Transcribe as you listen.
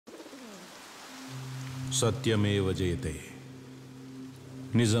సత్యమేవ జయతే.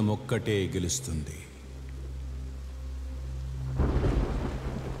 నిజమొక్కటే గెలుస్తుంది.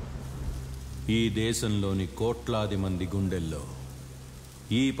 ఈ దేశంలోని కోట్లాది మంది గుండెల్లో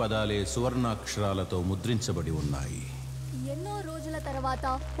ఈ పదాలే సువర్ణాక్షరాలతో ముద్రించబడి ఉన్నాయి. ఎన్నో రోజుల తర్వాత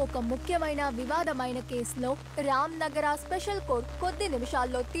ఒక ముఖ్యమైన వివాదమైన కేసులో రామ్నగర స్పెషల్ కోర్టు కొద్ది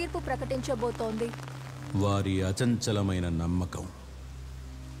నిమిషాల్లో తీర్పు ప్రకటించబోతోంది. వారి అచంచలమైన నమ్మకం,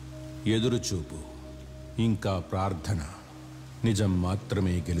 ఎదురుచూపు, ఇంకా ప్రార్థన నిజం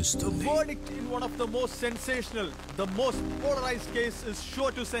మాత్రమే గెలుస్తుంది. The verdict in one of the most sensational, the most polarized case is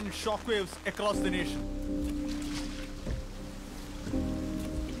sure to send shockwaves across the nation.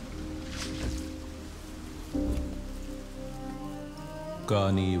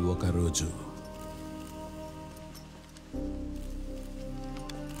 కానీ ఒకరోజు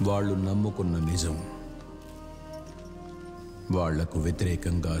వాళ్ళు నమ్ముకున్న నిజం వాళ్లకు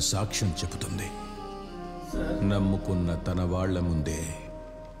వ్యతిరేకంగా సాక్ష్యం చెబుతుంది. నమ్ముకున్న తన వాళ్ల ముందే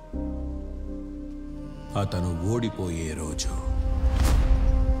అతను ఓడిపోయే రోజు.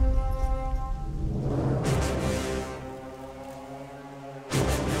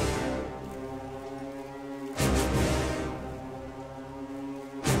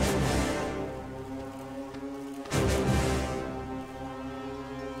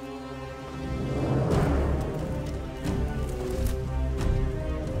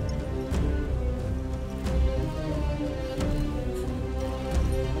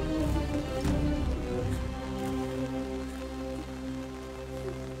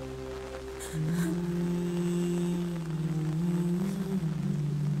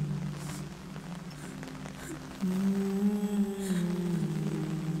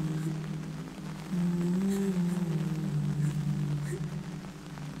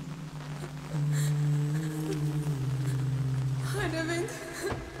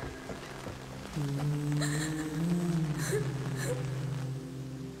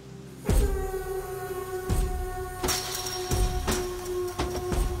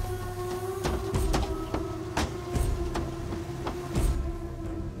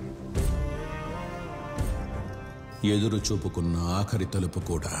 ఎదురు చూపుకున్న ఆఖరి తలుపు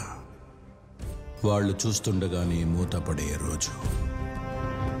కూడా వాళ్ళు చూస్తుండగానే మూతపడే రోజు.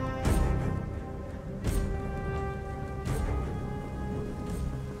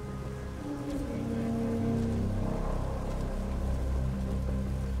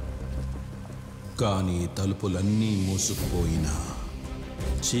 కానీ తలుపులన్నీ మూసుకుపోయినా,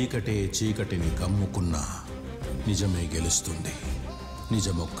 చీకటే చీకటిని కమ్ముకున్నా నిజమే గెలుస్తుంది.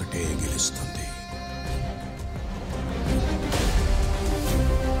 నిజమొక్కటే గెలుస్తుంది.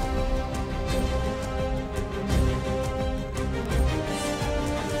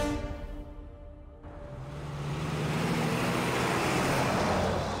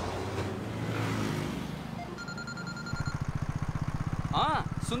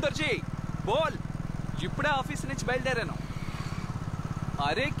 सुंदर जी बोल. इपड़े ऑफिस नीचे बैलदेरानु.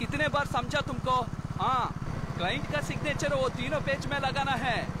 अरे कितने बार समझा तुमको? हाँ, क्लाइंट का सिग्नेचर वो तीनों पेज में लगाना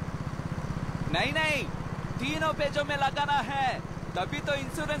है. नहीं नहीं, तीनों पेजों में लगाना है, तभी तो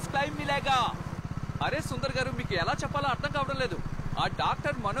इंश्योरेंस क्लेम मिलेगा. अरे सुंदर गारू मीकु एला चेप्पालो अर्थं कावडं लेदु. आ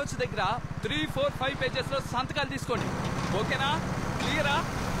डॉक्टर मनोज దగ్గర 3, 4, 5 పేజెస్ లో సంతకాలు తీసుకోండి. ఓకేనా? క్లియరా?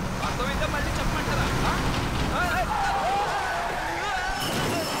 అర్థమైందా? మళ్ళీ చెప్పమంటారా?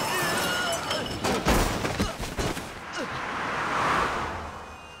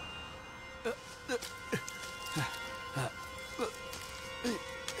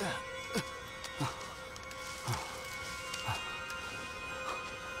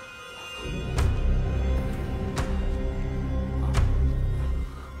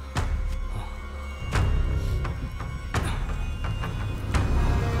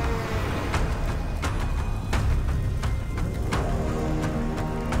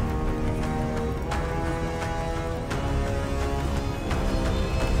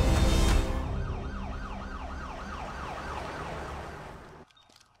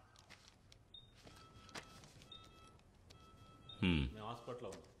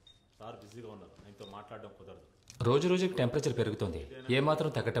 రోజు రోజుకి టెంపరేచర్ పెరుగుతుంది, ఏమాత్రం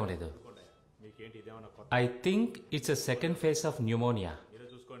తగ్గటం లేదు. I think it's a second phase of pneumonia.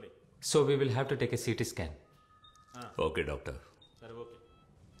 So we will have to take a CT scan. Okay doctor.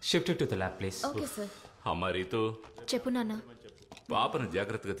 Shift to the lab please. Okay sir. అమ్మా రీతు, చెప్పు నాన్న. పాపను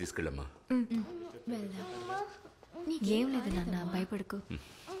జాగ్రత్తగా తీసుకెళ్ళమ్మా. ఏం లేదు నాన్న, భయపడకు.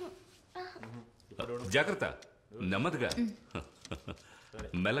 జాగ్రత్త, నెమ్మదిగా,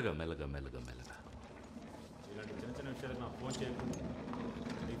 మెల్లగా మెల్లగా మెల్లగా మెల్లగా. ఇలాంటి చిన్న చిన్న విషయాలకు నాకు ఫోన్ చేయకుండా,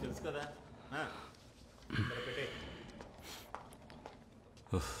 నీకు తెలుసు కదా. పెట్టే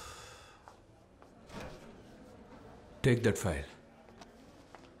Take that file.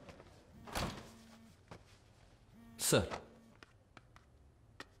 Sir.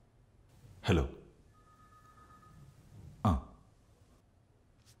 Hello.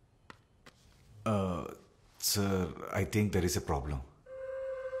 Sir, I think there is a problem.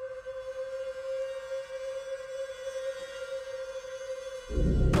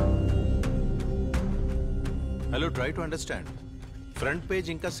 Hello, try to understand. Front page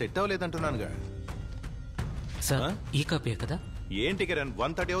ఇంకా సెట్ అవ్వలేదంటున్నానుగా. సార్ ఈ కాపీ కదా? ఏంటి కిరణ్,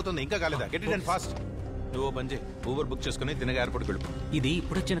 1:30 అవుతుంది, ఇంకా కాలేదా? Get it and fast. నువ్వు పని చేయి, ఊబర్ బుక్ చేసుకుని తినగా ఎయిర్పోర్ట్కి వెళ్ళిపో. ఇది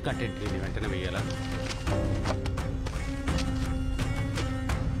ఇప్పుడు వచ్చిన కంటెంట్. ఇది వెంటనే వెయ్యాలా?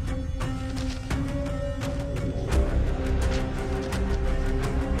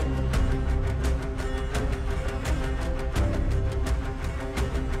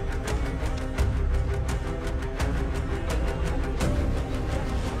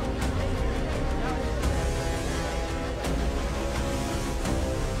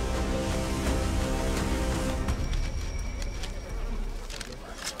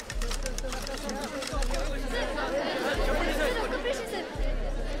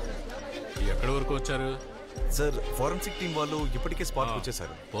 ఎక్కడి వరకు వచ్చారు సార్? ఫోరెన్సిక్ టీం వాళ్ళు ఇప్పటికే స్పాట్కి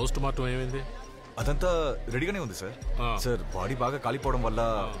వచ్చేసారు. పోస్ట్ మార్టం ఏమైంది? అదంతా రెడీగానే ఉంది సార్. సార్, బాడీ బాగా కాలిపోవడం వల్ల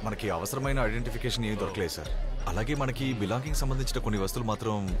మనకి అవసరమైన ఐడెంటిఫికేషన్ ఏమీ దొరకలేదు సార్. అలాగే మనకి బిలాంగింగ్ సంబంధించిన కొన్ని వస్తువులు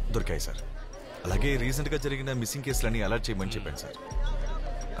మాత్రం దొరికాయి సార్. అలాగే రీసెంట్గా జరిగిన మిస్సింగ్ కేసులని అలర్ట్ చేయమని చెప్పాను సార్.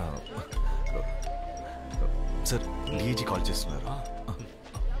 సార్, డీజీ కాల్ చేస్తున్నారు.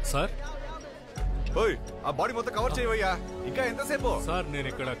 సార్, ఓయ్, ఆ బాడీ మొత్తం కవర్ చేయవయ్యా. ఇంకా ఎంతసేపు? సార్ నేను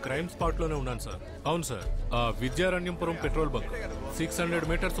ఇక్కడ క్రైమ్ స్పాట్ లోనే ఉన్నాను సార్. అవును సార్, ఆ విద్యారణ్యంపురం పెట్రోల్ బంక్ 600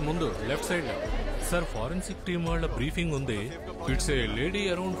 మీటర్స్ ముందు లెఫ్ట్ సైడ్ లో. సార్, ఫారెన్సిక్ టీం వాళ్ళ బ్రీఫింగ్ ఉంది. It's a lady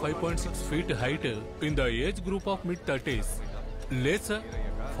around 5.6 feet height in the age group of mid-30s. లేదు సార్,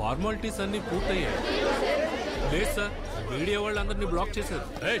 ఫార్మాలిటీస్ అన్ని పూర్తయ్యాయి. లేదు సార్, మీడియా వాళ్ళందరినీ బ్లాక్ చేశారు.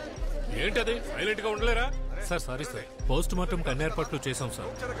 ఏంటది, సైలెంట్ గా ఉండలేరా? Sir sorry sir, post mortem అన్ని ఏర్పాట్లు చేశాం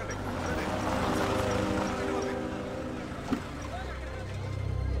సార్.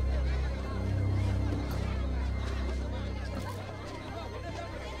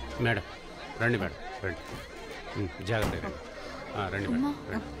 మేడం రండి, మేడం రండి, జాగ్రత్తగా రండి. రండి మేడం,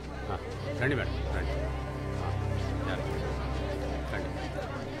 రండి. రండి మేడం, రండి. రండి,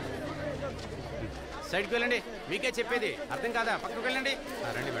 సైడ్కి వెళ్ళండి. మీకే చెప్పేది అర్థం కాదా? పక్కకు వెళ్ళండి.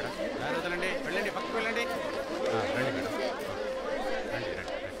 రండి మేడం, జాగ్రత్తలండి. వెళ్ళండి, పక్కకు వెళ్ళండి. రండి మేడం, రండి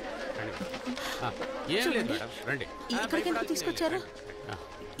రండి రండి. ఏం లేదు మేడం, రండి. తీసుకొచ్చారు.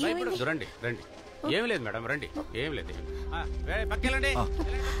 రండి రండి. ఏం లేదు మేడం, రండి. ఏం లేదు, పక్కెళ్ళండి.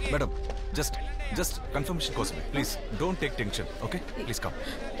 మేడం, జస్ట్ కన్ఫర్మేషన్ కోసం please don't take tension. Okay, please come.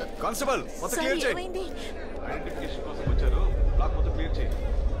 Constable, మొత్తం క్లియర్ చేయండి. ఐడెంటిఫికేషన్ కోసం వచ్చారు, బ్లాక్ మొత్తం క్లియర్ చేయండి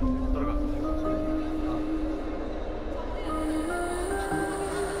త్వరగా.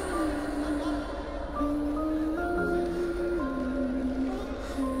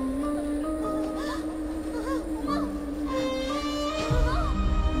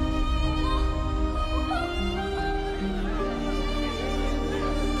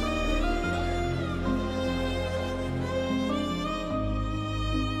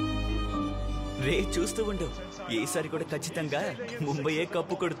 రే, చూస్తూ ఉండు, ఈసారి కూడా ఖచ్చితంగా ముంబైయే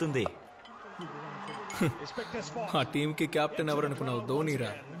కప్పు కొడుతుంది. ఆ టీంకి కెప్టెన్ ఎవరనుకున్నావు? ధోనీరా.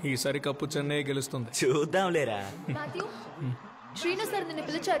 ఈసారి కప్పు చెన్నై గెలుస్తుంది. చూద్దాంలేరా. శ్రీను సార్ నిన్ను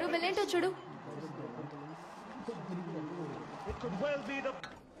పిలిచారు, వెళ్ళేంటో చూడు.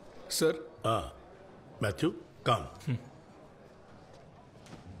 సార్. Matthew, com.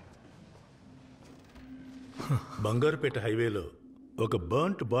 బంగారుపేట హైవేలో ఒక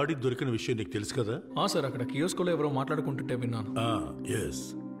బర్న్ట్ బాడీ దొరికిన విషయం నీకు తెలుసు కదా? సార్, అక్కడ కియోస్కోలో ఎవరో మాట్లాడుకుంటుంటే విన్నాను. ఎస్,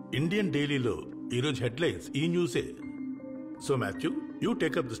 ఇండియన్ డైలీలో ఈరోజు హెడ్లైన్స్ ఈ న్యూసే. So Matthew, you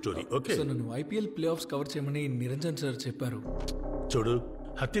take up the story. Okay sir, నన్ను ఐపీఎల్ ప్లే ఆఫ్స్ కవర్ చేయమని నిరంజన్ సార్ చెప్పారు. చూడు,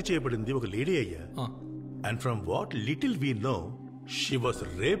 హత్య చేయబడింది ఒక లేడీ అయ్యా. And from what little we know, she was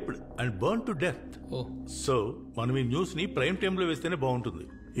raped and burn to death. So మనం ఈ న్యూస్ ని ప్రైమ్ టైమ్ లో వేస్తేనే బాగుంటుంది.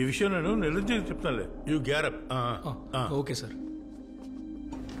 ఈ విషయం నేను నిరంజన్ చెప్తానులే. యూ గ్యారప్. Okay sir.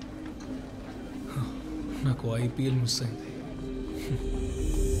 నాకు ఐపీఎల్ మిస్ అయింది.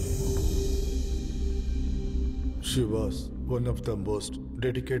 She was one of the most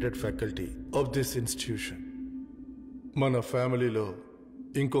dedicated faculty of this institution. మన ఫ్యామిలీలో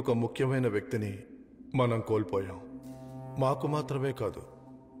ఇంకొక ముఖ్యమైన వ్యక్తిని మనం కోల్పోయాం. మాకు మాత్రమే కాదు,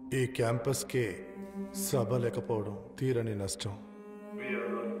 ఈ క్యాంపస్కే సభ లేకపోవడం తీరని నష్టం.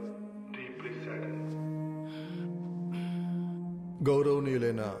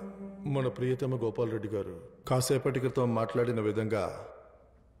 గౌరవనీయులైన మన ప్రియతమ గోపాల్ రెడ్డి గారు కాసేపటి క్రితం మాట్లాడిన విధంగా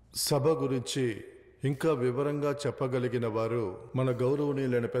సభ గురించి ఇంకా వివరంగా చెప్పగలిగిన వారు మన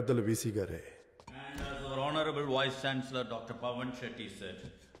గౌరవనీయులైన పెద్దలు వీసీ గారే. Our Honorable Vice Chancellor Dr. Pawan Shetty said,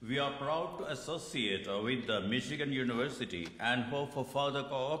 we are proud to associate with the Michigan University and hope for further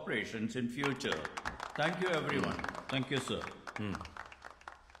cooperations in future. Thank you everyone. Thank you, sir.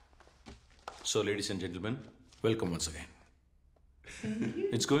 So, ladies and gentlemen, welcome once again.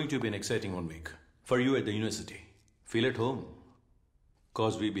 It's going to be an exciting 1 week for you at the university. Feel at home,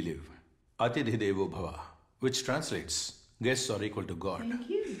 cause we believe Atidhi Devo Bhava, which translates guests are equal to God. Thank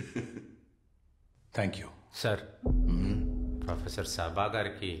you. Thank you. Sir, professor సభా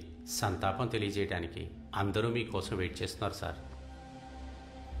గారికి సంతాపం తెలియజేయడానికి అందరూ మీకోసం wait చేస్తున్నారు sir.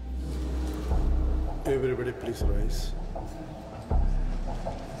 Everybody please rise.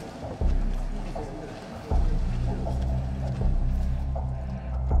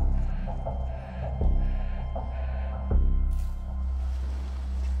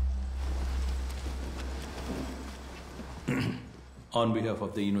 On behalf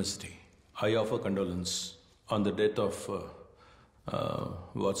of the university, I offer condolence on the death of,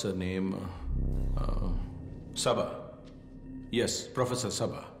 what's her name? Sabha. Yes, Professor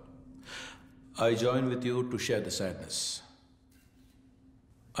Sabha. I join with you to share the sadness.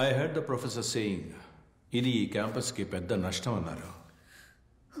 I heard the professor saying, ఇది ఈ క్యాంపస్కి పెద్ద నష్టం అన్నారు.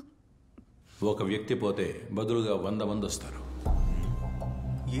 ఒక వ్యక్తి పోతే బదులుగా 100 మంది వస్తారు.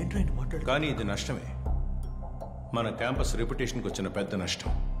 కానీ ఇది నష్టమే. మన క్యాంపస్ రెప్యుటేషన్కి వచ్చిన పెద్ద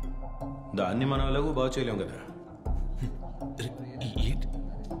నష్టం. దాన్ని మనం ఎలాగూ బాగు చేయలేం కదా.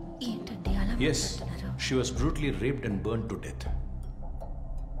 Yes, she was brutally raped and burn to death.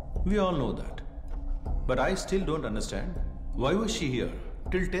 We all know that. But I still don't understand why was she here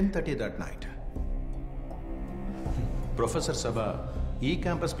till 10:30 that night. Professor Sabha,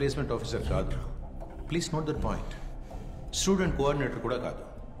 campus placement officer kaadu. Please note that point. Student coordinator kuda kaadu.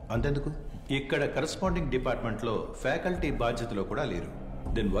 Antenduku? Ikkada corresponding department lo faculty బాధ్యతలో కూడా లేరు.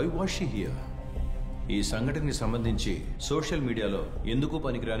 Then why was she here? ఈ సంఘటనకి సంబంధించి social మీడియాలో ఎందుకు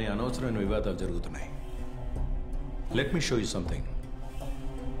పనికిరాని అనవసరమైన వివాదాలు జరుగుతున్నాయి. Let me show you something.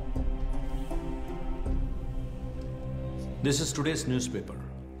 This is today's newspaper.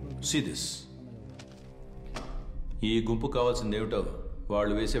 See this. ఈ గుంపు కావాల్సింది ఏమిటో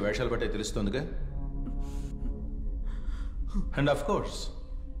వాళ్ళు వేసే వేషాలు బట్టే తెలుస్తుందిగా. And of course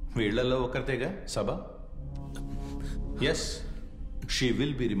వీళ్లలో ఒకరితేగా Sabha. Yes, she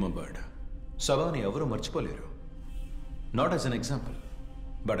will be remembered. సభని ఎవరు మర్చిపోలేరు. Not as an example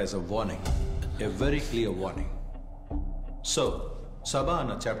but as a warning, a very clear warning. So సభ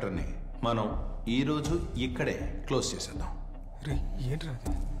అన్న చాప్టర్ని మనం ఈరోజు ఇక్కడే క్లోజ్ చేసేద్దాం.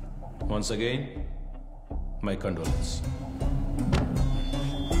 Once again my condolence.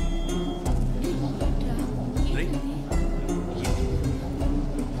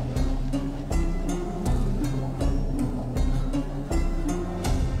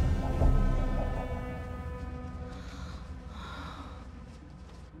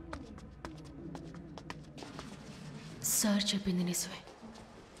 Sir చెప్పింది నిజమే.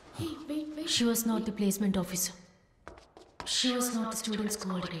 She was not the placement officer. She was not the students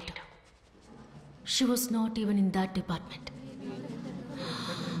coordinator. She was not even in that department.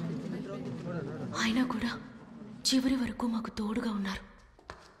 అయినా కూడా చివరి వరకు మాకు తోడుగా ఉన్నారు.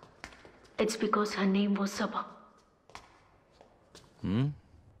 It's because her name was Sabha.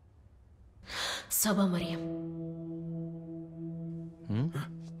 Sabha Mariam.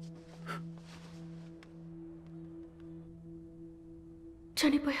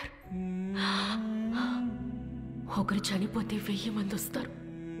 చనిపోయారు. ఒకరు చనిపోతే 1000 మంది వస్తారు.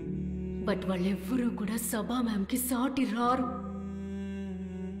 బట్ వాళ్ళెవ్వరూ కూడా సభా మ్యామ్కి సాటి రారు.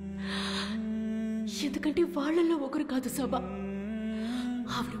 ఎందుకంటే వాళ్ళల్లో ఒకరు కాదు సభ,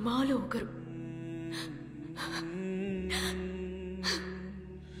 ఆవిడ మాలో ఒకరు.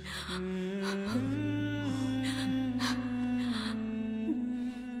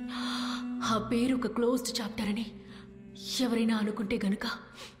 ఆ పేరు ఒక క్లోజ్డ్ చాప్టర్ అని ఎవరైనా అనుకుంటే గనుక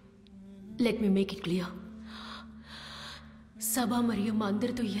let me make it clear. సభ మరియు మా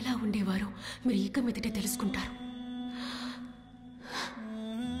అందరితో ఎలా ఉండేవారో మీరు ఇక మీదటే తెలుసుకుంటారు.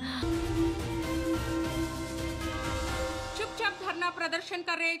 चुपचाप धरना प्रदर्शन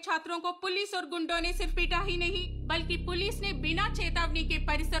कर रहे छात्रों को पुलिस और गुंडों ने सिर्फ पीटा ही नहीं बल्कि पुलिस ने बिना चेतावनी के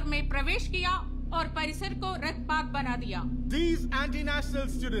परिसर में प्रवेश किया और परिसर को रक्तपात बना दिया. These anti-national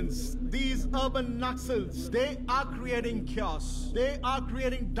students, these urban Naxals, they are creating chaos. They are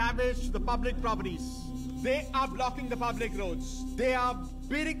creating damage to the public properties. They are blocking the public roads. They are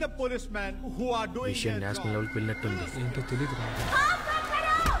beating the policemen who are doing their job. National లెవెల్కి వెళ్ళినట్టుంది. ఏంటో తెలియదు.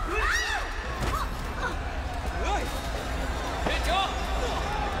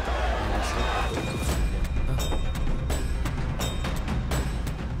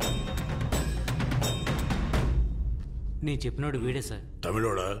 నేను చెప్పినోడు వీడే sir.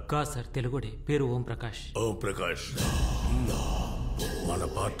 తమిళోడా? కాదు sir, తెలుగుడే. పేరు ఓం ప్రకాష్. ఓం ప్రకాష్. మన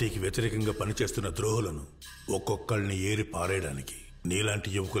పార్టీకి వ్యతిరేకంగా పనిచేస్తున్న ద్రోహులను ఒక్కొక్కళ్ళని ఏరి పారేయడానికి నీలాంటి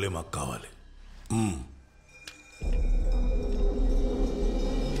యువకులే మాకు కావాలి.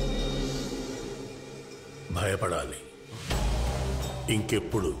 భయపడాలి.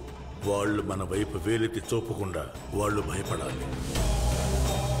 ఇంకెప్పుడు వాళ్ళు మన వైపు వేలెత్తి చూపకుండా వాళ్ళు భయపడాలి.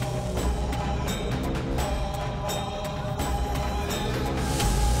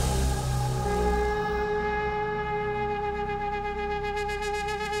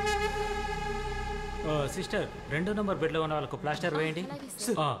 సిస్టర్, 2 నంబర్ బెడ్ లో ఉన్న వాళ్ళకు ప్లాస్టర్ వేయండి.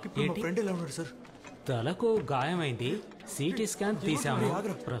 తలకు గాయమైంది, సిటీ స్కాన్ తీసాము.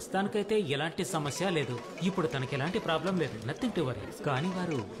 ప్రస్తుతానికైతే ఎలాంటి సమస్య లేదు. ఇప్పుడు తనకి ఎలాంటి ప్రాబ్లం లేదు. Nothing to worry. కానీ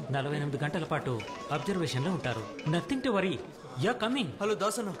వారు 48 గంటల పాటు అబ్జర్వేషన్ లో ఉంటారు. Nothing to worry. Yeah coming. Hello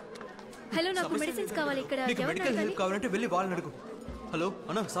Dasanna. Hello, నాకు మెడిసిన్స్ కావాలి. ఇక్కడ నీకు మెడికల్ హెల్ప్ కావాలంటే వెళ్ళి వాళ్ళని అడుగు. హలో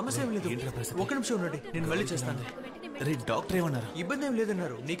అన్న, సమస్య ఏం లేదు. ఒక నిమిషం ఉండండి, నేను మళ్ళీ చేస్తాను. రే, డాక్టర్ ఏమన్నారు? ఇబ్బంది ఏం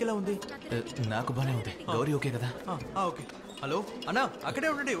లేదన్నారు. నీకెలా ఉంది? నాకు బానే ఉంది. గౌరీ ఓకే కదా? ఓకే. హలో అన్న, అక్కడే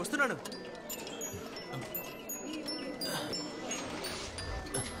ఉండండి, వస్తున్నాను.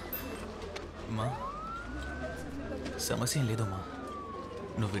 అమ్మా, సమస్య ఏం లేదమ్మా.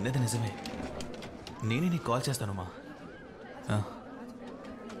 నువ్వు విన్నది నిజమే. నేనే నీకు కాల్ చేస్తానమ్మా.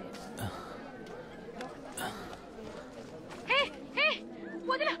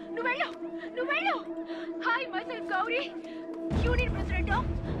 Hi, myself Gauri, Union President of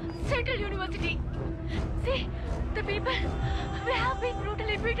Central University. See, the people, we have been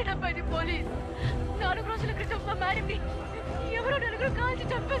brutally beaten up by the police. 4 రోజుల క్రితం మా మేడంని ఎవరో 4 కాల్చి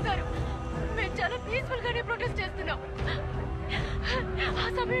చంపేశారు. మేము చాలా పీస్ఫుల్ గానే ప్రొటెస్ట్ చేస్తున్నాం. ఆ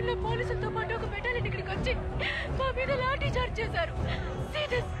సమయంలో పోలీసులతో పాటు ఒక బెటాలియన్ ఇక్కడికి వచ్చి మా మీద లాఠీ చార్జ్ చేశారు. See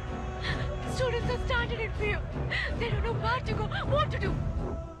this. Students are standing in fear. They don't know where to go, what to do.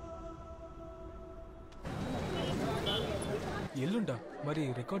 ఎల్లుండా మరి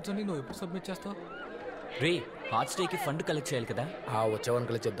రికార్డ్స్ అన్ని నువ్వు ఎప్పుడు సబ్మిట్ చేస్తావు? రే, హార్ట్ స్టేకి ఫండ్ కలెక్ట్ చేయాలి కదా. వచ్చేవాన్ని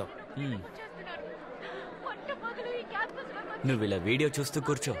కలెక్ట్ చేద్దాం. నువ్వు ఇలా వీడియో చూస్తూ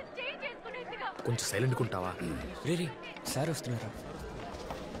కూర్చో. కొంచెం సైలెంట్ ఉంటావా? రే రే, సార్ వస్తున్నారా?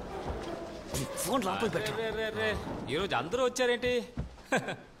 ఫోన్ లోపల పెట్టు. ఈరోజు అందరూ వచ్చారేంటి?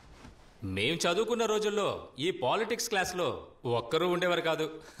 మేం చదువుకున్న రోజుల్లో ఈ పాలిటిక్స్ క్లాస్ లో ఒక్కరూ ఉండేవారు కాదు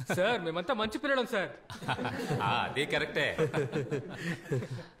సార్. మేమంతా మంచి పిల్లలం సార్. అది కరెక్టే.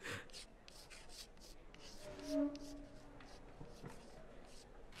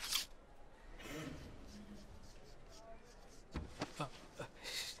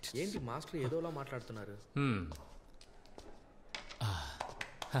 ఏంటి మాస్టర్ ఏదోలా మాట్లాడుతున్నారు?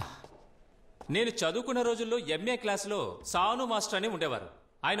 నేను చదువుకున్న రోజుల్లో ఎంఏ క్లాసులో సాను మాస్టర్ అని ఉండేవారు.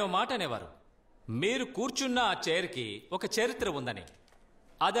 ఆయన మాట అనేవారు, మీరు కూర్చున్న ఆ చైర్కి ఒక చరిత్ర ఉందని.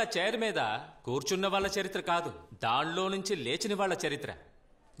 అది ఆ చైర్ మీద కూర్చున్న వాళ్ళ చరిత్ర కాదు, దానిలో నుంచి లేచిన వాళ్ళ చరిత్ర.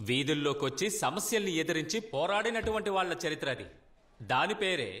 వీధుల్లోకి వచ్చి సమస్యల్ని ఎదిరించి పోరాడినటువంటి వాళ్ళ చరిత్ర అది. దాని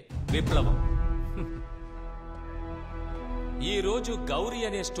పేరే విప్లవం. ఈరోజు గౌరీ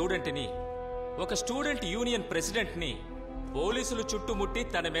అనే స్టూడెంట్ని, ఒక స్టూడెంట్ యూనియన్ ప్రెసిడెంట్ని పోలీసులు చుట్టుముట్టి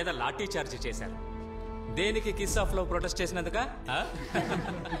తన మీద లాఠీ చార్జ్ చేశారు. దేనికి? Kiss of love protest చేసినందుక?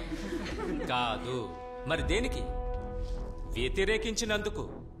 కాదు. మరి దేనికి? వ్యతిరేకించినందుకు,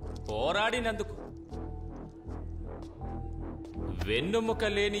 పోరాడినందుకు. వెన్నుముక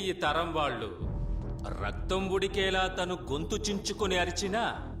లేని ఈ తరం వాళ్ళు రక్తం ఉడికేలా తను గొంతు చించుకొని అరిచినా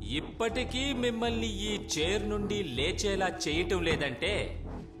ఇప్పటికీ మిమ్మల్ని ఈ చైర్ నుండి లేచేలా చేయటం లేదంటే,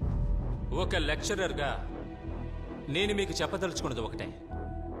 ఒక లెక్చరర్గా నేను మీకు చెప్పదలుచుకున్నది ఒకటే,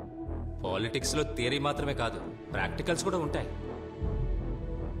 పాలిటిక్స్లో థియరీ మాత్రమే కాదు, ప్రాక్టికల్స్ కూడా ఉంటాయి.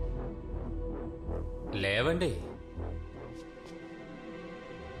 లేవండి,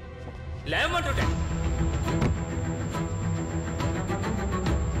 లేవమంటుంటే.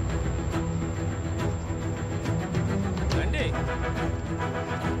 రండి.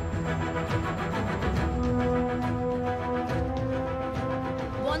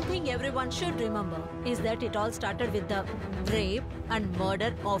 One thing everyone should remember is that it all started with the rape and murder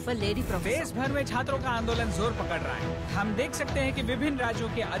of a lady professor. देश भर में छात्रों का आंदोलन जोर पकड़ रहा है. हम देख सकते हैं कि विभिन्न राज्यों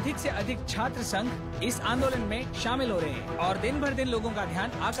के अधिक से अधिक छात्र संघ इस आंदोलन में शामिल हो रहे हैं और दिन भर दिन लोगों का ध्यान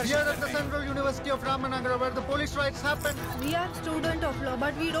आकर्षित कर रहे हैं. Here at the Central University of Ramanagara, where the police riots happened. We are student of law,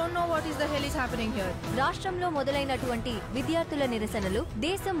 but we don't know what is the hell is happening here. రాష్ట్రంలో మొదలైనటువంటి విద్యార్థుల నిరసనలు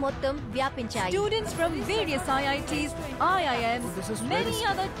దేశం మొత్తం వ్యాపించాయి. Students from various IITs, IIMs, many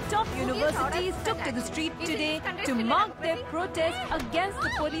other top universities took to the street today to mark their protest against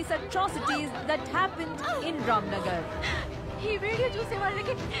the police atrocities that happened in Ramnagar. ఈ video చూసే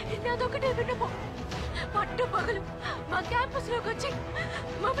వాళ్ళకి నాదొకటే విన్నపం, పట్టు పగలు మా క్యాంపస్ లోకి వచ్చి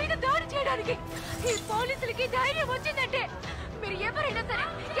మా మీద దాడి చేయడానికి ఈ పోలీసులకి ధైర్యం వచ్చిందంటే మీరు ఎవరైనా సరే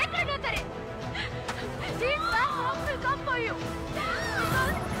ఎక్కడైనా సరే these bad cops will come for you.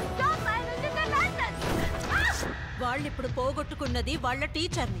 Stop violating the license. వాళ్ళిప్పుడు పోగొట్టుకున్నది వాళ్ళ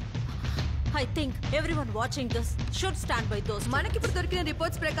టీచర్ని. I think everyone watching this should stand by those. మనకిప్పుడు దొరికిన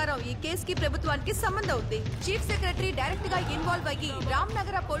రిపోర్ట్స్ ప్రకారం ఈ కేసుకి ప్రభుత్వానికి సంబంధం ఉంది. చీఫ్ సెక్రటరీ డైరెక్ట్ గా ఇన్వాల్వ్ అయ్యి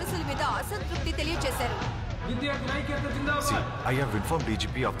రామ్నగర పోలీసుల మీద అసంతృప్తి తెలియజేశారు. I have informed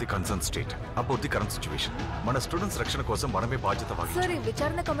DGP of the concerned state about the current situation. మన స్టూడెంట్స్ రక్షణ కోసం మనమే బాధ్యత వహించాలి. సార్, ఈ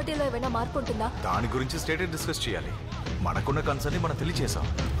విచారణ కమిటీలో ఏమైనా మార్పు ఉంటుందా? దాని గురించి స్టేట్ డిస్కస్ చేయాలి. మనకున్న కన్సర్న్ ని మనం తెలియజేసాం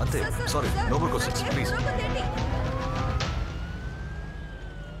అంతే. Sorry, no more questions please.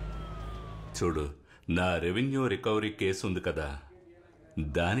 చూడు, నా రెవెన్యూ రికవరీ కేసు ఉంది కదా,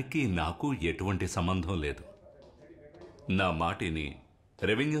 దానికి నాకు ఎటువంటి సంబంధం లేదు. నా మాటిని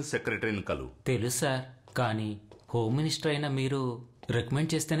రెవెన్యూ సెక్రటరీని కలు. తెలుసు సార్, కానీ హోమ్ మినిస్టర్ అయిన మీరు రికమెండ్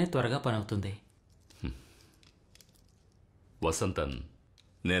చేస్తేనే త్వరగా పని అవుతుంది. వసంతన్,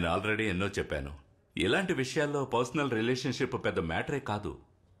 నేను ఆల్రెడీ ఎన్నో చెప్పాను, ఇలాంటి విషయాల్లో పర్సనల్ రిలేషన్షిప్ పెద్ద మ్యాటరే కాదు.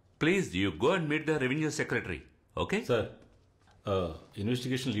 Please you go and meet the revenue secretary. Okay sir,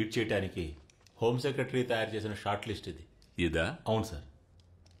 investigation lead చేయడానికి హోమ్ సెక్రటరీ తయారు చేసిన షార్ట్ లిస్ట్ ఇది. ఇదా? అవును సార్.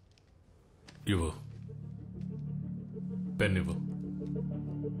 ఇవ్వు, పెన్ ఇవ్వు.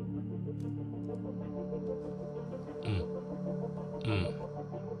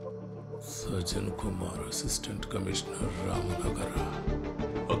 Sajjan Kumar, assistant commissioner, Ramanagara.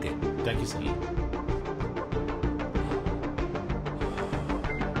 Okay, thank you sir.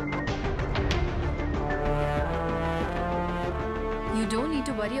 You don't need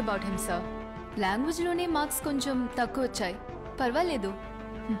to worry about him, sir. Language లోనే marks కొంచెం తక్కువ వచ్చాయి. పర్వాలేదు.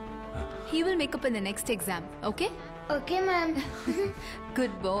 He will make up in the next exam, okay? Okay, ma'am.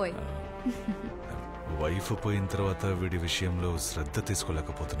 Good boy. Wife పోయిన తర్వాత వీడి విషయంలో శ్రద్ధ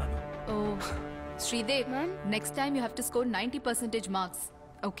తీసుకోలేకపోతున్నాను. Oh, Sridev, next time you have to score 90% marks,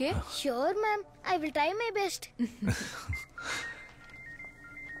 okay? Sure, ma'am. I will try my best.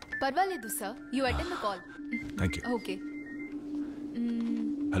 పర్వాలేదు, sir. You attend the call. Thank you. Okay.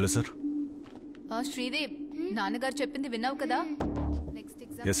 Hello sir. Sridev, నాన్నగారు చెప్పింది విన్నావు కదా? Next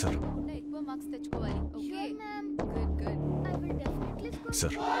exam Yes, sir. ఎక్కువ marks తెచ్చుకోవాలి. Okay? Good good. I will definitely score.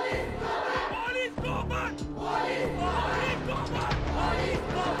 Sir.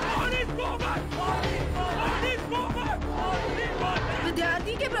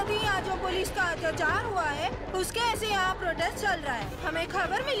 विद्यार्थी के प्रति यहाँ जो पुलिस का अत्याचार हुआ है, उसके ऐसे यहाँ प्रोटेस्ट चल रहा है. हमें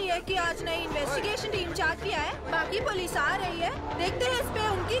खबर मिली है कि आज नई इन्वेस्टिगेशन टीम चार्ज किया है. बाकी पुलिस आ रही है. देखते हैं इस पे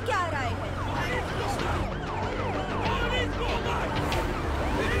उनकी क्या राय है.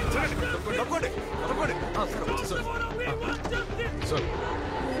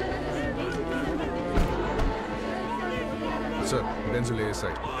 Sir, Denzel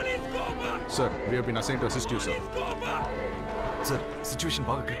ASI. Sir, we have been assigned to assist you, sir. Sir, situation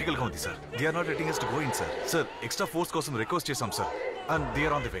బాగా క్రిటికల్ గా ఉంది sir. They are not letting us to go in, sir. Sir, extra force కోసం రిక్వెస్ట్ చేశాం sir. And they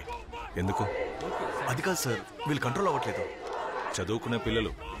are on the way. ఎందుకు? అది కాదు sir, వీళ్ళు control అవ్వట్లేదు. చదువుకునే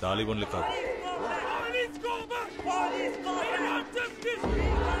పిల్లలు, తాలిబన్లు కాదు.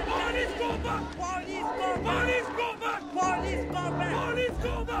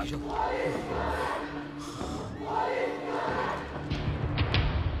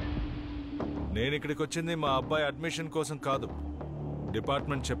 నేను ఇక్కడికి వచ్చింది మా అబ్బాయి అడ్మిషన్ కోసం కాదు.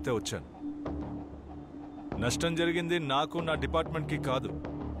 డిపార్ట్మెంట్ చెప్తే వచ్చాను. నష్టం జరిగింది నాకు, నా డిపార్ట్మెంట్కి కాదు,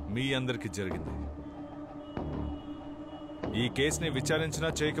 మీ అందరికి జరిగింది. ఈ కేసుని విచారించినా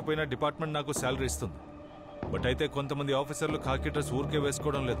చేయకపోయినా డిపార్ట్మెంట్ నాకు శాలరీ ఇస్తుంది. బట్ అయితే కొంతమంది ఆఫీసర్లు కాకి డ్రెస్ ఊరికే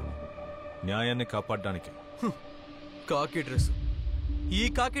వేసుకోవడం లేదు, న్యాయాన్ని కాపాడడానికి. కాకి డ్రెస్, ఈ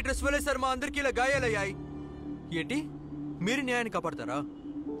కాకి డ్రెస్ వల్లే సార్ మా అందరికి ఇలా గాయాలయ్యాయి. ఏంటి, మీరు న్యాయాన్ని కాపాడతారా?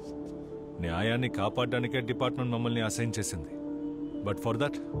 న్యాయాన్ని కాపాడడానికే డిపార్ట్మెంట్ మమ్మల్ని అసైన్ చేసింది. But for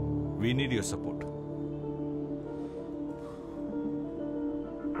that we need your support.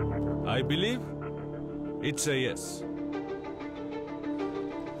 I believe it's a yes.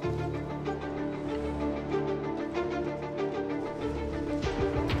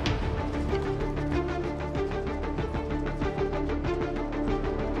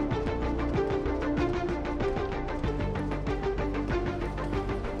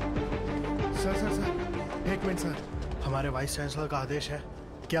 Sir, हमारे वाइस चांसलर का आदेश है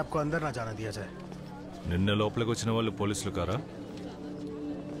कि आपको अंदर ना जाना दिया जाए. నిన్న లోపలికి వచ్చిన వాళ్ళు పోలీసులు కారా?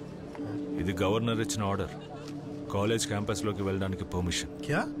 ఇది గవర్నర్ ఇచ్చిన ఆర్డర్. కాలేజ్ క్యాంపస్ లోకి వెళ్ళడానికి పర్మిషన్.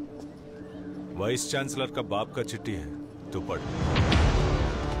 क्या? वाइस चांसलर का बाप का चिट्ठी है, तो पढ़.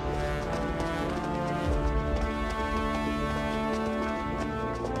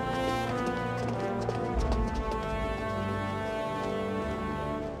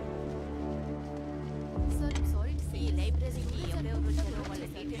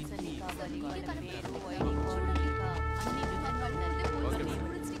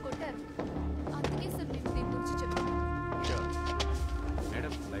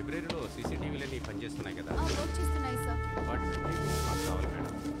 మేడం లైబ్రరీలో సీసీటీవీలన్నీ పనిచేస్తున్నాయి కదా? వర్క్ చేస్తున్నాయి సార్. కావాలి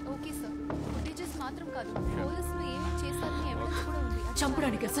మేడం. Okay sir. ఫుటేజెస్ మాత్రం కాదు, పోలీసులు ఏమేమి చేశారని ఎవిడెన్స్ కూడా ఉంది.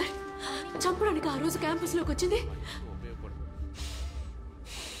 చంపడానికా సార్? చంపడానికి ఆ రోజు క్యాంపస్లోకి వచ్చింది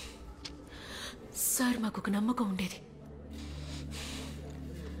సార్. మాకు ఒక నమ్మకం ఉండేది,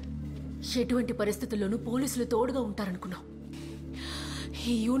 ఎటువంటి పరిస్థితుల్లోనూ పోలీసులు తోడుగా ఉంటారనుకున్నాం.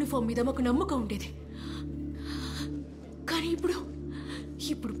 ఈ యూనిఫామ్ మీద మాకు నమ్మకం ఉండేది. కానీ ఇప్పుడు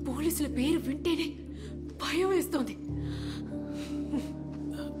పోలీసుల పేరు వింటేనే భయం వేస్తోంది.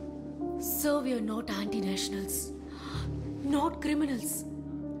 So we are not anti nationals, not criminals,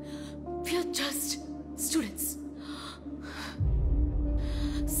 we are just students.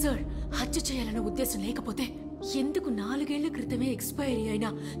 Sir, హత్య చేయాలన్న ఉద్దేశం లేకపోతే ఎందుకు 4 ఏళ్ల క్రితమే ఎక్స్పైరీ అయిన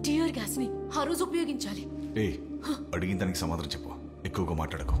టియర్ గ్యాస్ ని ఆ రోజు ఉపయోగించాలి? అడిగిన దానికి సమాధానం చెప్పు, ఎక్కువగా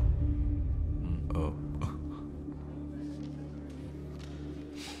మాట్లాడకు.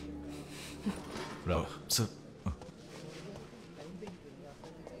 సార్,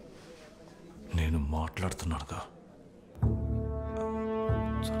 నేను మాట్లాడుతున్నానుగా.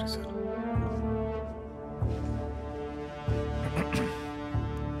 Sorry sir.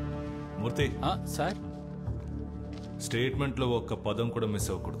 మూర్తి సార్, స్టేట్మెంట్లో ఒక్క పదం కూడా మిస్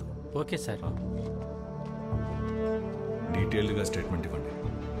అవ్వకూడదు. Okay sir. డీటెయిల్డ్గా స్టేట్మెంట్ ఇవ్వండి.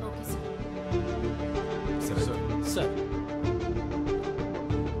 సరే సార్. Sir,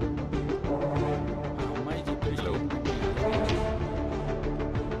 hello.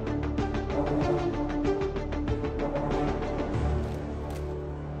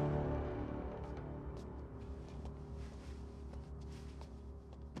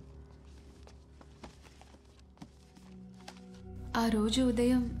 ఆ రోజు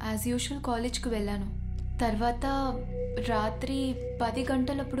ఉదయం యాజ్ యూజువల్ కాలేజ్కి వెళ్ళాను. తర్వాత రాత్రి 10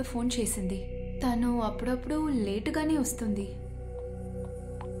 గంటలప్పుడు ఫోన్ చేసింది. తను అప్పుడప్పుడు లేటుగానే వస్తుంది.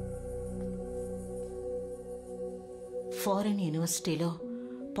 ఫారిన్ యూనివర్సిటీలో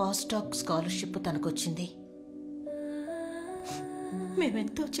పోస్ట్ డాక్ స్కాలర్షిప్ తనకొచ్చింది.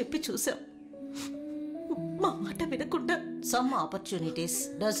 మేమెంతో చెప్పి చూసాం, మా మాట వినకుండా. Some opportunities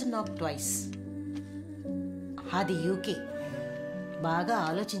dozen not twice. అది యూకే. బాగా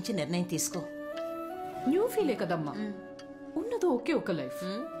ఆలోచించి నిర్ణయం తీసుకో. న్యూ ఫీలే కదమ్మా, ఉన్నదో ఒకే ఒక లైఫ్,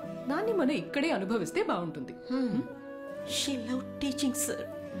 దాన్ని మనం ఇక్కడే అనుభవిస్తే బాగుంటుంది. She love teaching sir.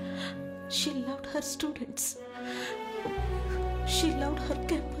 She loved her students. She loved her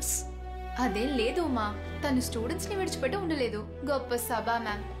campus. అదేం లేదు అమ్మా, తను స్టూడెంట్స్ ని విడిచిపెట్టి ఉండలేదు. గొప్ప సభా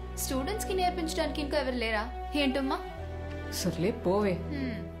మ్యామ్. స్టూడెంట్స్ కి నేర్పించడానికి ఇంకా ఎవరు లేరా ఏంటమ్మా? సర్లే పోవే.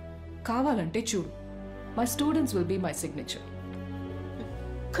 కావాలంటే చూడు, my students will be my signature.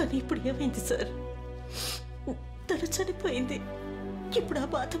 కానీ ఇప్పుడు ఏమైంది సార్? తను చనిపోయింది. ఇప్పుడు ఆ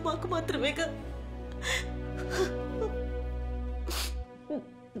బాధ మాకు మాత్రమేగా.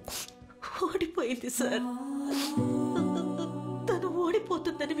 ఓడిపోయింది సార్. తను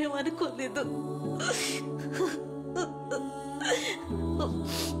ఓడిపోతుందని మేము అనుకోలేదు.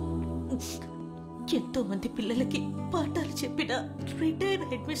 ఎంతో మంది పిల్లలకి పాఠాలు చెప్పిన రిటైర్డ్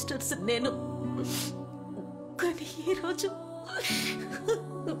హెడ్ మిస్టర్స్ నేను. కానీ ఈరోజు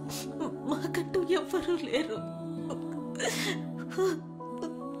మాకంటూ ఎవ్వరూ లేరు.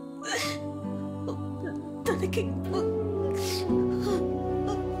 తనకి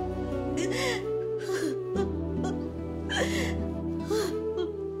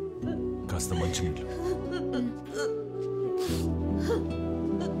కాస్త మంచినీళ్ళు.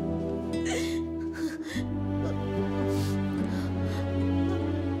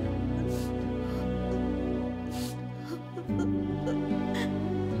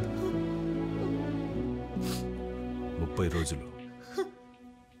 రోజులు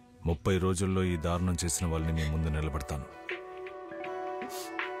 30 రోజుల్లో ఈ దారుణం చేసిన వాళ్ళని మీ ముందు నిలబెడతాను.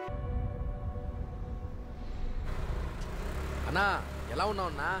 అన్నా ఎలా ఉన్నావు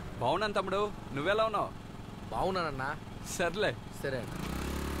అన్నా? బాగున్నాను తమ్ముడు, నువ్వెలా ఉన్నావు? బాగున్నానన్నా. సర్లే. సరే.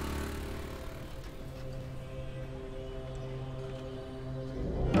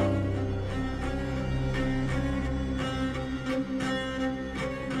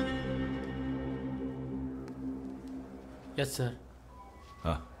 Yes sir.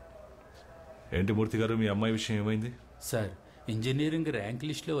 ఏంటి మూర్తి గారు, మీ అమ్మాయి విషయం ఏమైంది? సార్, ఇంజనీరింగ్ ర్యాంక్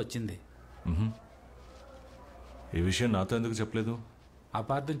లిస్ట్లో వచ్చింది. ఈ విషయం నాతో ఎందుకు చెప్పలేదు?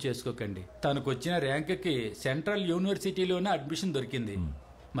 అపార్థం చేసుకోకండి, తనకు వచ్చిన ర్యాంక్కి సెంట్రల్ యూనివర్సిటీలోనే అడ్మిషన్ దొరికింది.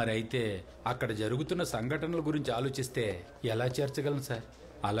 మరి అయితే అక్కడ జరుగుతున్న సంఘటనల గురించి ఆలోచిస్తే ఎలా చేర్చగలను సార్?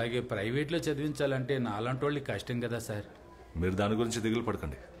 అలాగే ప్రైవేట్లో చదివించాలంటే నాలాంటి వాళ్ళకి కష్టం కదా సార్. మీరు దాని గురించి దిగులు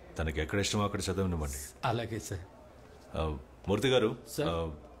పడకండి. తనకి ఎక్కడ ఇష్టమో అక్కడ చదవనివ్వండి. అలాగే సార్. మూర్తి గారు,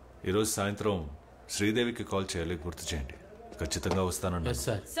 ఈరోజు సాయంత్రం శ్రీదేవికి కాల్ చేయాలి, గుర్తు చేయండి. ఖచ్చితంగా వస్తానన్నా.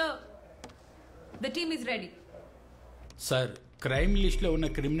 Sir. The team is ready. Sir, crime list లో ఉన్న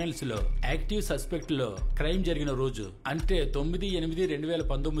క్రిమినల్స్ లో యాక్టివ్ సస్పెక్ట్ లో క్రైమ్ జరిగిన రోజు అంటే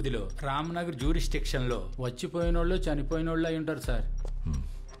 9/8/2019లో రామ్నగర్ జ్యూరిస్టిక్షన్ లో వచ్చిపోయిన వాళ్ళు చనిపోయిన వాళ్ళు అయి ఉంటారు sir.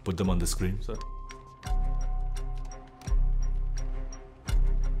 Put them on the screen. Sir.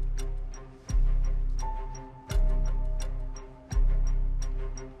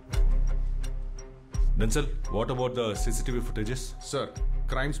 Denzel, what about the CCTV footages? Sir,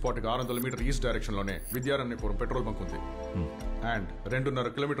 crime spot 600 metre east direction లోనే విద్యారణ్యపురం పెట్రోల్ బంక్ ఉంది. అండ్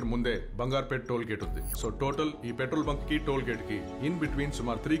 2.5 కిలోమీటర్ ముందే బంగార్పేట్ టోల్ గేట్ ఉంది. సో టోటల్ ఈ పెట్రోల్ బంక్ కి టోల్ గేట్ కి in between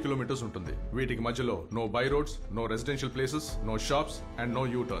సుమారు 3 kilometres ఉంటుంది. వీటికి మధ్యలో no by roads, no residential places, no shops and no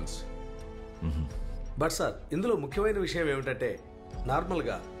U turns. But sir, ఇందులో ముఖ్యమైన విషయం ఏమిటంటే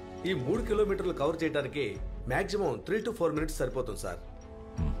నార్మల్గా ఈ 3 కిలోమీటర్లు కవర్ చేయడానికి మాక్సిమం 3 to 4 మినిట్స్ సరిపోతుంది సార్.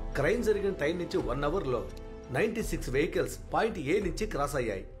 క్రైమ్ జరిగిన టైం నుంచి 1 అవర్లో 96 వెహికల్స్ పాయింట్ ఏ నుంచి క్రాస్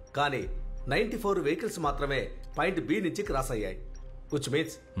అయ్యాయి. కానీ 94 వెహికల్స్ మాత్రమే పాయింట్ బి నుంచి క్రాస్ అయ్యాయి. Which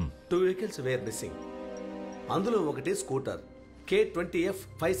means 2 vehicles were missing. అందులో ఒకటి స్కూటర్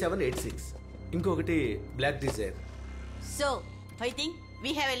K20F5786, ఇంకొకటి black Dzire. So I think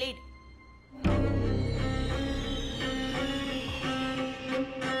we have a lead.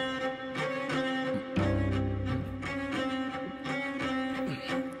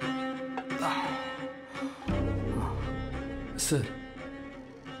 Sir,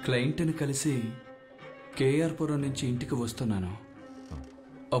 క్లయింట్ని కలిసి కేఆర్పురం నుంచి ఇంటికి వస్తున్నాను.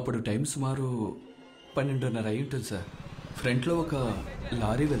 అప్పుడు టైం సుమారు 12:30 అయి ఉంటుంది సార్. ఫ్రంట్లో ఒక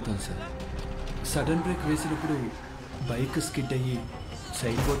లారీ వెళ్తాను సార్. సడన్ బ్రేక్ వేసినప్పుడు బైక్ స్కిడ్ అయ్యి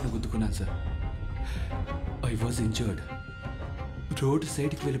side బోర్డ్ను గుద్దుకున్నాను sir. I was injured. Road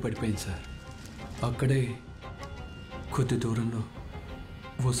సైడ్కి వెళ్ళి పడిపోయింది సార్. అక్కడే కొద్ది దూరంలో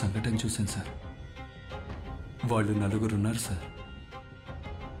ఓ సంఘటన చూశాను సార్. వాళ్ళు 4 ఉన్నారు సార్.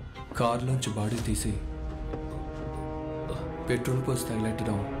 కార్లోంచి బాడీ తీసి పెట్రోల్ పోసి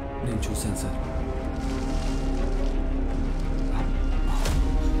తగిలెట్టడం నేను చూశాను సార్.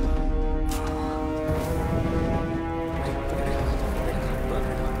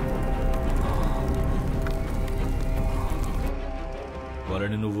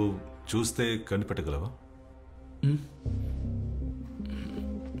 వాళ్ళని నువ్వు చూస్తే కనిపెట్టగలవా?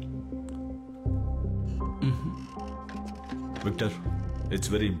 Victor, it's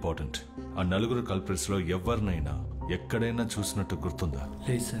very important. ఆ 4 కల్ప్రిట్స్ లో ఎవరినైనా ఎక్కడైనా చూసినట్టు గుర్తుందా?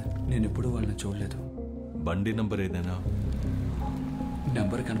 లేదు సార్, నేను ఎప్పుడూ వాళ్ళని చూడలేదు. బండి నంబర్ ఏదైనా?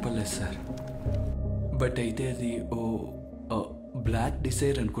 నెంబర్ కనపడలేదు సార్. బట్ అయితే అది ఓ బ్లాక్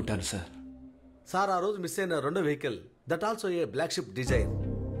డిజైర్ అనుకుంటాను సార్. సార్, ఆ రోజు మిస్ అయిన 2 vehicle that also a black ship Dzire.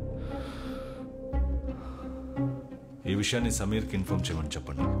 ఈ విషయాన్ని సమీర్కి ఇన్ఫార్మ్ చేయమని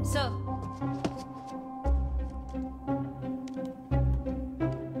చెప్పండి. సార్.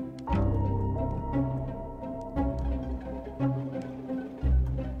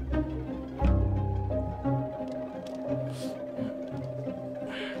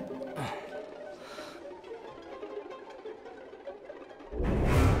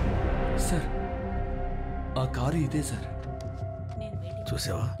 సార్, ఆ కారు ఇదే సార్.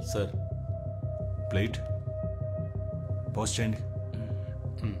 చూసావా సార్? ప్లేట్ పాజ్ చేయండి.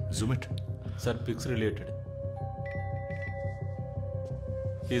 Zoom it. Sir, pics related.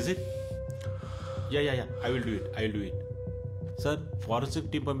 Is it? Yeah I will do it. Sir, forensic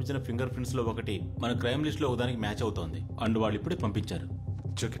team పంపించిన ఫింగర్ ప్రింట్స్లో ఒకటి మన క్రైమ్ లిస్ట్లో ఒకదానికి మ్యాచ్ అవుతోంది. అండ్ వాళ్ళు ఇప్పుడే పంపించారు.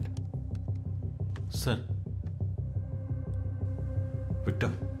 Check it. Sir.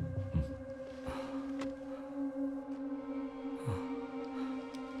 Victor,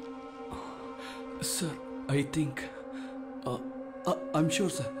 sir, I think I'm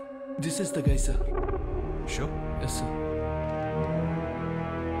sure sir, this is the guy sir. Sure? Yes sir.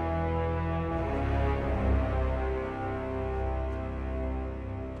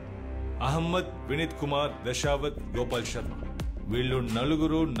 Ahmed, Vineet Kumar, దశావత్, Gopal Sharma వీళ్ళు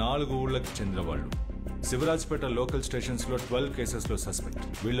 4 ఊళ్ళకి చెందిన వాళ్ళు. శివరాజ్పేట లోకల్ స్టేషన్స్ లో 12 కేసెస్ లో సస్పెక్ట్.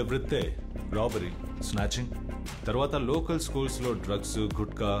 వీళ్ళ వృత్తే రాబరీ, స్నాచింగ్. తర్వాత లోకల్ స్కూల్స్ లో డ్రగ్స్,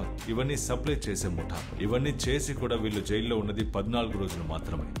 గుట్కా ఇవన్నీ సప్లై చేసే ముఠా. ఇవన్నీ చేసి కూడా వీళ్ళు జైల్లో ఉన్నది 14 రోజులు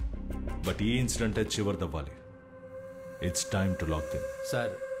మాత్రమే. బట్ ఈ ఇన్సిడెంటే చివరిదవ్వాలి. It's time to lock them.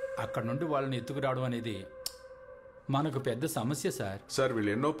 Sir, అక్కడ నుండి వాళ్ళని ఎత్తుకురావడం అనేది మనకు పెద్ద సమస్య సార్. సార్,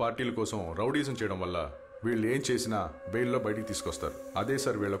 వీళ్ళు ఎన్నో పార్టీల కోసం రౌడీజం చేయడం వల్ల వీళ్ళు ఏం చేసినా బెయిల్లో బయటికి తీసుకొస్తారు. అదే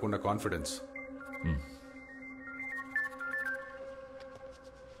సార్ వీళ్ళకున్న కాన్ఫిడెన్స్.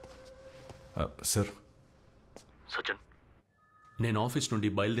 సార్, సచిన్, నేను ఆఫీస్ నుండి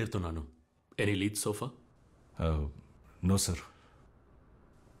బయలుదేరుతున్నాను. Any lead sofa? No sir,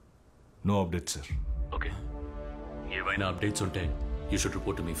 no update sir. Okay, ఏవైనా అప్డేట్స్ ఉంటే you should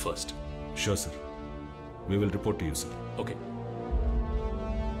report to me first. Sure sir, we will report to you sir. Okay.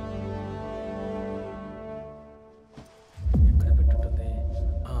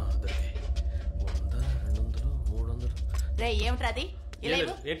 రే ఏమిట్రాది? ఇలా ఏం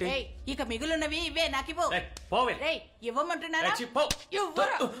ఇవ్వు. లేదు, ఏంటి? ఏయ్, ఇక మిగులున్నవి ఇవే నాకివ్వు. పోవే. రేయ్ ఇవ్వమంటున్నారా? ఏయ్, ఛీ, పో.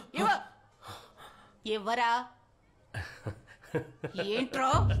 ఇవ్వరా? ఇవ్వరా? ఏంట్రో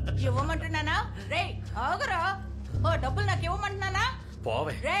ఇవ్వమంటున్నానా? రేయ్ ఆగురా. ఓ డబ్బులు నాకు ఇవ్వమంటున్నానా?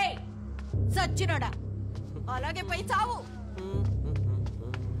 పోవే. రేయ్ సచ్చినోడా, అలాగే పోయి చావు.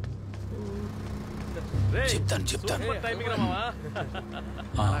 చెప్తాను.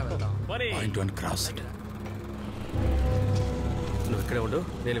 Point 1 cross. నువ్వు ఇక్కడే ఉండు,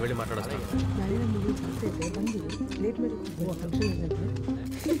 నేను వెళ్ళి మాట్లాడొస్తాను.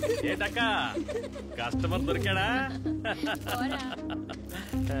 ఏంటక్క కస్టమర్ దొరికాడా?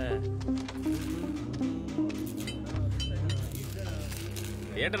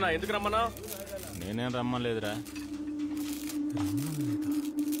 ఏంటన్నా ఎందుకు రమ్మన్నావు? నేనేం రమ్మలేదురా.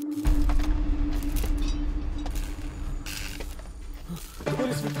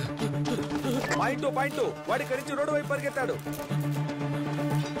 పాయింట్ వాడి ఇక్కడి నుంచి రోడ్డు వైపు పరిగెత్తాడు.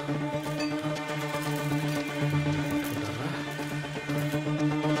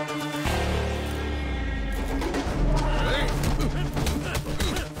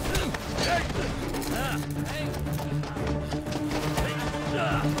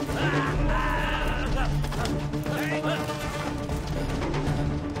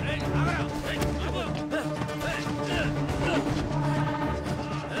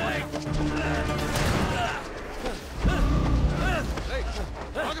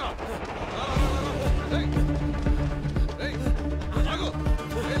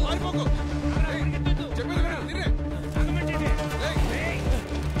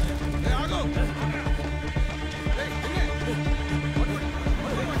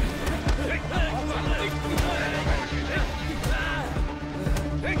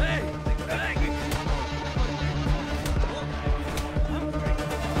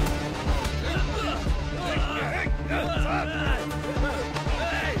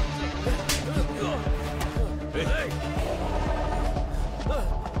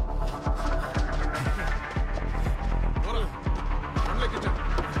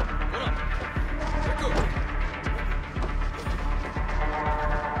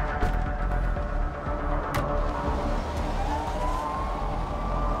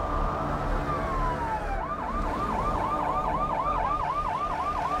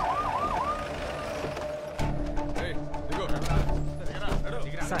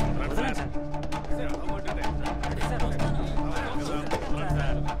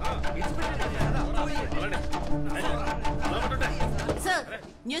 సార్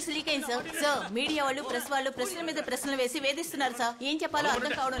న్యూస్ లీక్ అయింది సార్. సార్ మీడియా వాళ్ళు ప్రెస్ వాళ్ళు ప్రశ్నల మీద ప్రశ్నలు వేసి వేధిస్తున్నారు సార్. ఏం చెప్పాలో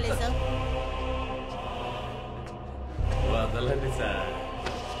అర్థం కావడం లేదు సార్. వదలండి సార్.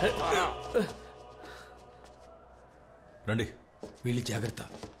 రండి. వీళ్ళు జాగ్రత్త.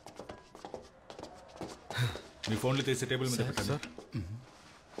 మీ ఫోన్లు తీసి టేబుల్ మీద పెట్టండి.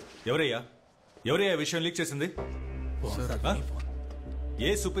 ఎవరయ్యా విషయం లీక్ చేసింది?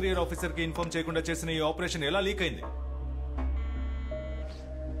 ఏ సుపీరియర్ ఆఫీసర్ కి ఇన్ఫార్మ్ చేయకుండా చేసిన ఈ ఆపరేషన్ ఎలా లీక్ అయింది?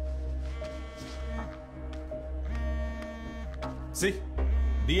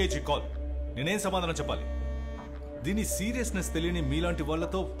 DIG call. నేనేం సమాధానం చెప్పాలి? దీని సీరియస్నెస్ తెలియని మీలాంటి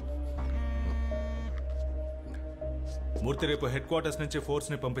వాళ్లతో మూర్తి రేపు హెడ్ క్వార్టర్స్ నుంచి ఫోర్స్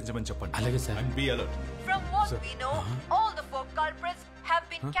ని పంపించమని చెప్పండి. అలాగే sir. And be alert. From what we know, all the 4 culprits have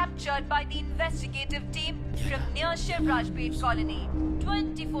been captured by the investigative team from near Shivrajpet colony.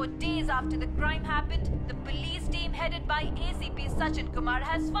 24 days after the crime happened, the police team headed by ACP Sachin Kumar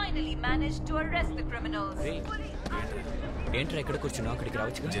has finally managed to arrest the criminals. ఏంట్రా ఎక్కడ కూర్చున్నావు? అక్కడికి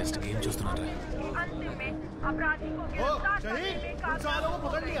రావచ్చు. Just ఏం చూస్తున్నారా?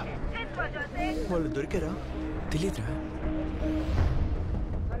 వాళ్ళు దొరికారా? తెలీదురా.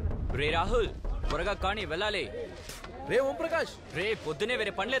 రే రాహుల్, త్వరగా కానీ వెళ్ళాలి. రే ఓం ప్రకాష్, రే పొద్దునే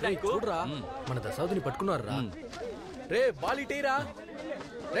వేరే పనిలేదా? చూడరా మన దశావతిని పట్టుకున్నారా? రే బాలిటీరా,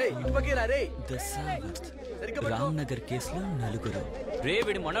 రే ఇటుపకేరా. రే రామ్నగర్ కేసులో 4. రే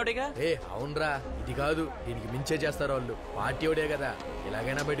వీడి మనోడేగా? రే అవునరా, ఇది కాదు దీనికి మించే చేస్తారు వాళ్ళు. పార్టీ ఓడే కదా,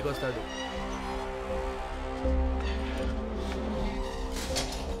 ఎలాగైనా బయటకు వస్తాడు.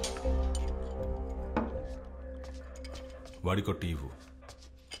 వాడి కొట్టి ఇవ్వు.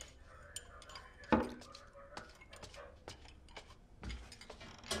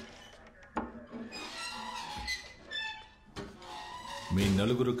 మీ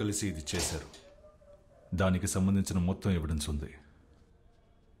నలుగురు కలిసి ఇది చేశారు. దానికి సంబంధించిన మొత్తం ఎవిడెన్స్ ఉంది.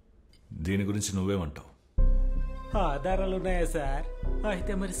 దీని గురించి నువ్వేమంటావు? ఆధారాలు ఉన్నాయా సార్?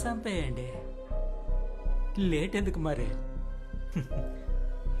 అయితే మరి చంపేయండి. లేట్ ఎందుకు మరి?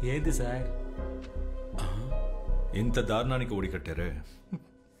 ఏంది సార్ ఇంత దారుణానికి ఒడికట్టారే?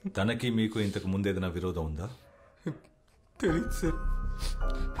 తనకి మీకు ఇంతకు ముందేదైనా విరోధం ఉందా? తెలీదు సార్,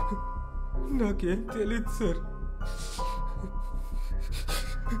 నాకేం తెలీదు సార్.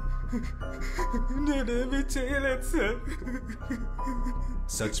 నేనేమీ చేయలేదు సార్.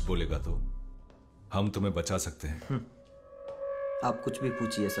 सच बोलेगा तो हम तुम्हें बचा सकते हैं. आप कुछ भी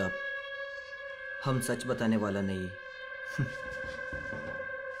पूछिए साहब, हम सच बताने वाला नहीं.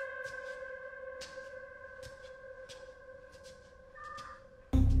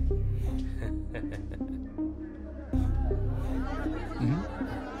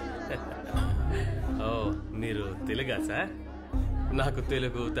 ఓ మీరు తెలుగా సార్? నాకు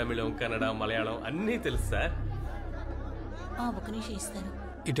తెలుగు, తమిళం, కన్నడ, మలయాళం అన్నీ తెలుసు సార్. ఒక నిమిషం ఇస్తాను.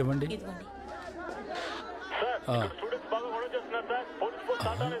 ఇటువంటి ఇదిగోండి.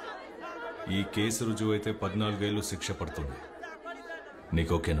 ఈ కేసు రుజువు అయితే 14 ఏళ్ళు శిక్ష పడుతుంది.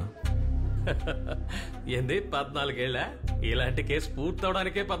 నీకు ఓకేనా? ఏంది 14 ఏళ్ళ? ఇలాంటి కేసు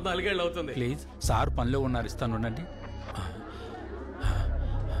పూర్తవడానికే 14 ఏళ్ళు అవుతుంది. ప్లీజ్ సార్ పనిలో ఉన్నారు, ఇస్తాను ఉండండి.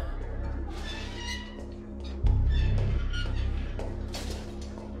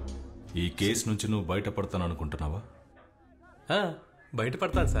 ఈ కేసు నుంచి నువ్వు బయటపడతాను అనుకుంటున్నావా?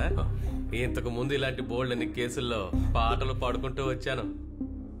 బయటపడతాను సార్. ఇంతకు ముందు ఇలాంటి బోల్డ్ అన్ని కేసుల్లో పాటలు పాడుకుంటూ వచ్చాను.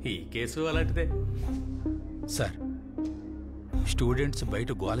 ఈ కేసు అలాంటిదే. సార్, స్టూడెంట్స్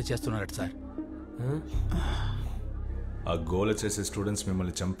బయట గోల చేస్తున్నారట సార్. ఆ గోల చేసే స్టూడెంట్స్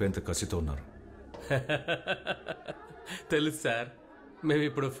మిమ్మల్ని చంపేంత కసితో ఉన్నారు. తెలుసు సార్, మేము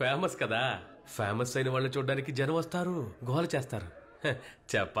ఇప్పుడు ఫేమస్ కదా. ఫేమస్ అయిన వాళ్ళని చూడడానికి జనం వస్తారు, గోల చేస్తారు.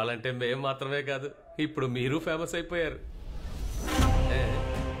 చెప్పాలంటే మేము మాత్రమే కాదు, ఇప్పుడు మీరు ఫేమస్ అయిపోయారు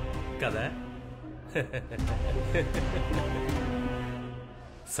కదా.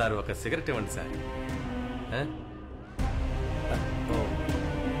 సార్ ఒక సిగరెట్ ఇవ్వండి సార్.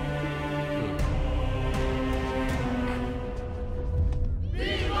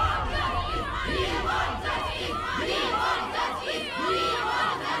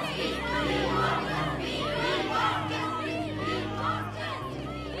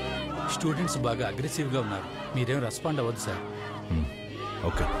 స్టూడెంట్స్ బాగా అగ్రెసివ్గా ఉన్నారు, మీరేం రెస్పాండ్ అవ్వద్దు sir.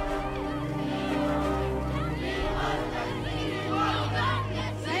 Okay.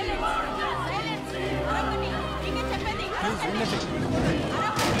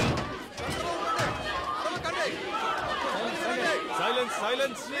 Silence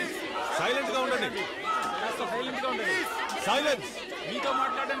silence silent గా ఉండండి. సైలెంట్ గా ఉండండి. సైలెన్స్. మీతో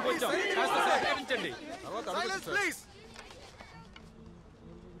మాట్లాడడానికి వచ్చాం, కాస్త సహకరించండి.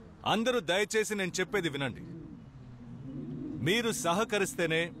 అందరూ దయచేసి నేను చెప్పేది వినండి. మీరు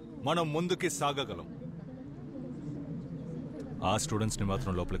సహకరిస్తేనే మనం ముందుకి సాగగలం. ఆ స్టూడెంట్స్ ని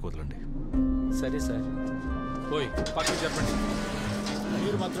మాత్రం లోపలికి వదలండి. సరే సార్. ఓయ్ పక్కకు చెప్పండి.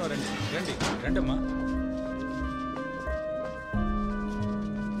 మీరు మాత్రం రండి రండి రండమ్మా.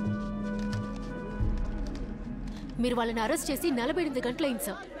 మీరు వాళ్ళని అరెస్ట్ చేసి 48 గంటలైంది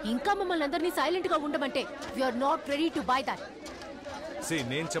సార్. ఇంకా మమ్మల్ని అందరినీ సైలెంట్ గా ఉండమంటే you are not ready to buy that.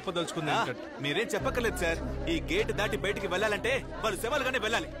 నేను చెప్పదలుచుకుంది మీరేం చెప్పక్కర్లేదు సార్. ఈ గేట్ దాటి బయటికి వెళ్ళాలంటే వాళ్ళు శవాలుగానే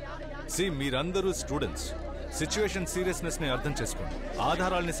వెళ్ళాలి. మీరందరూ స్టూడెంట్స్, సిచ్యువేషన్ సీరియస్నెస్ ని అర్థం చేసుకోండి.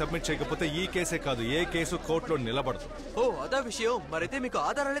 ఆధారాలని సబ్మిట్ చేయకపోతే ఈ కేసే కాదు, ఏ కేసు కోర్టులో నిలబడదు. ఓ అదా విషయం. మరైతే మీకు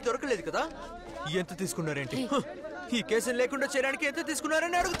ఆధారాలే దొరకలేదు కదా? ఎంత తీసుకున్నారేంటి? ఈ కేసుని లేకుండా చేయడానికి ఎంత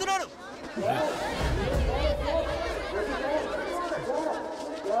తీసుకున్నారని అడుగుతున్నాను.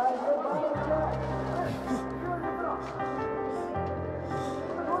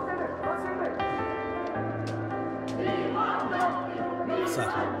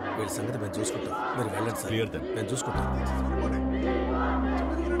 సార్, వీళ్ళ సంగతి మేము చూసుకుంటాం, మీరు వెళ్ళండి సార్. Clear then. మేము చూసుకుంటాం.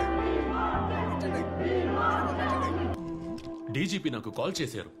 డీజీపీ నాకు కాల్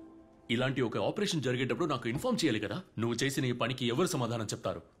చేశారు. ఇలాంటి ఒక ఆపరేషన్ జరిగేటప్పుడు నాకు ఇన్ఫార్మ్ చేయాలి కదా. నువ్వు చేసిన ఈ పనికి ఎవరు సమాధానం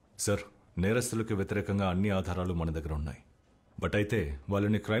చెప్తారు? సార్, నేరస్తులకు వ్యతిరేకంగా అన్ని ఆధారాలు మన దగ్గర ఉన్నాయి. బట్ అయితే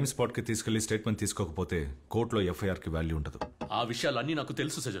వాళ్ళని క్రైమ్ స్పాట్ కి తీసుకెళ్లి స్టేట్మెంట్ తీసుకోకపోతే కోర్టులో ఎఫ్ఐఆర్ కి వాల్యూ ఉండదు. ఆ విషయాలన్నీ నాకు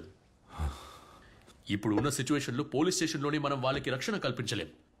తెలుసు సజన్. ఇప్పుడు ఉన్న సిచ్యువేషన్లో పోలీస్ స్టేషన్లోనే మనం వాళ్ళకి రక్షణ కల్పించలేం.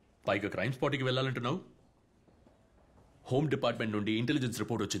 పైగా క్రైమ్ స్పాట్కి వెళ్ళాలంటున్నావు. హోమ్ డిపార్ట్మెంట్ నుండి ఇంటెలిజెన్స్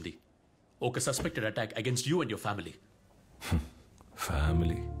రిపోర్ట్ వచ్చింది. ఒక suspected attack against you and your family.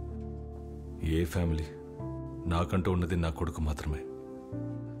 Family? A family? నాకంటూ ఉన్నది నా కొడుకు మాత్రమే.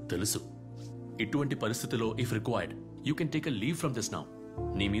 తెలుసు. ఇటువంటి పరిస్థితిలో if required you can take a leave from this now.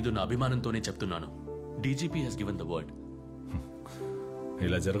 నీ మీద నా అభిమానంతోనే చెప్తున్నాను. DGP Hess given the word.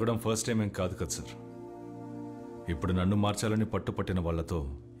 ఇలా జరగడం ఫస్ట్ టైం ఏం కాదు కదా సార్. ఇప్పుడు నన్ను మార్చాలని పట్టుపట్టిన వాళ్లతో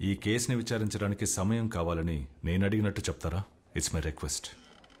ఈ కేసుని విచారించడానికి సమయం కావాలని నేను అడిగినట్టు చెప్తారా? It's my request.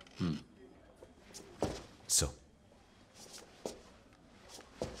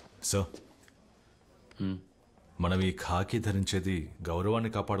 సో మనం ఈ ఖాకీ ధరించేది గౌరవాన్ని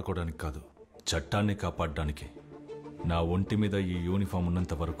కాపాడుకోవడానికి కాదు, చట్టాన్ని కాపాడడానికి. నా ఒంటి మీద ఈ యూనిఫామ్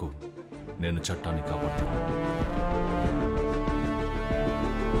ఉన్నంత వరకు నేను చట్టాన్ని కాపాడుతాను.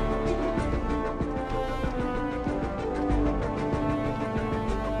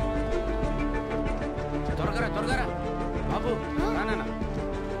 త్వరగా బాబు రానా.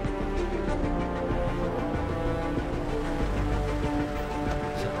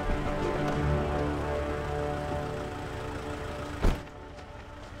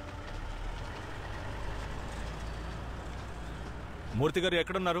 మూర్తి గారు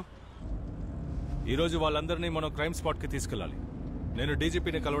ఎక్కడున్నారు? ఈరోజు వాళ్ళందరినీ మనం క్రైమ్ స్పాట్ కి తీసుకెళ్ళాలి. నేను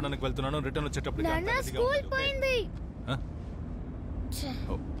డీజీపీని కలవడానికి వెళ్తున్నాను. రిటర్న్ వచ్చేటప్పుడు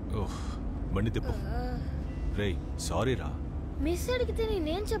బండి తిప్పు. రేయ్ సారీ రా. మిస్ అడిగితే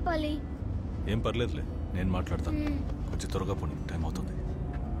నేనేం చెప్పాలి? ఏం పర్లేదులే, నేను మాట్లాడతాను. కొంచెం త్వరగా పోనీ, టైం అవుతుంది.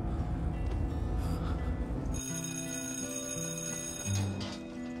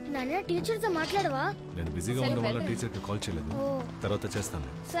 నాన్న టీచర్తో మాట్లాడవా? నేను బిజీగా ఉండడం వల్ల టీచర్కి కాల్ చేయలేదు. తర్వాత చేస్తాను.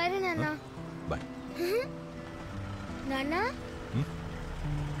 సరే నాన్న. బాయ్. నాన్న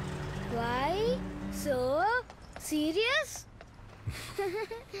వై సో సీరియస్?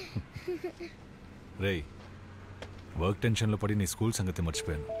 రేయ్ వర్క్ టెన్షన్లో పడి నీ స్కూల్ సంగతి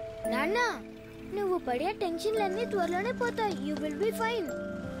మర్చిపోయాను. నాన్న నువ్వు పడే టెన్షన్లన్నీ త్వరలోనే పోతాయి. You will be fine.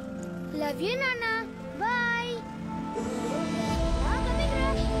 Love you నాన్న. బాయ్.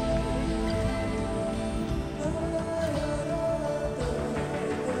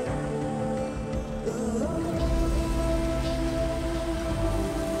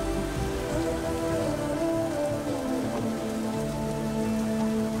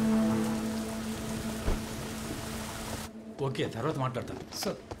 ఓకే, తర్వాత మాట్లాడతాను.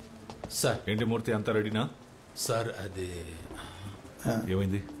 సార్ ఏంటి మూర్తి, అంతా రెడీనా? సార్ అది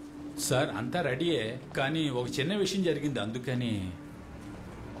ఏమైంది? సార్ అంతా రెడీయే, కానీ ఒక చిన్న విషయం జరిగింది, అందుకని.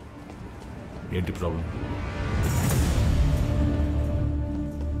 ఏంటి ప్రాబ్లం?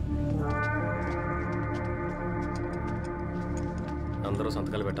 అందరూ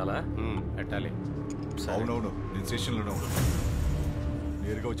సంతకాలు పెట్టాలా? పెట్టాలి. అవునవును, నేను స్టేషన్లోనే ఉన్నాను.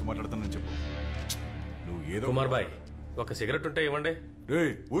 నేరుగా వచ్చి మాట్లాడతానని చెప్పు. నువ్వు ఏదో. కుమార్ బాయ్, ఒక సిగరెట్ ఉంటే ఇవ్వండి.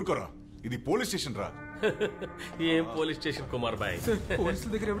 ఊరుకోరా, ఇది పోలీస్ స్టేషన్ రా. ఏం పోలీస్ స్టేషన్ కుమార్ బాయ్? పోలీసుల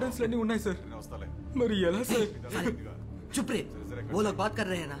దగ్గర ఎవిడెన్స్ అన్ని ఉన్నాయి సార్. మరి ఎలా సార్? చుప్ రే, वो लोग बात कर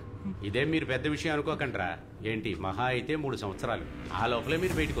रहे हैं ना. ఇదే మీరు పెద్ద విషయం అనుకోకండిరా. ఏంటి మహా అయితే 3 సంవత్సరాలు. ఆ లోపలే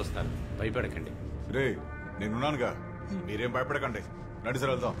మీరు బయటకు వస్తారు. భయపడకండి. రే నేనున్నానుగా, మీరేం భయపడకండి. రండి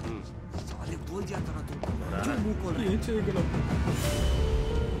సార్ వెళ్దాం. ఏం చేయగలం?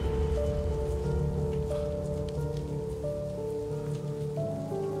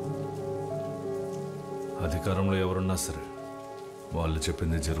 అధికారంలో ఎవరున్నా సరే వాళ్ళు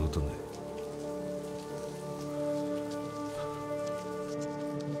చెప్పింది జరుగుతుంది.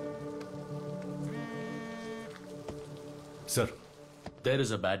 Sir, there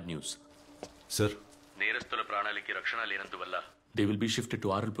is a bad news. Sir, నేరస్తుల ప్రాణాలకి రక్షణ లేనందువల్ల they will be shifted to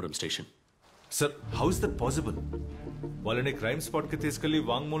ఆరల్పురం station. Sir, how is that possible? వాళ్ళని క్రైమ్ స్పాట్ కి తీసుకెళ్లి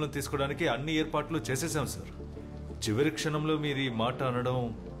వాంగ్మూలం తీసుకోవడానికి అన్ని ఏర్పాట్లు చేసేసాం సార్. చివరి క్షణంలో మీరు ఈ మాట అనడం,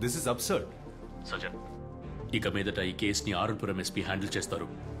 దిస్ ఇస్ అబ్సర్డ్. సజన్, ఇక మీదట ఈ కేసుని ఆరల్పురం ఎస్పీ హ్యాండిల్ చేస్తారు.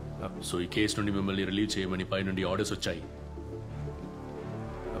 సో ఈ కేసు నుండి మిమ్మల్ని రిలీవ్ చేయమని పై నుండి ఆర్డర్స్ వచ్చాయి.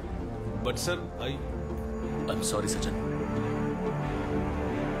 But sir, I'm sorry Sajan.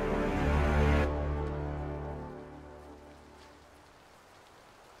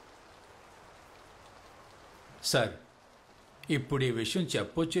 Sir, ఇప్పుడు ఈ విషయం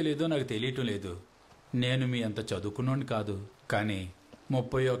చెప్పొచ్చో లేదో నాకు తెలియటం లేదు. నేను మీ అంత చదువుకున్నోని కాదు, కానీ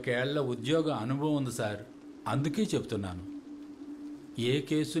 31 ఏళ్ల ఉద్యోగ అనుభవం ఉంది సార్. అందుకే చెప్తున్నాను, ఏ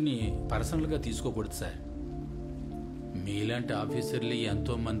కేసుని పర్సనల్గా తీసుకోకూడదు సార్. మీలాంటి ఆఫీసర్లు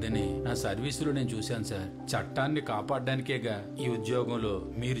ఎంతో మందిని నా సర్వీసులో నేను చూశాను సార్. చట్టాన్ని కాపాడడానికేగా ఈ ఉద్యోగంలో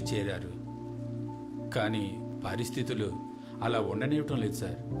మీరు చేరారు. కానీ పరిస్థితులు అలా ఉండనివ్వటం లేదు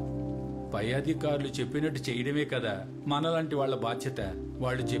సార్. పై అధికారులు చెప్పినట్టు చేయడమే కదా మనలాంటి వాళ్ళ బాధ్యత.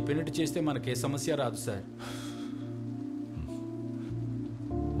 వాళ్ళు చెప్పినట్టు చేస్తే మనకే సమస్య రాదు సార్.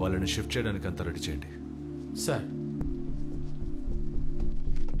 వాళ్ళని షిఫ్ట్ చేయడానికి అంతా రెడీ చేయండి సార్.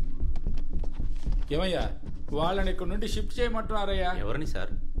 ఏమయ్యా, వాళ్ళని ఇక్కడ నుండి షిఫ్ట్ చేయమంటున్నారయ్యా? ఎవరిని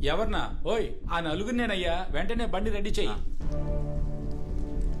సార్? ఎవరినా? ఓయ్, ఆ నలుగురినేనయ్యా. వెంటనే బండి రెడీ చెయ్యి.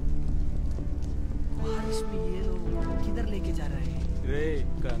 किधर लेके जा रहे हैं?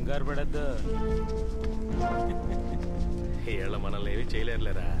 కంగారు పడద్దు. వీళ్ళ మనల్ని ఏమీ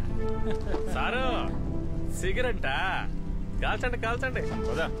చేయలేరులేరా. సారు సిగరెట్టా? కాల్చండి కాల్చండి.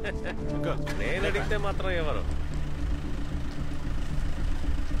 నేను అడిగితే మాత్రం ఎవరు?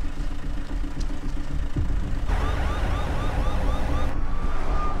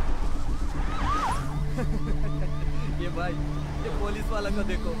 ये भाई ये पुलिस वाला को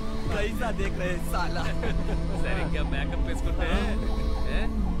देखो कैसा देख रहे हैं साला. సరిగ్గా మేకప్ వేసుకుంటే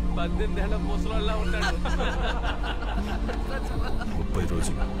 18 ఏళ్ల ముసలోళ్ళ ఉంటాడు.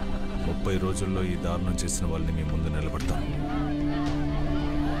 30 రోజుల్లో ఈ దారుణం చేసిన వాళ్ళని మీ ముందు నిలబడతాం.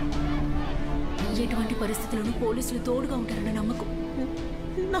 ఎటువంటి పరిస్థితులను పోలీసులు తోడుగా ఉంటారన్న నమ్మకం.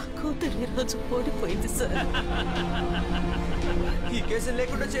 నా కూతురు ఈ రోజు ఓడిపోయింది సార్. ఈ కేసులు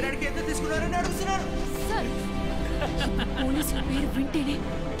లేకుండా చేయడానికి ఎంత తీసుకున్నారని అడుగుతున్నారు సార్. పోలీసుల పేరు వింటేనే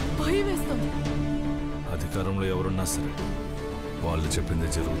భయం వేస్తుంది. అధికారంలో ఎవరున్నా సరే వాళ్ళు చెప్పింది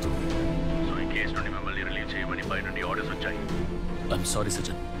జరుగుతుంది. సో ఈ కేసు నుండి మిమ్మల్ని రిలీవ్ చేయమని పై నుండి ఆర్డర్స్ వచ్చాయి. ఐఎమ్ సారీ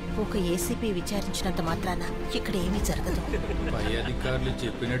సజన్. ఒక ఏసీపీ విచారించినంత మాత్రాన ఇక్కడ ఏమీ జరగదు. పై అధికారులు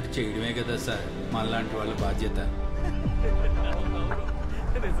చెప్పినట్టు చేయడమే కదా సార్ మనలాంటి వాళ్ళ బాధ్యత.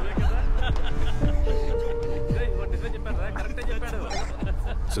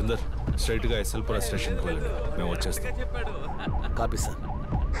 సుందర్ స్ట్రైట్ గా ఎస్ఎల్పుర స్టేషన్కి వెళ్ళండి, మేము వచ్చేస్తాం. Copy sir.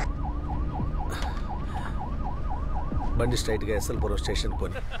 బండి స్ట్రైట్ గా ఎస్ఎల్పురం స్టేషన్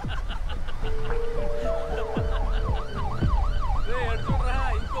పోని.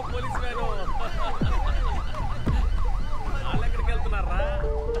 ఇంకో పోలీస్ వ్యాను. వాళ్ళు ఎక్కడికి వెళ్తున్నారా?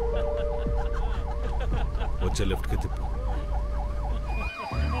 వచ్చే లెఫ్ట్కి తిప్పు.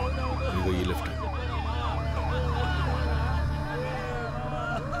 ఇదిగో ఈ లెఫ్ట్.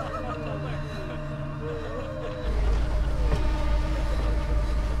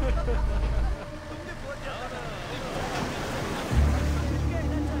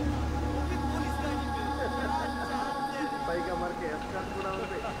 పైగా మనకి ఎస్కార్ట్ కూడా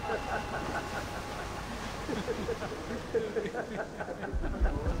ఉంది.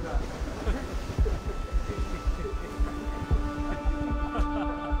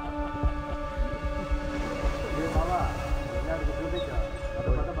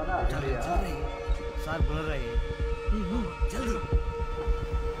 సార్ బుల రहे जल्दी.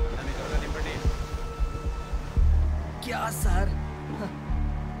 क्या सर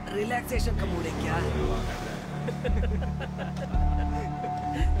रिलैक्सेशन का मूड है क्या?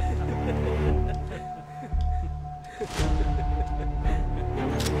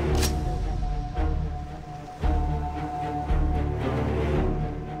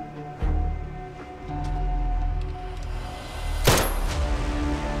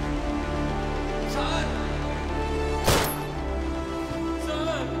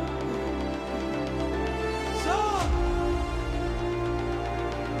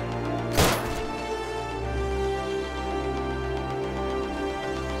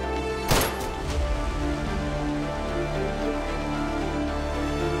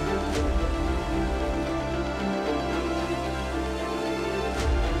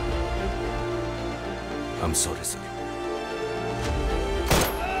 I'm sorry, sir.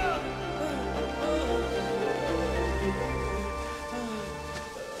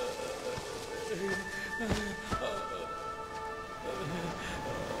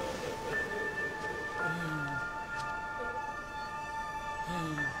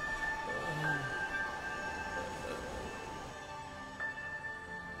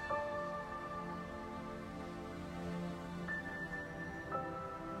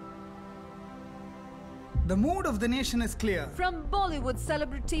 The mood of the nation is clear. From Bollywood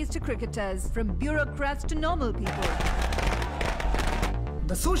celebrities to cricketers, from bureaucrats to normal people.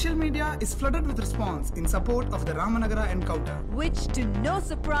 The social media is flooded with response in support of the Ramanagara encounter. Which, to no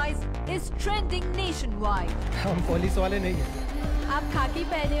surprise, is trending nationwide. हम police वाले नहीं हैं. आप खाकी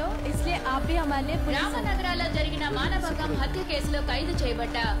पहने हो, इसलिए आप भी हमारे लिए पुलिस हो. రామనగరాలో జరిగిన మానభంగం హత్య కేసులో ఖైదు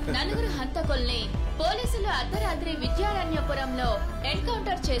చేయబడ్డ నలుగురు హంతకుల్ని పోలీసులు అర్ధరాత్రి విద్యారణ్యపురంలో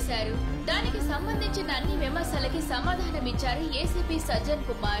ఎన్కౌంటర్ చేశారు. దానికి సంబంధించిన అన్ని విమర్శలకి సమాధానమిచ్చారు ACP Sajjan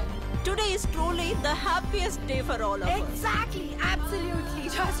Kumar. Today is truly the happiest day for all of us. Exactly, absolutely.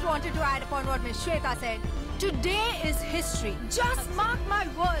 Just wanted to add upon what Ms. Shweta said. Today is history. Just mark my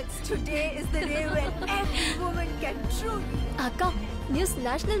words. Today is the day when every woman can truly. అక్క news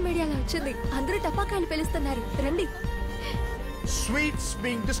national మీడియాలో వచ్చింది. అందరూ టపాకాయలు పేలుస్తున్నారు. రండి. Sweets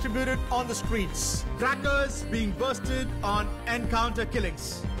being distributed on the streets. Crackers being bursted on encounter killings.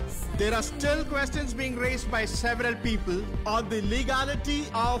 There are still questions being raised by several people on the legality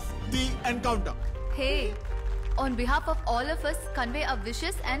of the encounter. Hey, On behalf of all of us, convey our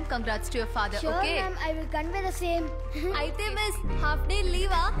wishes and congrats to your father, Sure, okay? ma'am, I will convey the same. Aithe miss, half day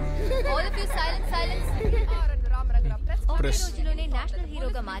leave all of you silence. ఒకే రోజులోనే national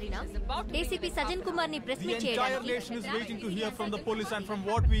హీరోగా మారిన ACP సజన్ కుమార్ ని press meet The entire చేయడానికి nation is waiting to hear from the police, and from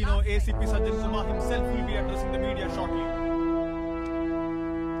what we know, ACP Sajan Kumar himself will be addressing the media shortly.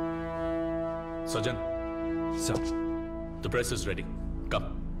 Sajan. Sir. The press is ready. Come.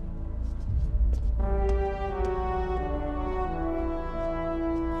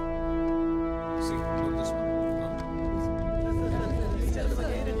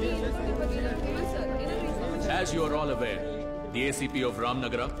 As you are all aware, the ACP of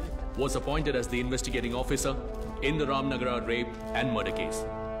Ramnagara was appointed as the investigating officer in the Ramnagara rape and murder case.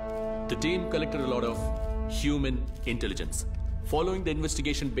 The team collected a lot of human intelligence. Following the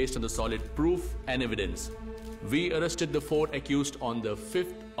investigation based on the solid proof and evidence, we arrested the 4 accused on the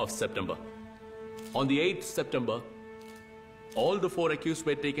 5th of September. On the 8th September, all the 4 accused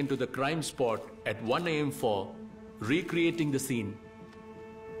were taken to the crime spot at 1 a.m. for recreating the scene,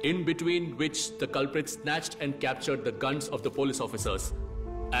 in between which the culprits snatched and captured the guns of the police officers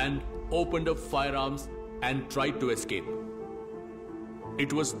and opened up firearms and tried to escape.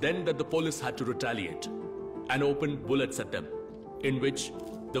 It was then that the police had to retaliate and open bullets at them, in which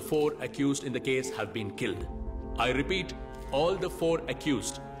the 4 accused in the case have been killed. I repeat, all the 4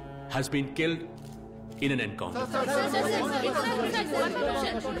 accused has been killed in an encounter.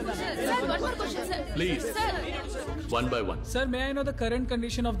 Please, one by one. Sir, may I know the current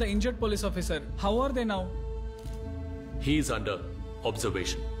condition of the injured police officer? How are they now? He is under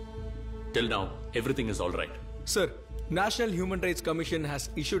observation. Till now, everything is all right. Sir, National Human Rights Commission has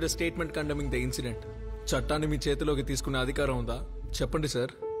issued a statement condemning the incident. చట్టాన్ని మీ చేతిలోకి తీసుకునే అధికారం ఉందా? చెప్పండి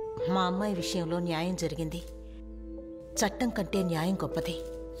sir. మా అమ్మాయి విషయంలో న్యాయం జరిగింది. చట్టం కంటే న్యాయం గొప్పది.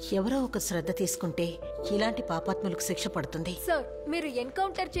 ఎవరో ఒక శ్రద్ధ తీసుకుంటే ఇలాంటి పాపాత్ములకు శిక్ష పడుతుంది. సార్, మీరు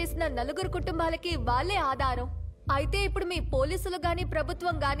ఎన్కౌంటర్ చేసిన 4 కుటుంబాలకి వాళ్ళే ఆధారం. అయితే ఇప్పుడు మీ పోలీసులు గాని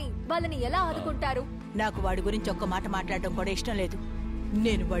ప్రభుత్వం గాని వాళ్ళని ఎలా ఆదుకుంటారు? నాకు వాడి గురించి ఒక్క మాట మాట్లాడడం కూడా ఇష్టం లేదు.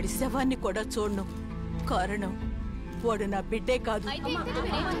 నేను వాడి శవాన్ని కూడా చూడను. కారణం వాడు నా బిడ్డే కాదు.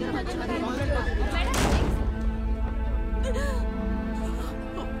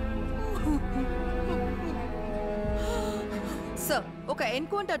 సార్, ఒక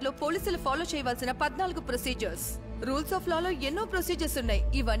ఎన్కౌంటర్ లో పోలీసులు ఫాలో చేయవలసిన 14 ప్రొసీజర్స్, రూల్స్ ఆఫ్ లాలో ఎన్నో ప్రొసీజర్స్ ఉన్నాయి.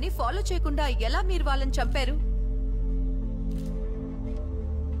 ఇవన్నీ ఫాలో చేయకుండా ఎలా మీరు వాళ్ళని చంపారు?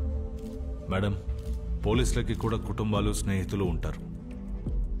 మేడం, పోలీసులకి కూడా కుటుంబాలు, స్నేహితులు ఉంటారు.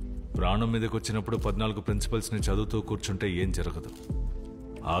 ప్రాణం మీదకి వచ్చినప్పుడు 14 ప్రిన్సిపల్స్ని చదువుతూ కూర్చుంటే ఏం జరగదు.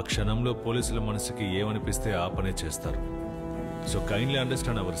 ఆ క్షణంలో పోలీసుల మనసుకి ఏమనిపిస్తే ఆ పనే చేస్తారు. So kindly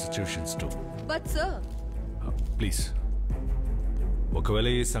understand our situations to. But sir, please, ఒకవేళ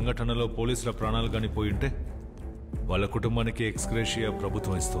ఈ సంఘటనలో పోలీసుల ప్రాణాలు కానీ పోయింటే వాళ్ళ కుటుంబానికి ఎక్స్గ్రేషియా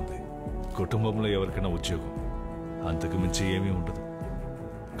ప్రభుత్వం ఇస్తుంది. కుటుంబంలో ఎవరికైనా ఉద్యోగం, అంతకు మించి ఏమీ ఉండదు.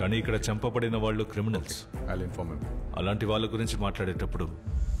 కానీ ఇక్కడ చంపబడిన వాళ్ళు క్రిమినల్స్. అలాంటి వాళ్ళ గురించి మాట్లాడేటప్పుడు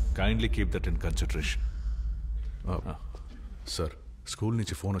kindly keep that in consideration. Sir, school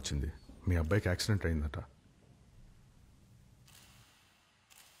నుంచి ఫోన్ వచ్చింది. మీ అబ్బాయికి యాక్సిడెంట్ అయిందట.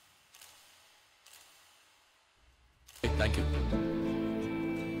 Thank you.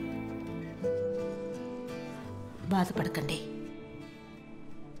 బాధపడకండి.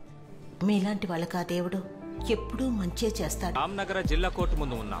 మీలాంటి వాళ్ళకి ఆ దేవుడు ఎప్పుడూ మంచే చేస్తాడు. రామ్నగర జిల్లా కోర్టు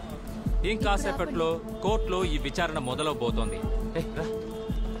ముందు ఉన్నాం. ఇంకాసేపట్లో కోర్టులో ఈ విచారణ మొదలవబోతోంది.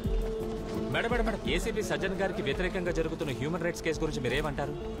 మేడం, ఏసీపీ సజ్జన్ గారికి వ్యతిరేకంగా జరుగుతున్న హ్యూమన్ రైట్స్ కేసు గురించి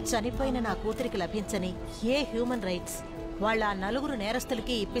మీరేమంటారు? చనిపోయిన నా కూతురికి లభించని ఏ హ్యూమన్ రైట్స్ వాళ్ళ 4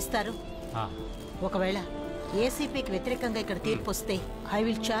 నేరస్తులకి ఇప్పిస్తారు? ఒకవేళ ఏసీపీకి వ్యతిరేకంగా ఇక్కడ తీర్పు వస్తే I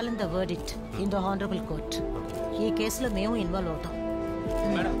will challenge the verdict in the honourable court. ఈ కేసులో మేము ఇన్వాల్వ్ అవుతాం.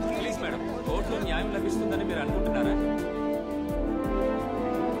 మేడం, ప్లీజ్ మేడం, కోర్టులో న్యాయం లభిస్తుందని మీరు అనుకుంటున్నారా?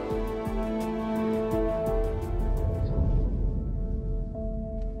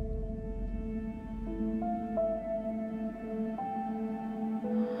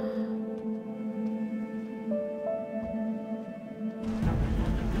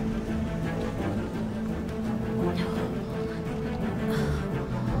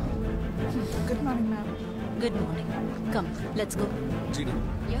 Good morning, ma'am. Good morning. Come, let's go. Gina,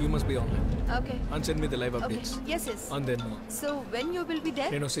 Yeah. you must be online. Okay. And send me the live Okay. updates. Yes, yes. And then So when you will be there?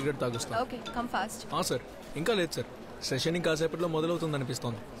 నేను cigarette తాగుస్తాను. Okay, come fast. Sir, ఇంకా లేదు sir. Session ఇంకా సేపట్లో మొదలవుతుంది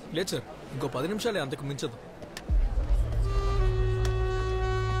అనిపిస్తోంది. లేదు sir, ఇంకో 10 నిమిషాలే, అంతకు మించదు.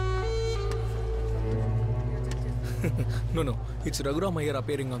 No, it's Raghuram Iyer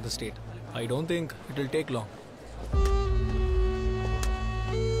appearing on the stage. I don't think it will take long.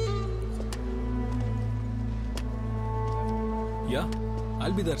 Yeah,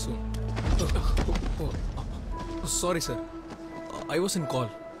 I'll be there soon. Sorry, sir. I was in call.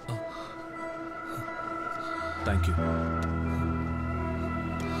 Thank you.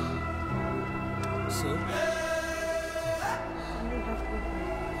 Sir?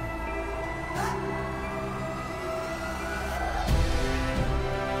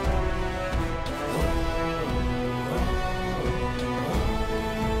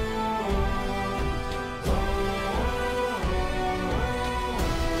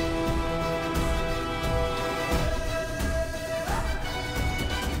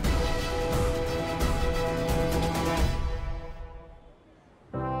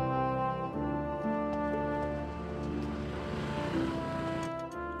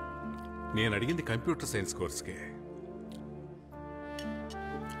 నేను అడిగింది కంప్యూటర్ సైన్స్ కోర్స్కే.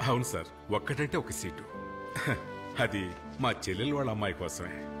 అవును sir, ఒక్కటంటే ఒక seat. అది మా చెల్లెలు వాళ్ళ అమ్మాయి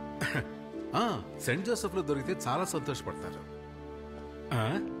కోసమే. సెంట్ జోసెఫ్లో దొరికితే చాలా సంతోషపడతారు.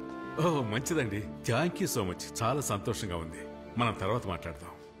 ఓ మంచిదండి, థ్యాంక్ యూ సో మచ్. చాలా సంతోషంగా ఉంది. మనం తర్వాత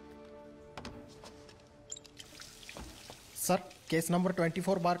మాట్లాడదాం. Sir case number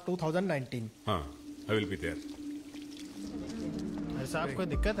 24/2019. I will be there. ऐसा आपको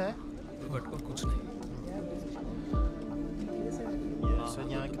दिक्कत है? बट कुछ नहीं सर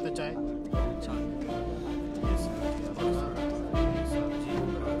यहाँ कितना चाय?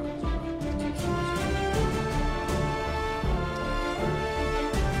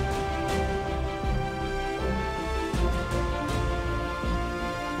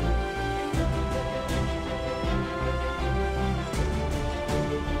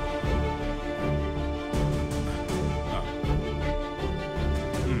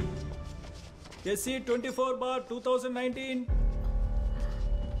 SC 24/2019.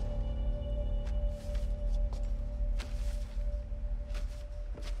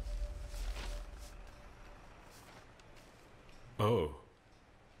 ఓ,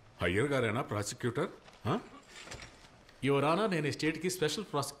 అయ్యర్ గారేనా ప్రాసిక్యూటర్? యువర్ ఆనర్, నేను స్టేట్కి స్పెషల్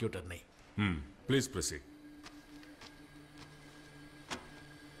ప్రాసిక్యూటర్ని. Please proceed.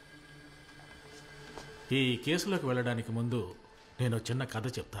 ఈ కేసులోకి వెళ్ళడానికి ముందు నేను చిన్న కథ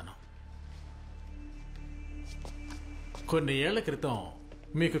చెప్తాను. కొన్ని ఏళ్ల క్రితం,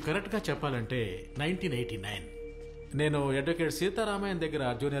 మీకు కరెక్ట్గా చెప్పాలంటే 1989, నేను అడ్వకేట్ సీతారామయ్య దగ్గర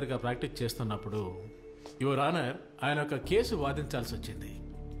జూనియర్గా ప్రాక్టీస్ చేస్తున్నప్పుడు యువర్ ఆనర్, ఆయన ఒక కేసు వాదించాల్సి వచ్చింది.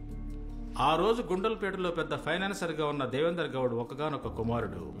 ఆ రోజు గుండల్పేటలో పెద్ద ఫైనాన్సర్గా ఉన్న దేవేందర్ గౌడ్ ఒక్కగానొక్క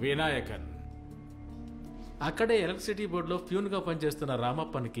కుమారుడు వినాయకన్. అక్కడే ఎలక్ట్రిసిటీ బోర్డులో ప్యూన్గా పనిచేస్తున్న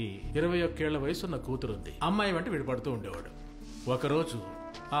రామప్పనికి 21 ఏళ్ల వయసున్న కూతురుంది. అమ్మాయి వెంట విడిపడుతూ ఉండేవాడు. ఒకరోజు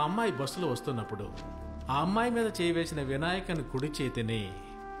ఆ అమ్మాయి బస్సులో వస్తున్నప్పుడు ఆ అమ్మాయి మీద చేయి వేసిన వినాయకన్ కుడి చేతిని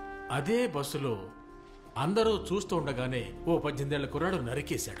అదే బస్సులో అందరూ చూస్తూ ఉండగానే ఓ 18 ఏళ్ల కుర్రాడు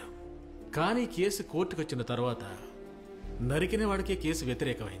నరికేశాడు. కానీ కేసు కోర్టుకొచ్చిన తర్వాత నరికిన వాడికే కేసు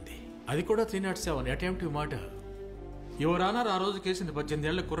వ్యతిరేకమైంది. అది కూడా 307 అటెంప్టివ్ మర్డర్. యువర్ ఆనర్, ఆ రోజు కేసుని 18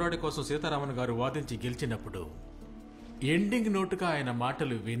 ఏళ్ల కుర్రాడి కోసం సీతారామన్ గారు వాదించి గెలిచినప్పుడు ఎండింగ్ నోటుగా ఆయన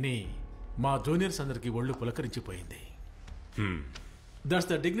మాటలు విని మా జూనియర్స్ అందరికీ ఒళ్ళు పులకరించిపోయింది. That's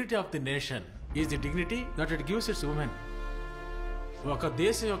the dignity of the nation is the dignity that it gives its women. ఒక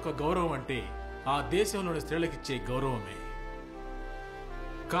దేశం యొక్క గౌరవం అంటే ఆ దేశంలోని స్త్రీలకిచ్చే గౌరవమే.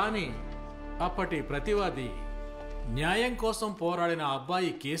 కానీ అప్పటి ప్రతివాది న్యాయం కోసం పోరాడిన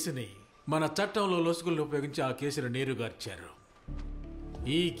అబ్బాయి కేసుని మన చట్టంలో లొసుగులను ఉపయోగించి ఆ కేసును నీరుగార్చారు.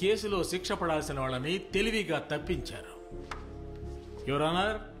 ఈ కేసులో శిక్ష పడాల్సిన వాళ్ళని తెలివిగా తప్పించారు. యువర్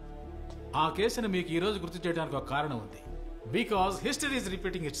ఆనర్, ఆ కేసును మీకు ఈరోజు గుర్తు చేయడానికి ఒక కారణం ఉంది. Because history is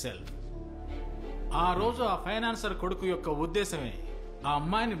repeating it self. ఆ రోజు ఆ ఫైనాన్సర్ కొడుకు యొక్క ఉద్దేశమే ఆ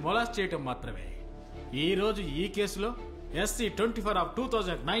అమ్మాయిని మొలాస్ట్ చేయటం మాత్రమే. ఈ రోజు ఈ కేసులో SC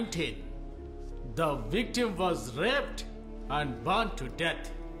 24/2019 the victim was raped and burn to death.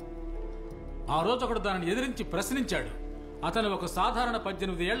 ఆ రోజు ఒకడు దానిని ఎదిరించి ప్రశ్నించాడు. అతను ఒక సాధారణ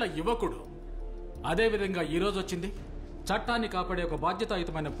 18 ఏళ్ల యువకుడు. అదేవిధంగా ఈ రోజు వచ్చింది చట్టాన్ని కాపాడే ఒక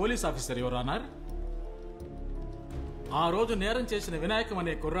బాధ్యతాయుతమైన పోలీస్ ఆఫీసర్. యువర్ ఆనర్, ఆ రోజు నేరం చేసిన వినాయకం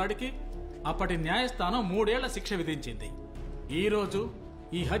అనే కుర్రాడికి అప్పటి న్యాయస్థానం 3 ఏళ్ల శిక్ష విధించింది. ఈ రోజు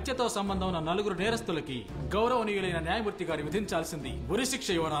ఈ హత్యతో సంబంధం ఉన్న 4 నేరస్తులకి గౌరవనీయులైన న్యాయమూర్తి గారు విధించాల్సింది ఉరిశిక్ష.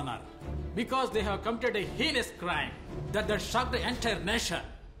 Your honour, because they have committed a heinous crime that shocked the entire nation.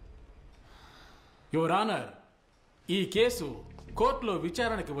 Your honour, ఈ కేసు కోర్టులో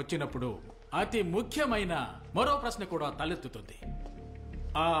విచారణకి వచ్చినప్పుడు అతి ముఖ్యమైన మరో ప్రశ్న కూడా తలెత్తుతుంది.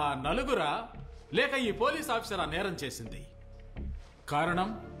 ఆ 4 లేక ఈ పోలీస్ ఆఫీసర్ ఆ నేరం చేసింది? కారణం,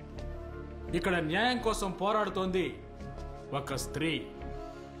 ఇక్కడ న్యాయం కోసం పోరాడుతోంది ఒక స్త్రీ,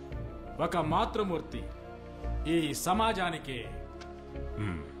 ఒక మాతృమూర్తి. ఈ సమాజానికి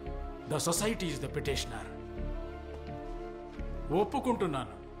the society is the petitioner.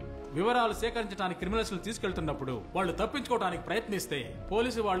 ఒప్పుకుంటున్నాను. వివరాలు సేకరించడానికి క్రిమినల్స్ తీసుకెళ్తున్నప్పుడు వాళ్ళు తప్పించుకోవడానికి ప్రయత్నిస్తే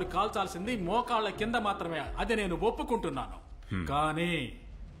పోలీసు వాళ్ళు కాల్చాల్సింది మోకాళ్ళ కింద మాత్రమే. అది నేను ఒప్పుకుంటున్నాను. కానీ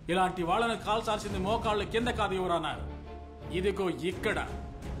ఇలాంటి వాళ్ళని కాల్చాల్సింది మోకాళ్ళ కింద కాదు యువరానర్. ఇదిగో ఇక్కడ,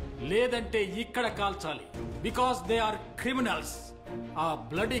 లేదంటే ఇక్కడ కాల్చాలి. Because they are criminals. ఆ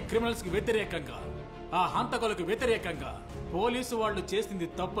బ్లడీ క్రిమినల్స్ కి వ్యతిరేకంగా, ఆ హంతకులకు వ్యతిరేకంగా పోలీసు వాళ్ళు చేసింది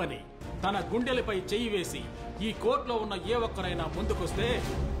తప్పని తన గుండెలపై చెయ్యి వేసి ఈ కోర్టులో ఉన్న ఏ ఒక్కరైనా ముందుకొస్తే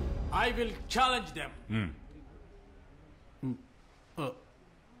I will challenge them.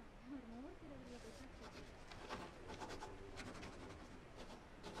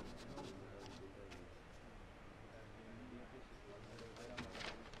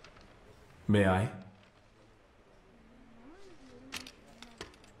 May I?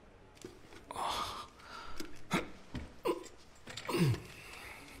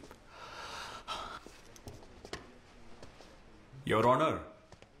 Your Honor,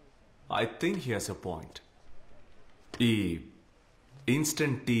 I think he has a point. ఈ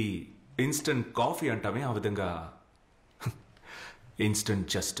ఇన్స్టంట్ టీ, ఇన్స్టంట్ కాఫీ అంటామే, ఆ విధంగా instant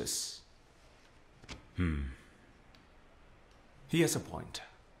justice. He has a point.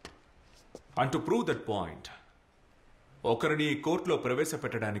 And to prove that point, ఒకరిని కోర్టులో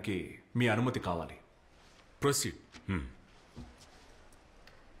ప్రవేశపెట్టడానికి మీ అనుమతి కావాలి. ప్రొసీడ్.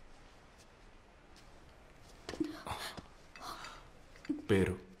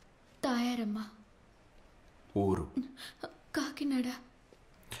 పేరు? తాయారమ్మ. ఊరు? కాకినాడ.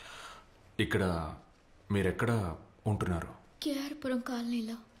 ఇక్కడ మీరెక్కడ ఉంటున్నారు? కేఆర్పురం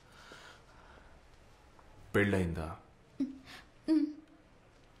కాలనీలో. పెళ్ళయిందా?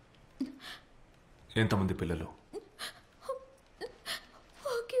 ఎంతమంది పిల్లలు?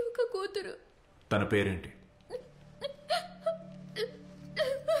 ఒకే ఒక కూతురు. తన పేరేంటి?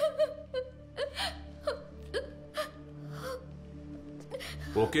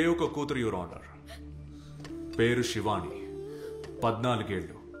 ఒకే ఒక కూతురు యువర్ ఆనర్. పేరు శివాని. 14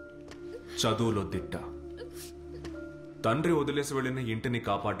 ఏళ్ళు. చదువులో దిట్ట. తండ్రి వదిలేసి వెళ్ళిన ఇంటిని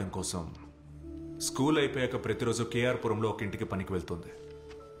కాపాడడం కోసం స్కూల్ అయిపోయాక ప్రతిరోజు కేఆర్పురంలో ఒక ఇంటికి పనికి వెళ్తుంది.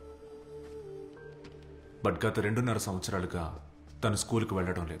 బట్ గత 2.5 సంవత్సరాలుగా తను స్కూల్కి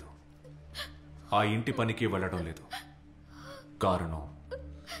వెళ్ళడం లేదు. ఆ ఇంటి పనికి వెళ్ళడం లేదు. కారణం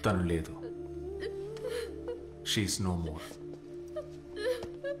తను లేదు. She is no more.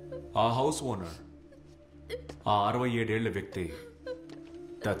 ఆ హౌస్ ఓనర్, ఆ 67 ఏళ్ల వ్యక్తి,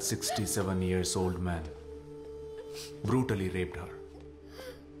 that 67 years old man brutally raped her.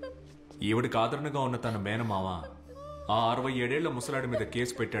 ఈవిడికి ఆదరణగా ఉన్న తన మేనమామ ఆ 67 ఏళ్ల ముసలాడి మీద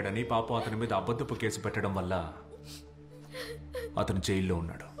కేసు పెట్టాడని, పాపం అతని మీద అబద్ధపు కేసు పెట్టడం వల్ల అతను జైల్లో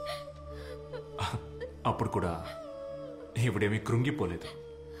ఉన్నాడు. అప్పుడు కూడా ఈవిడేమీ కృంగిపోలేదు.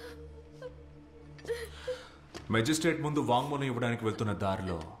 మెజిస్ట్రేట్ ముందు వాంగ్మూలం ఇవ్వడానికి వెళ్తున్న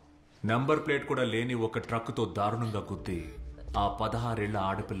దారిలో నంబర్ ప్లేట్ కూడా లేని ఒక ట్రక్కుతో దారుణంగా గుద్ది ఆ 16 ఏళ్ల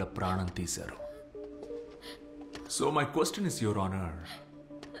ఆడపిల్ల ప్రాణం తీశారు. So my question is your honour,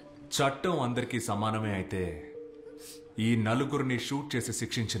 చట్టం అందరికీ సమానమే అయితే ఈ 4 షూట్ చేసి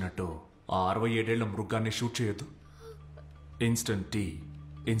శిక్షించినట్టు ఆ 67 ఏళ్ల మృగాన్ని షూట్ చేయొద్దు? Instant tea,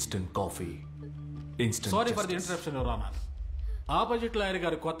 instant coffee, instant. Sorry for the interruption your honour. Opposite lawyer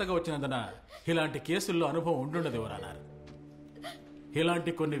గారు కొత్తగా వచ్చినందున ఇలాంటి కేసుల్లో అనుభవం ఉండుండదు యువర్ ఆనర్.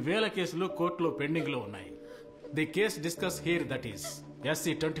 ఇలాంటి కొన్ని వేల కేసులు కోర్టులో పెండింగ్ లో ఉన్నాయి. The case discuss here, that is SC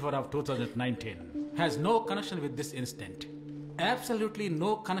 24 of 2019, has no connection with this incident. Absolutely no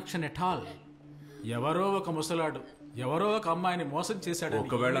connection at all. ఎవరో ఒక ముసలాడు ఎవరో ఒక అమ్మాయిని మోసం చేశాడు.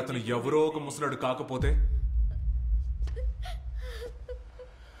 ఒకవేళ అతను ఎవరో ఒక ముసలాడు కాకపోతే?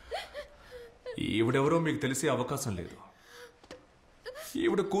 ఈవిడెవరో మీకు తెలిసే అవకాశం లేదు.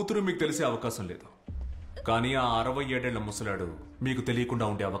 ఈవిడ కూతురు మీకు తెలిసే అవకాశం లేదు. కానీ ఆ 67 ఏళ్ల ముసలాడు మీకు తెలియకుండా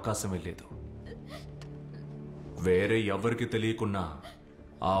ఉండే అవకాశమే లేదు. వేరే ఎవరికి తెలియకున్నా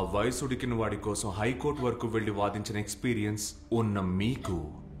ఆ వయసుడికిన వాడి కోసం హైకోర్టు వరకు వెళ్లి వాదించిన ఎక్స్పీరియన్స్ ఉన్న మీకు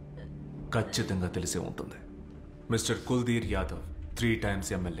ఖచ్చితంగా తెలిసే ఉంటుంది. Mister Kuldeep Yadav, 3 times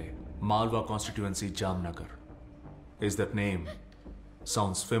MLA, Malwa constituency, Jamnagar. Is that name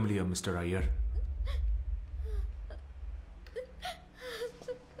sounds familiar mister Iyer?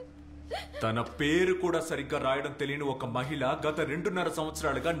 తన పేరు కూడా సరిగ్గా రాయడం తెలియని ఒక మహిళ గత 2.5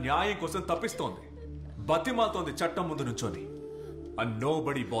 సంవత్సరాలుగా న్యాయం కోసం తప్పిస్తోంది, బతిమాలుతోంది చట్టం ముందు నుంచొని. And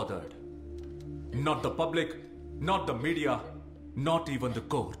nobody bothered. Not the public, not the media, not even the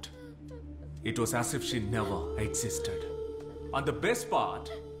court. It was as if she never existed. And the best part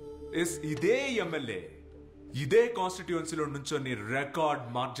is ఇదే ఎమ్మెల్యే ఇదే కాన్స్టిట్యుయెన్సీలో నుంచొని రికార్డ్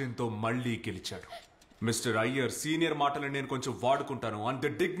మార్జిన్తో మళ్ళీ గెలిచాడు. మిస్టర్ అయ్యర్, సీనియర్ మాటలు నేను కొంచెం వాడుకుంటాను. And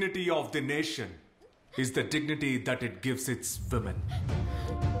the dignity of the nation is the dignity that it gives its women.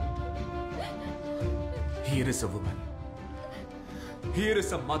 Here is a woman. Here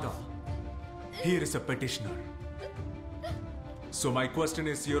is a mother. Here is a petitioner. So my question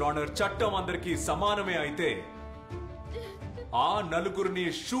is, Your Honor, చట్టం అందరికీ సమానమే అయితే ఆ నలుగురిని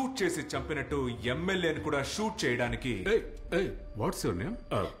shoot చేసి చంపినట్టు ఎమ్మెల్యేని కూడా shoot చేయడానికి what's your name?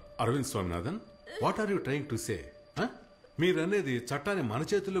 Arvind Swaminathan. What are you trying to say? మీరనేది చట్టాన్ని మన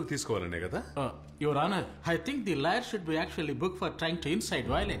చేతుల్లోకి తీసుకోవాలనే కదా? Your honour, I think the lawyer should be actually book for trying to insight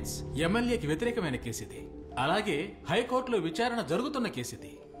violence. ఎమ్మెల్యేకి వ్యతిరేకమైన కేసు ఇది. అలాగే హైకోర్టులో విచారణ జరుగుతున్న కేసు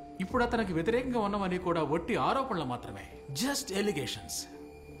ఇది. ఇప్పుడు అతనికి వ్యతిరేకంగా ఉన్నవని కూడా ఒట్టి ఆరోపణలు మాత్రమే, just allegations.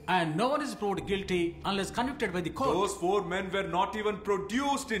 And no one is proved guilty unless convicted by the court. Those 4 men were not even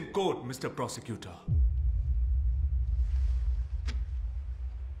produced in court, Mr. Prosecutor.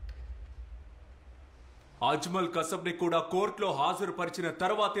 Ajmal కసబ్ని కూడా కోర్టులో హాజరుపరిచిన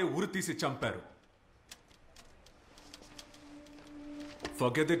తర్వాతే ఉరితీసి చంపారు.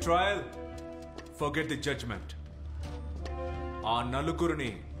 Forget the trial, forget the judgment. ఆ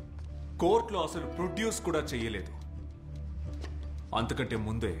నలుగురిని కోర్టులో అసలు ప్రొడ్యూస్ కూడా చేయలేదు. అంతకంటే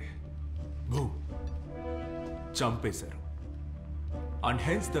ముందే చంపేశారు. And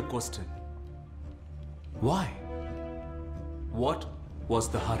hence the question, why? What was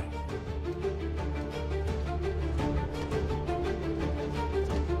the hurry?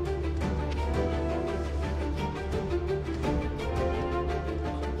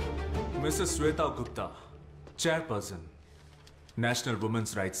 Mrs Shweta Gupta, chairperson, national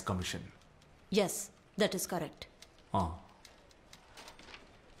women's rights commission. Yes, that is correct.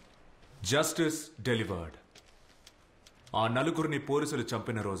 Justice delivered. ఆ నలుగురిని పోలీసులు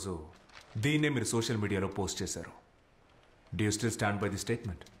చంపిన రోజు దీన్నే మీరు సోషల్ మీడియాలో పోస్ట్ చేశారు. Do you still stand by the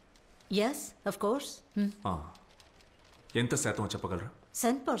statement? Yes, of course. ఎంత శాతం చెప్పగలరా?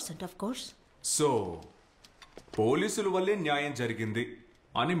 100%, of course. సో పోలీసుల వల్లే న్యాయం జరిగింది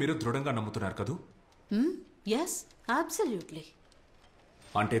అని మీరు దృఢంగా నమ్ముతున్నారు కదూ? Yes, absolutely.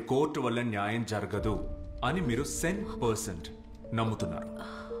 అంటే కోర్టు వల్ల న్యాయం జరగదు అని మీరు 100% నమ్ముతున్నారు.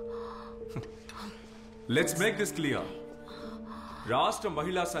 Let's make this clear. రాష్ట్ర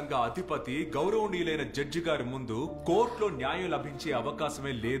మహిళా సంఘ అధిపతి గౌరవనీయులైన జడ్జి గారి ముందు కోర్టులో న్యాయం లభించే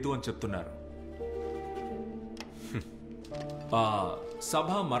అవకాశమే లేదు అని చెప్తున్నారు. ఆ సభ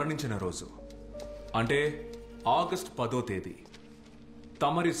మరణించిన రోజు అంటే ఆగస్ట్ 10వ తేదీ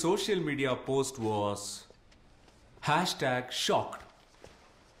తమరి social media post was #shocked.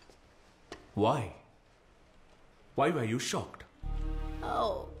 Why? Why were you shocked?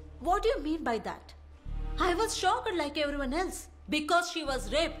 Oh, what do you mean by that? I was shocked like everyone else because she was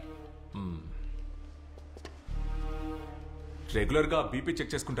raped. రెగ్యులర్గా బీపీ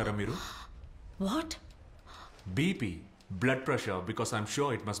చెక్ చేసుకుంటారా మీరు? What? BP, blood pressure, because I'm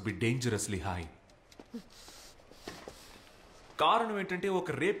sure it must be dangerously high. కారణం ఏంటంటే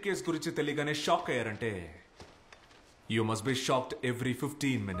ఒక rape case గురించి తెలియగానే shock అయ్యారంటే you must be shocked every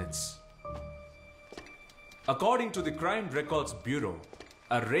 15 minutes. According to the Crime Records Bureau,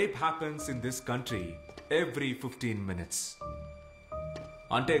 a rape happens in this country every 15 minutes.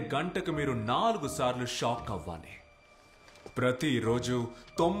 అంటే గంటకు మీరు 4 సార్లు షాక్ అవ్వాలి. ప్రతిరోజు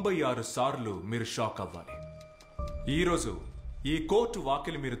 96 సార్లు మీరు షాక్ అవ్వాలి. ఈరోజు ఈ కోర్టు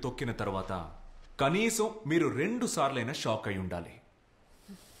వాకిలి మీరు తొక్కిన తర్వాత కనీసం మీరు 2 సార్లైనా షాక్ అయి ఉండాలి.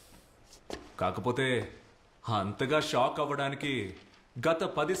 కాకపోతే అంతగా షాక్ అవ్వడానికి గత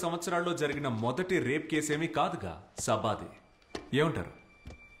 10 సంవత్సరాల్లో జరిగిన మొదటి రేప్ కేసేమీ కాదుగా సబాది. ఏమంటారు?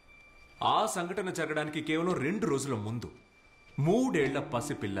 ఆ సంఘటన జరగడానికి కేవలం 2 రోజుల ముందు 3 ఏళ్ల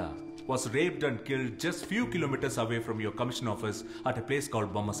పసిపిల్ల was raped and killed just few kilometers away from your commission office at a place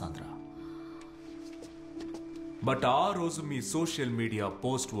called Bommasandra. But ఆ రోజు మీ social media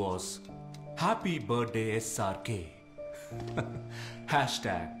post was happy birthday SRK.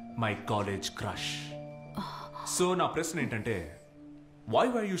 #my college crush. So నా ప్రశ్న ఏంటంటే, why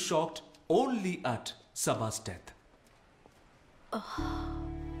were you shocked only at Saba's death?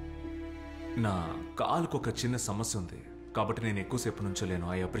 నా కాలుకు ఒక చిన్న సమస్య ఉంది కాబట్టి నేను ఎక్కువసేపు నుంచోలేను.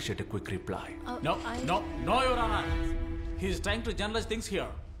 I appreciate a quick reply. No, Your Honor. He is trying to generalize things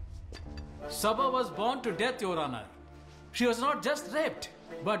here. Sabha was burned to death, Your Honor. She was not just raped,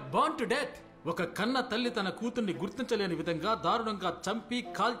 but burned to death. ఒక కన్న తల్లి తన కూతుర్ని గుర్తించలేని విధంగా దారుణంగా చంపి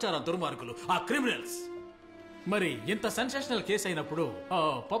కాల్చారు ఆ దుర్మార్గులు, ఆ క్రిమినల్స్. మరి ఇంత సెన్సేషనల్ కేసు అయినప్పుడు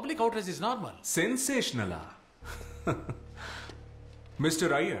public outrage is normal. సెన్సేషనలా?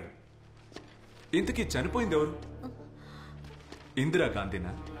 Mister Iyer, ఇంతకీ చనిపోయింది ఎవరు? ఇందిరా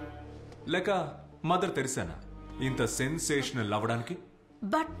గాంధీనా లేక మదర్ తెరిసానా ఇంత సెన్సేషనల్ అవ్వడానికి?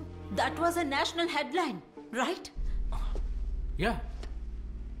 But that was a national headline, right? Yeah.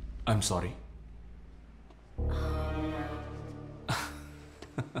 I'm sorry,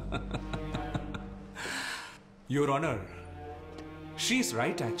 Your Honor, she's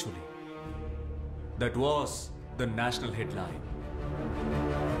right actually. That was the national headline.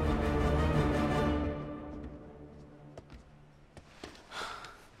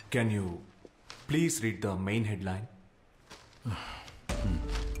 Can you please read the main headline?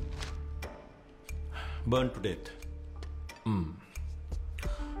 Burned to death.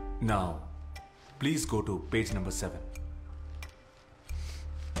 Now, please go to page number 7.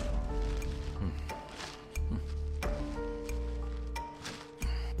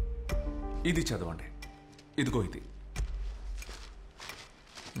 ఇది చదవండి. ఇదిగో ఇది.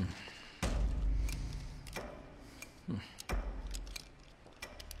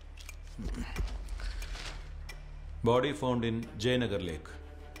 Body found in Jana Gana lake.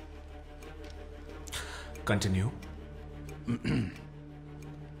 Continue.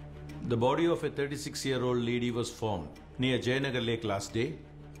 The body of a 36-year-old lady was found near Jana Gana lake last day.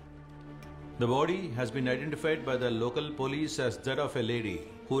 The body has been identified by the local police as that of a lady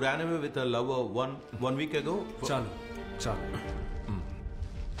who ran away with her lover one week ago. చాలు.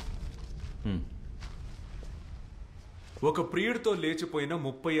 ఒక ప్రియుడితో లేచిపోయిన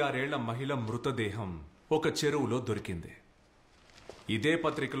 36 ఏళ్ల మహిళ మృతదేహం ఒక చెరువులో దొరికింది. ఇదే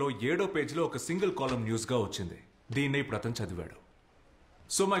పత్రికలో 7వ పేజీలో ఒక సింగిల్ కాలమ్ న్యూస్ గా వచ్చింది. దీన్ని ఇప్పుడు అతను చదివాడు.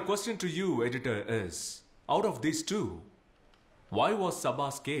 So my question to you editor is, out of these two, why was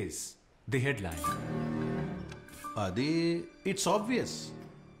సబాస్ case the headline? అది ఇట్స్ ఆబ్వియస్.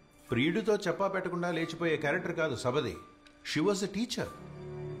 ప్రియుడితో చెప్పా పెట్టకుండా లేచిపోయే క్యారెక్టర్ కాదు సబది. She was a teacher.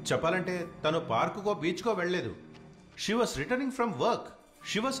 చెప్పాలంటే తను పార్కుకో బీచ్కో వెళ్ళలేదు. She was returning from work.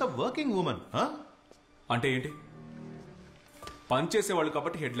 She was a working women. అంటే ఏంటి? పనిచేసేవాళ్ళు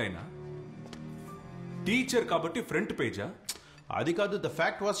కాబట్టి హెడ్లైనా? టీచర్ కాబట్టి ఫ్రంట్ పేజా? అది కాదు. The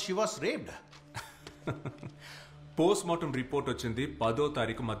fact was she was raped. Post mortem report వచ్చింది 10వ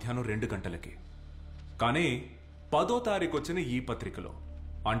తారీఖు మధ్యాహ్నం 2 గంటలకి. కానీ 10వ తారీఖు వచ్చిన ఈ పత్రికలో,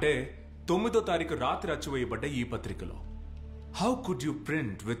 అంటే 9వ తారీఖు రాత్రి అచ్చివేయబడ్డ ఈ పత్రికలో, how could you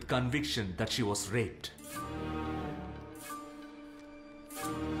print with conviction that she was raped?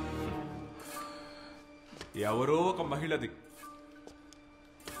 ఎవరో ఒక మహిళది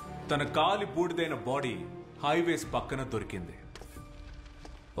తన కాలి బూడిదైన బాడీ హైవేస్ పక్కన దొరికింది.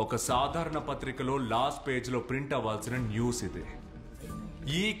 ఒక సాధారణ పత్రికలో లాస్ట్ పేజ్లో ప్రింట్ అవ్వాల్సిన న్యూస్ ఇది.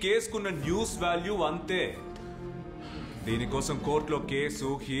 ఈ కేసుకున్న న్యూస్ వాల్యూ అంతే. దీనికోసం కోర్టులో case,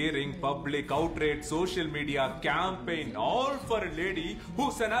 hearing, public అవుట్రేట్, social media campaign, all for a lady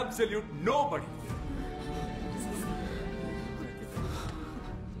who's an absolute nobody.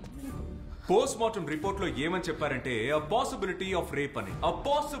 Post mortem report లో ఏమని చెప్పారంటే, a possibility of rape అని. a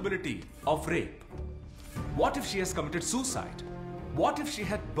possibility of rape. What if she has committed suicide? What if she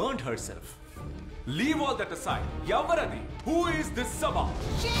had burned herself? Leave all that aside. ఎవరది? Who is this Sabha?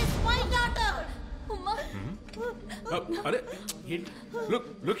 She is my daughter. అరే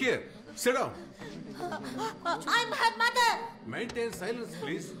look here, SIT down. I'm her mother. Maintain silence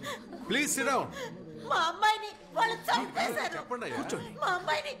please. Please SIT down. మా అమ్మాయిని వాళ్ళు చంపేశారు. కూర్చోండి. మా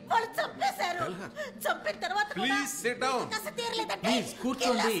అమ్మాయిని వాళ్ళు చంపేశారు. చంపిన తర్వాత ప్లీజ్ సిట్ డౌన్. కసి తీరలేదంటే ప్లీజ్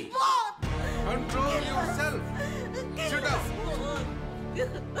కూర్చోండి. Control your self. SIT down.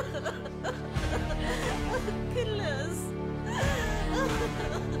 Killers.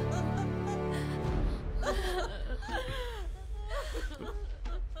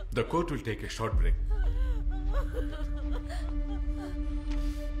 The court will take a short break.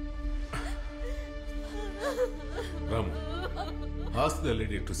 Ramu, ask the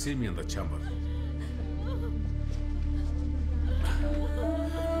lady to see me in the chamber.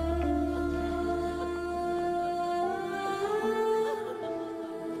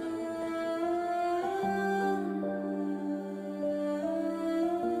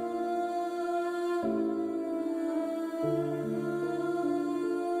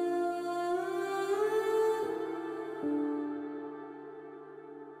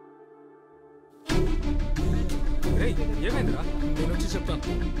 ఏమైందిరా? నేను వచ్చి చెప్తాను.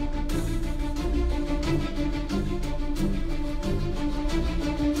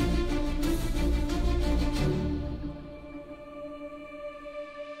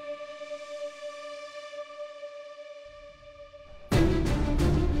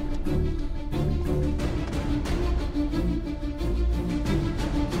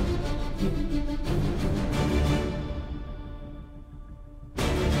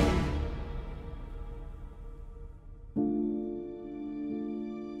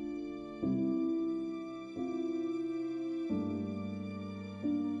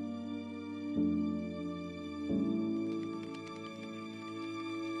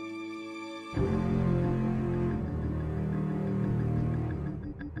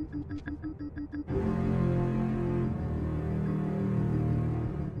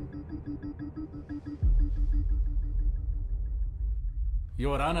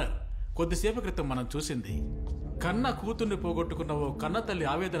 యువర్ ఆనర్, కొద్దిసేపు క్రితం మనం చూసింది కన్న కూతుర్ని పోగొట్టుకున్న ఓ కన్న తల్లి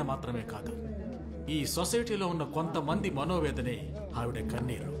ఆవేదన మాత్రమే కాదు, ఈ సొసైటీలో ఉన్న కొంతమంది మనోవేదనే ఆవిడ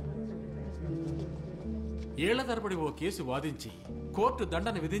కన్నీరు. ఏళ్ల తరబడి ఓ కేసు వాదించి కోర్టు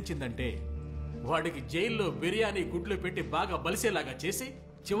దండన విధించిందంటే వాడికి జైల్లో బిర్యానీ గుడ్లు పెట్టి బాగా బలిసేలాగా చేసి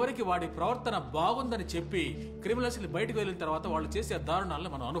చివరికి వాడి ప్రవర్తన బాగుందని చెప్పి క్రిమినల్స్ని బయటకు వెళ్ళిన తర్వాత వాళ్ళు చేసే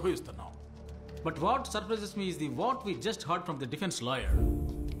దారుణాలను మనం అనుభవిస్తున్నాం. But what surprises me is the what we just heard from the defence lawyer.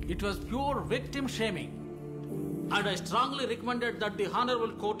 It was pure victim shaming. And I strongly recommended that the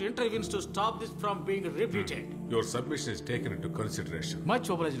Honorable Court intervenes to stop this from being repeated. Your submission is taken into consideration. Much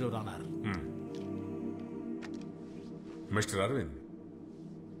obliged, Your Honor. Mister Arvind,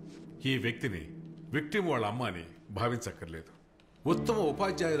 ఈ వ్యక్తిని victim వాళ్ళ అమ్మ అని భావించక్కర్లేదు. ఉత్తమ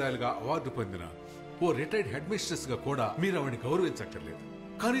ఉపాధ్యాయురాలుగా award పొందిన ఓ retired head mistress గా కూడా మీరు ఆవిడని గౌరవించక్కర్లేదు.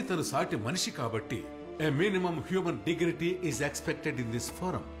 కానీ తను సాటి మనిషి కాబట్టి a minimum human dignity is expected in this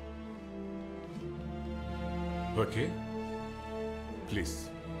forum. Okay? Please.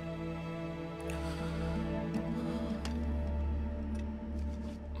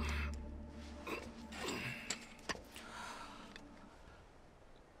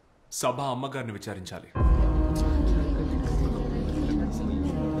 సభ అమ్మగారిని విచారించాలి.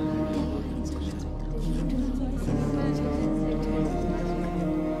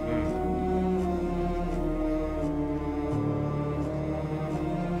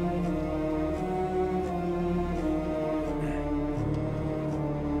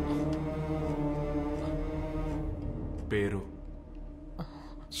 పేరు?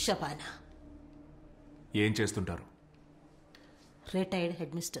 షబానా. ఏం చేస్తుంటారు? Retired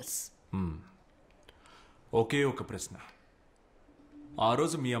head misters. ఒకే ఒక ప్రశ్న. ఆ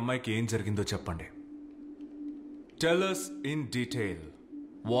రోజు మీ అమ్మాయికి ఏం జరిగిందో చెప్పండి. Tell us in detail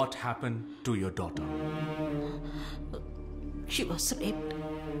what happened to your daughter. She was raped.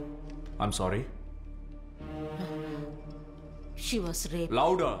 I'm sorry? She was raped.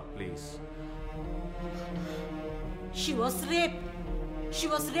 Louder, please. She was raped. She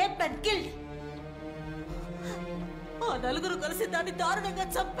was raped and killed. ఆ నలుగురు కలిసి దాన్ని దారుణంగా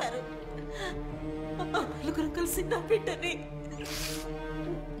చంపారు. ఆ నలుగురు కలిసి నా బిడ్డని.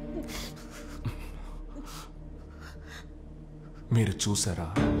 మీరు చూసారా?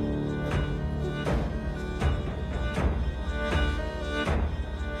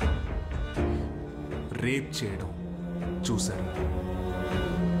 రేప్ చేయడం చూసారా?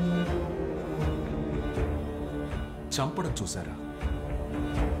 చంపడం చూసారా?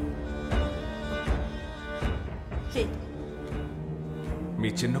 మీ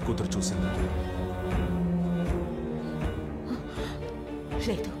చిన్న కూతురు చూసిందా?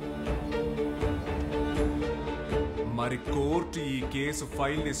 లేదు. మరి కోర్టు ఈ కేసు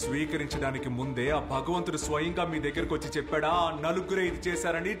ఫైల్ ని స్వీకరించడానికి ముందే ఆ భగవంతుడు స్వయంగా మీ దగ్గరకు వచ్చి చెప్పాడా ఆ నలుగురే ఇది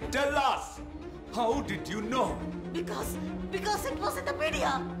చేశారని? Tell us! How did you know? Because it was in the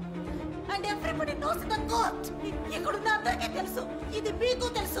media. And everybody knows in the court. ఇక్కడున్న అందరికీ తెలుసు. ఇది మీకు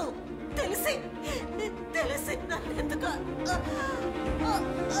తెలుసు. తెలిసి నన్నెందుకు?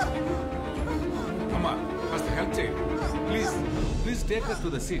 అమ్మా, కాస్త హెల్ప్ చేయండి. Please take us to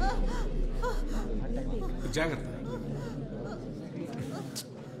the scene. జాగ్రత్త.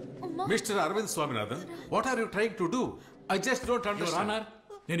 Mister Arvind Swaminathan, what are you trying to do? I just don't understand.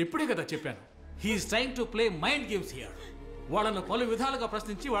 నేను ఇప్పుడే కదా చెప్పాను. He's trying to play mind games here. వాళ్ళను పలు విధాలుగా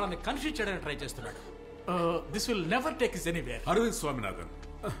ప్రశ్నించి వాళ్ళని కన్ఫ్యూజ్ చేయడానికి ట్రై చేస్తున్నాడు. This will never take us anywhere. Arvind Swaminathan,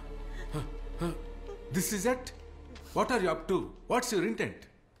 this is it. What are you up to? What's your intent?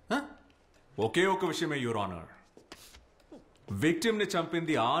 ఒకే ఒక విషయమే యువర్ ఆనర్. విక్టిమ్ ని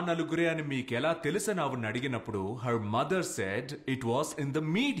చంపింది ఆ నలుగురే అని మీకెలా తెలుసని ఆవిడని అడిగినప్పుడు her mother said it was in the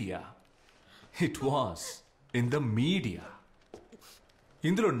media. It was in the media.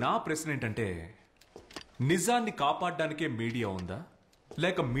 ఇందులో నా ప్రశ్న ఏంటంటే, నిజాన్ని కాపాడడానికే మీడియా ఉందా,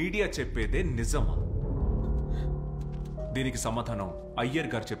 లేక మీడియా చెప్పేదే నిజమా? దీనికి సమాధానం అయ్యర్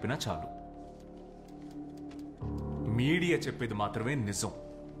గారు చెప్పినా చాలు. మీడియా చెప్పేది మాత్రమే నిజం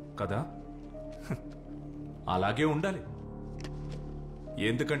కదా? అలాగే ఉండాలి.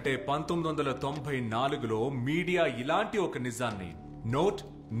 ఎందుకంటే 1994లో మీడియా ఇలాంటి ఒక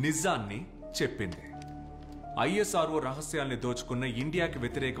నిజాన్ని చెప్పింది. ఐఎస్ఆర్ఓ రహస్యాల్ని దోచుకున్న ఇండియాకి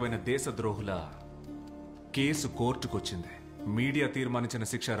వ్యతిరేకమైన దేశద్రోహుల కేసు కోర్టుకొచ్చింది. మీడియా తీర్మానించిన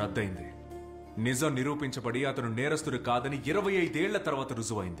శిక్ష రద్దయింది. నిజం నిరూపించబడి అతను నేరస్తుడు కాదని 25 ఏళ్ల తర్వాత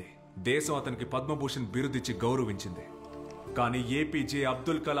రుజువైంది. దేశం అతనికి పద్మభూషణ్ బిరుదిచ్చి గౌరవించింది. కానీ ఏపీజే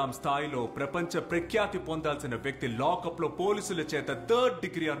అబ్దుల్ కలాం స్థాయిలో ప్రపంచ ప్రఖ్యాతి పొందాల్సిన వ్యక్తి లాకప్ లో పోలీసుల చేత 3rd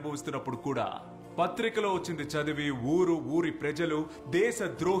డిగ్రీ అనుభవిస్తున్నప్పుడు కూడా పత్రికలో వచ్చింది చదివి ఊరి ప్రజలు దేశ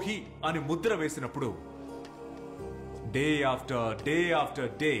ద్రోహి అని ముద్ర వేసినప్పుడు డే ఆఫ్టర్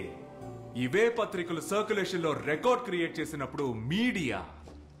డే ఇవే పత్రికలు సర్క్యులేషన్ లో రికార్డ్ క్రియేట్ చేసినప్పుడు మీడియా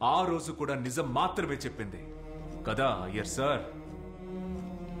ఆ రోజు కూడా నిజం మాత్రమే చెప్పింది కదా yes sir.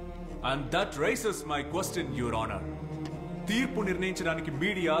 And that rises my question your honour. తీర్పు నిర్ణయించడానికి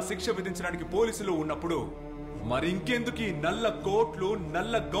మీడియా, శిక్ష విధించడానికి పోలీసులు ఉన్నప్పుడు మరి ఇంకెందుకు ఈ నల్ల కోట్లు,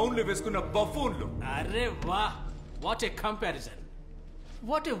 నల్ల గౌన్లు వేసుకున్న బఫూన్లు? అరే వా, what a comparison,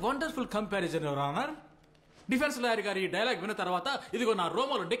 what a wonderful comparison your honour. Defence lawyer గారి ఈ డైలాగ్ విన్న తర్వాత ఇదిగో నా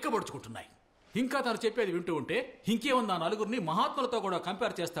రోమాలు నెక్కబడుచుకుంటున్నాయి. ఇంకా తను చెప్పేది వింటూ ఉంటే ఇంకేముంది, ఆ నలుగురిని మహాత్ములతో కూడా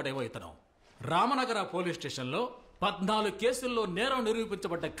కంపేర్ చేస్తాడేమో ఇతను. రామనగర పోలీస్ స్టేషన్లో 14 కేసుల్లో నేరం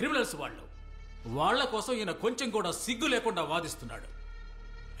నిరూపించబడ్డ క్రిమినల్స్ వాళ్ళు. వాళ్ల కోసం ఈయన కొంచెం కూడా సిగ్గు లేకుండా వాదిస్తున్నాడు.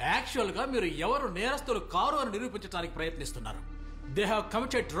 యాక్చువల్ గా మీరు ఎవరు నేరస్తులు కారు అని నిరూపించడానికి ప్రయత్నిస్తున్నారు. They have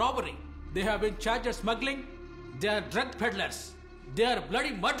committed robbery, they have been charged smuggling, they are drug peddlers, they are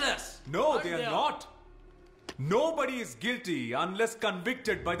bloody murderers. No, they are not. Nobody is guilty unless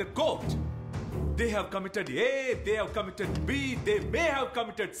convicted by the court. They have committed A, they have committed B, they may have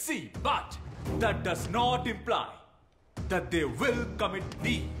committed C, but that does not imply that they will commit D.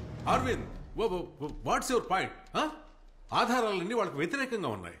 Arvind, what's your point? ఆధారాలన్నీ వాళ్ళకి వ్యతిరేకంగా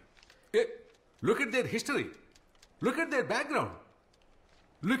ఉన్నాయి. Look at there history, look at there background,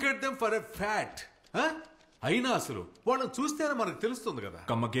 look at them for a fact. అయినా అసలు వాళ్ళని చూస్తేనే మనకు తెలుస్తుంది కదా.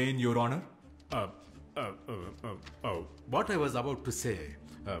 Come again, Your Honor. What I was about to say,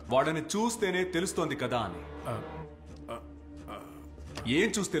 వాడని చూస్తేనే తెలుస్తోంది కదా అని. ఏం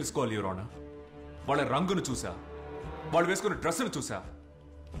చూసి తెలుసుకోవాలి యువర్ ఆనర్? వాళ్ళ రంగును చూసా, వాళ్ళు వేసుకున్న డ్రెస్సును చూసా,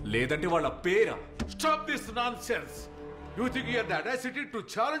 లేదంటే వాళ్ళ పేరా? Stop this nonsense. You think you have the audacity to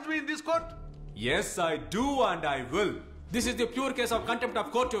challenge me in this court? Yes, I do and I will. This is the pure case of contempt of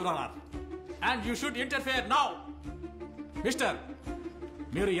court, Your Honor. And you should interfere now. Mister,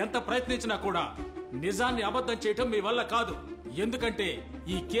 మీరు ఎంత ప్రయత్నించినా కూడా నిజాన్ని అబద్ధం చేయటం మీ వల్ల కాదు. ఎందుకంటే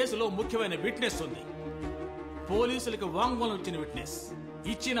ఈ కేసులో ముఖ్యమైన విట్నెస్ ఉంది. పోలీసులకు వాంగ్మూలం ఇచ్చిన విట్నెస్.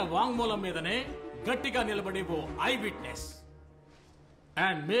 ఇచ్చిన వాంగ్మూలం మీదనే గట్టిగా నిలబడే ఓ I witness.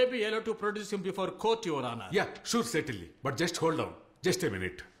 And maybe allowed to produce him before court, Your Honor. Yeah, sure, certainly. But just hold on. Just a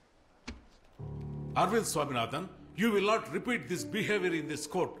minute. Arvind Swaminathan, you will not repeat this behavior in this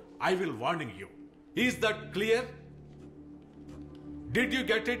court. I will warning you. Is that clear? Did you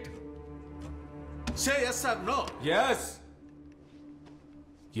get it? Say yes or no. Yes.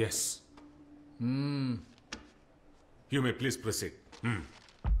 Yes. You may please proceed.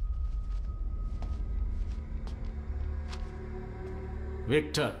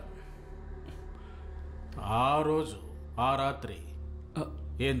 Victor, ఆ రోజు ఆ రాత్రి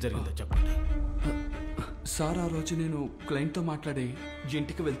ఏం జరిగిందో చెప్పండి. Sir, ఆ రోజు నేను క్లయింట్తో మాట్లాడి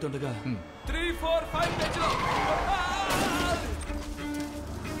ఇంటికి వెళ్తుండగా 3, 4, 5 పేజీలో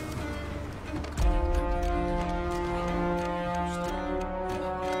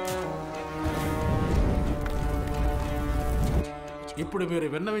ఇప్పుడు మీరు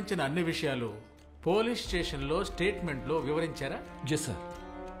విన్నవించిన అన్ని విషయాలు పోలీస్ స్టేషన్లో స్టేట్మెంట్లో వివరించారా? Yes sir.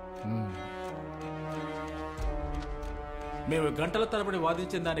 మేము గంటల తరబడి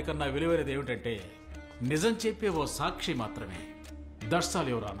వాదించిన దానికన్నా విలువైనది ఏమిటంటే నిజం చెప్పే ఓ సాక్షి మాత్రమే. That's all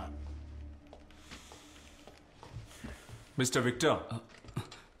your honour. Mister Victor,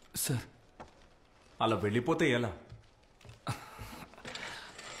 sir, అలా వెళ్ళిపోతే ఎలా?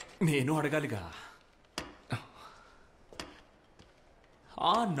 నేను అడగాలిగా.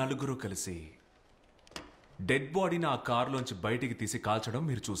 ఆ నలుగురు కలిసి డెడ్ బాడీని ఆ కారులోంచి బయటికి తీసి కాల్చడం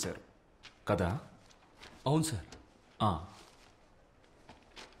మీరు చూశారు కదా? అవును సార్.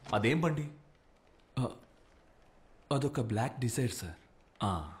 అదేం బండి? అదొక బ్లాక్ డిజైర్ సార్.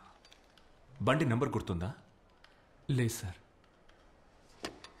 బండి నంబర్ గుర్తుందా? లేదు సార్.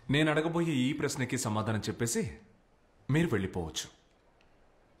 నేను అడగబోయే ఈ ప్రశ్నకి సమాధానం చెప్పేసి మీరు వెళ్ళిపోవచ్చు.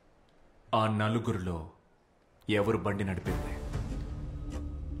 ఆ నలుగురిలో ఎవరు బండి నడిపింది?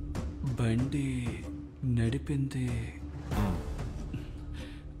 బండి నడిపింది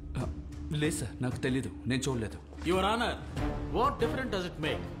లేదు సార్, నాకు తెలీదు, నేను చూడలేదు. Your honour, what different does it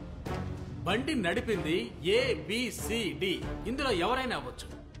make? బండి నడిపింది ABCD, ఇందులో ఎవరైనా అవ్వచ్చు.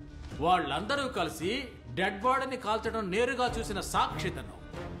 వాళ్ళందరూ కలిసి డెడ్ బాడీని కాల్చడం నేరుగా చూసిన సాక్షితను.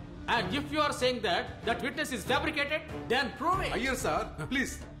 And if you are saying that witness is fabricated, then prove it. Iyer sir,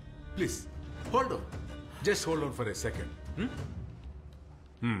 please hold on. Just hold on for a second.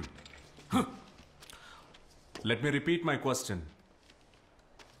 Let me repeat my question.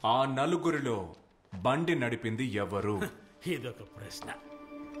 ఆ నలుగురిలో బండి నడిపింది ఎవరు? ఇదొక ప్రశ్న.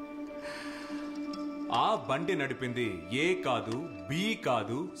 ఆ బండి నడిపింది A కాదు, B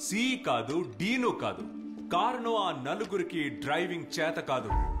కాదు, C కాదు, Dను కాదు. కారణం ఆ నలుగురికి డ్రైవింగ్ చేత కాదు.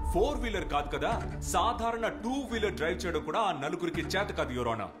 4 వీలర్ కాదు కదా, సాధారణ 2 వీలర్ డ్రైవ్ చేయడం కూడా ఆ నలుగురికి చేత కాదు యువర్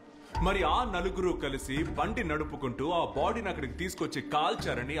ఆనర్. మరి ఆ నలుగురు కలిసి బండి నడుపుకుంటూ ఆ బాడీని అక్కడికి తీసుకొచ్చి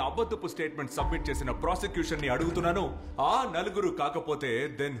కాల్చారని అబద్ధపు స్టేట్మెంట్ సబ్మిట్ చేసిన ప్రాసిక్యూషన్ ని అడుగుతున్నాను. ఆ నలుగురు కాకపోతే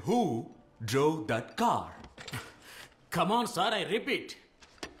then who drove that car? Come on sir, I repeat,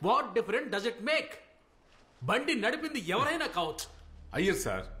 what different does it make? బండి నడిపింది ఎవరైనా కావచ్చు. అయ్యర్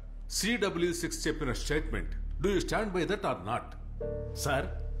సార్, CW6 చెప్పిన statement, do you stand by that are not? Sir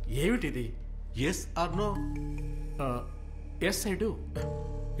ఏమిటిది? Yes are no? Yes I do.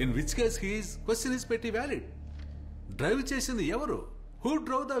 In which case he's question is పెట్టి valid. Drive చేసింది ఎవరు? Who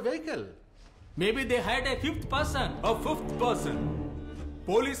drove the vehicle? Maybe they had a fifth person. Fifth person.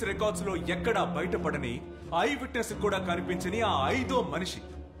 Police records లో ఎక్కడా బయటపడని, I witness కూడా కనిపించని ఆ 5వ మనిషి.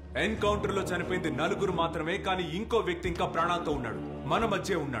 ఎన్కౌంటర్ లో చనిపోయింది 4 మాత్రమే, కానీ ఇంకో వ్యక్తి ఇంకా ప్రాణాలతో ఉన్నాడు, మన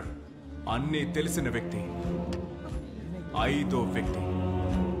మధ్య ఉన్నాడు. అన్నీ తెలిసిన వ్యక్తి, 5వ వ్యక్తి.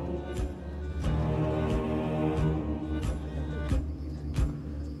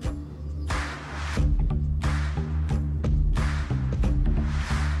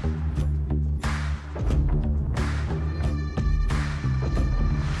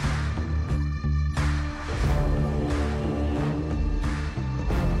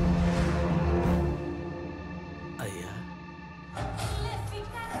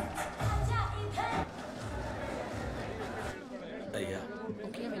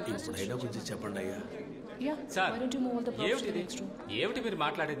 చెప్పండి అయ్యా. సార్ ఏమిటి మీరు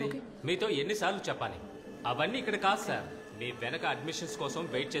మాట్లాడేది? మీతో ఎన్నిసార్లు చెప్పాలి? అవన్నీ ఇక్కడ కాదు సార్, మీ వెనక అడ్మిషన్స్ కోసం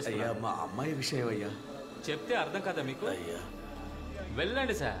వెయిట్ చేస్తున్నా. మా అమ్మాయి విషయం అయ్యా. చెప్తే అర్థం కదా మీకు? అయ్యా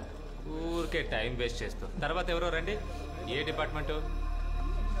వెళ్ళండి సార్, ఊరికే టైం వేస్ట్ చేస్తూ. తర్వాత ఎవరో రండి. ఏ department?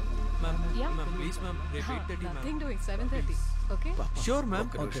 Sure ma'am.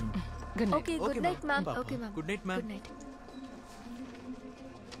 Okay, good night ma'am. Okay ma'am, good night ma'am.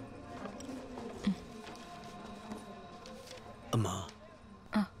 అమ్మా,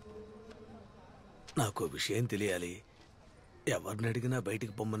 నాకు విషయం తెలియాలి. ఎవరిని అడిగినా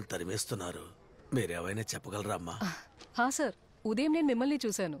బయటికి పొమ్మని తరిమేస్తున్నారు. మీరేమైనా చెప్పగలరా అమ్మా? సార్, ఉదయం నేను మిమ్మల్ని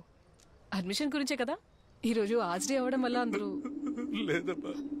చూశాను. అడ్మిషన్ గురించే కదా? ఈరోజు హాజరీ అవ్వడం వల్ల అందరూ.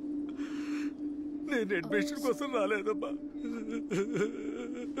 లేదమ్మా, నేను అడ్మిషన్ కోసం రాలేదమ్మా.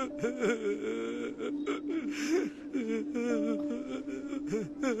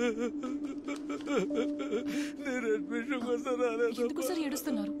 నేను అడ్మిషన్ కోసం రాలేదు. ఎందుకు సార్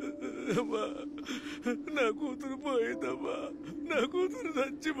ఏడుస్తున్నారు? నా కూతురు పోయిందమ్మా, నా కూతురు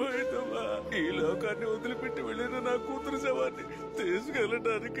చచ్చిపోయిందమ్మా. ఈ లోకాన్ని వదిలిపెట్టి వెళ్ళిన నా కూతురు శవాన్ని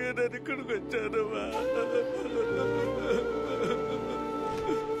తీసుకెళ్ళడానికే నేను ఇక్కడికి వచ్చానమ్మా.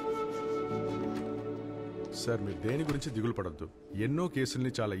 సార్, మీరు దేని గురించి దిగులు పడద్దు. ఎన్నో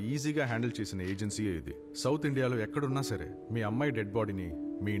కేసుల్ని చాలా ఈజీగా హ్యాండిల్ చేసిన ఏజెన్సీయే ఇది. సౌత్ ఇండియాలో ఎక్కడున్నా సరే మీ అమ్మాయి డెడ్ బాడీని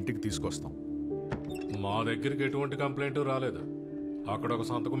మీ ఇంటికి తీసుకొస్తాం. మా దగ్గరికి ఎటువంటి కంప్లైంట్ రాలేదు. అక్కడ ఒక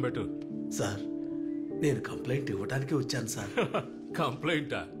సంతకం పెట్టు. సార్, నేను కంప్లైంట్ ఇవ్వడానికి వచ్చాను సార్.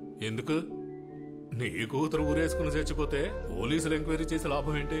 కంప్లైంటా? ఎందుకు? నీ కూతురు ఊరేసుకుని చచ్చిపోతే పోలీసులు ఎంక్వైరీ చేసి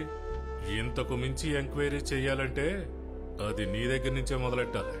లాభం ఏంటి? ఇంతకు మించి ఎంక్వైరీ చెయ్యాలంటే అది నీ దగ్గర నుంచే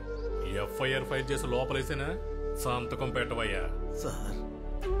మొదలెట్టాలి. ఎఫ్ఐఆర్ ఫైల్ చేసి లోపలేసినా సంతకం పెట్టవయ్యా. సార్,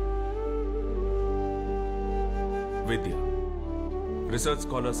 విద్య, research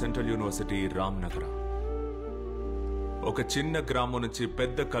scholar, central university, Ramnagar. ఒక చిన్న గ్రామం నుంచి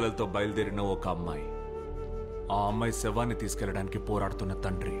పెద్ద కలలతో బయలుదేరిన ఒక అమ్మాయి. ఆ అమ్మాయి శవాన్ని తీసుకెళ్లడానికి పోరాడుతున్న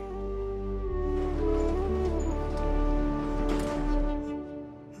తండ్రి.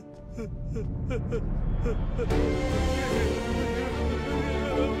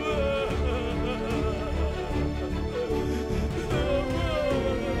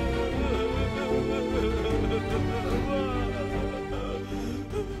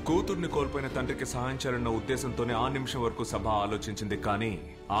 కూతుర్ని కోల్పోయిన తండ్రికి సహాయం చేయాలన్న ఉద్దేశంతోనే ఆ నిమిషం వరకు సభ ఆలోచించింది. కానీ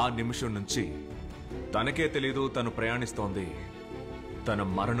ఆ నిమిషం నుంచి తనకే తెలీదు తను ప్రయాణిస్తోంది తన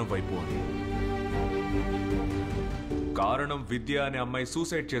మరణం వైపు అని. కారణం, విద్య అనే అమ్మాయి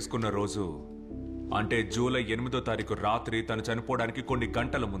సూసైడ్ చేసుకున్న రోజు, అంటే జూలై 8వ తారీఖు రాత్రి తను చనిపోవడానికి కొన్ని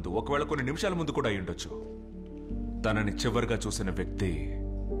గంటల ముందు, ఒకవేళ కొన్ని నిమిషాల ముందు కూడా అయ్యుండొచ్చు. తనని చివరిగా చూసిన వ్యక్తి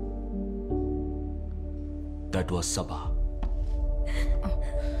that was Sabha.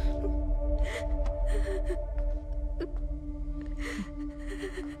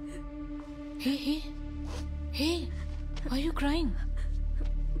 Hey, are you crying?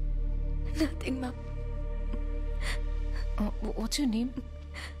 Nothing, ma'am. What's your name?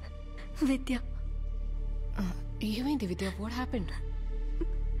 Vidya. ఏమైంది విద్య? What happened?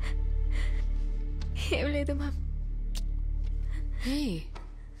 ఏం లేదు ma'am. Hey,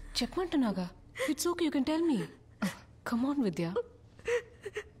 చెప్పమంటున్నాగా. It's okay, you can tell me. Come on, Vidya.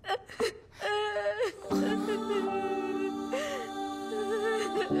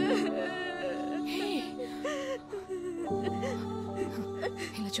 Hey.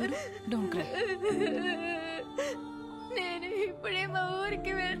 ఇలా చూడు, don't cry. నేను ఇప్పుడే మా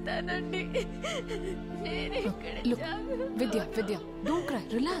ఊరికి వెళ్తానండి. నేను ఇక్కడ Look, Vidya, don't cry,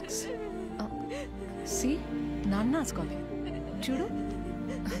 relax. See, Nanna's calling. చూడు.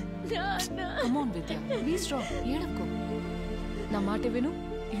 Come on, Vidya, be strong. ఏడవకు. నా మాట విను.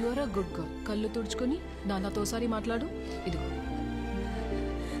 You are a good girl. కళ్ళు తుడుచుకొని నాన్నతో ఒకసారి మాట్లాడు. ఇదిగో.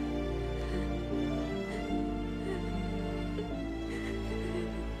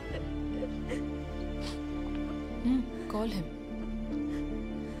 Call him.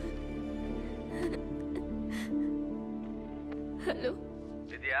 హలో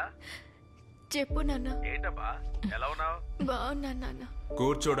విద్యా, చెప్పు నాన్న. ఏంటబ్బా ఎలా ఉన్నావు? బాగున్నా నాన్న.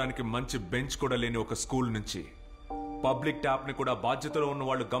 కూర్చోడానికి మంచి బెంచ్ కూడా లేని ఒక స్కూల్ నుంచి, పబ్లిక్ ట్యాప్ ని కూడా బాధ్యతలో ఉన్న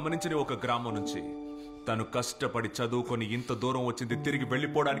వాళ్ళు గమనించని ఒక గ్రామం నుంచి తను కష్టపడి చదువుకొని ఇంత దూరం వచ్చింది తిరిగి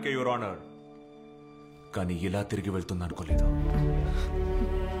వెళ్ళిపోవడానికే యువర్ ఆనర్. కానీ ఇలా తిరిగి వెళ్తుంది అనుకోలేదు.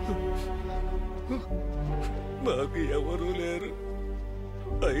 నాకు ఎవరూ లేరు,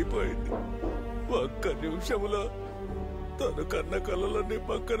 అయిపోయింది. ఒక్క నిమిషంలో తను కన్న కళ్ళలన్నీ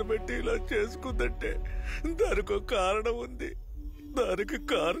పక్కన పెట్టి ఇలా చేసుకుందంటే దానికి ఒక కారణం ఉంది, దానికి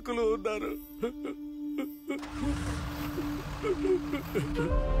కారకులు ఉన్నారు.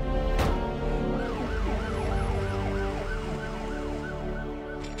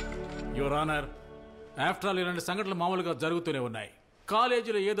 యువర్ ఆనర్, ఆఫ్టర్ ఆల్ ఇలాంటి సంఘటనలు మామూలుగా జరుగుతూనే ఉన్నాయి.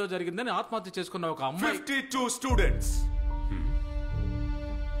 కాలేజీలో ఏదో జరిగిందని ఆత్మహత్య చేసుకున్న ఒక అమ్మాయి. 52 students.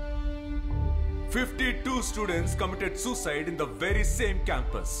 52 students committed suicide in the very same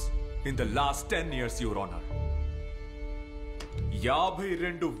campus in the last 10 years, Your Honor.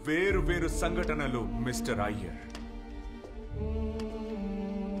 52 వేరు సంఘటనలు మిస్టర్ అయ్యర్.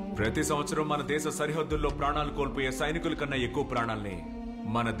 ప్రతి సంవత్సరం మన దేశ సరిహద్దుల్లో ప్రాణాలు కోల్పోయే సైనికుల కన్నా ఎక్కువ ప్రాణాల్ని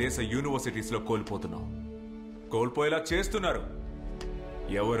మన దేశ యూనివర్సిటీస్ లో కోల్పోతున్నాం. కోల్పోయేలా చేస్తున్నారు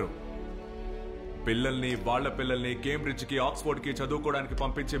ఎవరు? వాళ్ళ పిల్లల్ని కేంబ్రిడ్జ్ కి, ఆక్స్ఫోర్డ్ కి చదువుకోవడానికి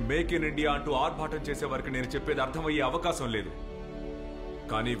పంపించి మేక్ ఇన్ ఇండియా అంటూ ఆర్భాటం చేసే వరకు నేను చెప్పేది అర్థమయ్యే అవకాశం లేదు.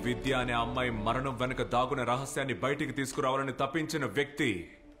 కానీ విద్య అనే అమ్మాయి మరణం వెనుక దాగున రహస్యాన్ని బయటికి తీసుకురావాలని తప్పించిన వ్యక్తి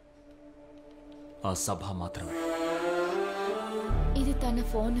ఆ సభ మాత్రమే. ఇది తన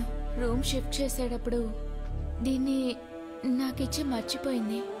ఫోన్. రూమ్ షిఫ్ట్ చేసేటప్పుడు దీన్ని నాకిచ్చి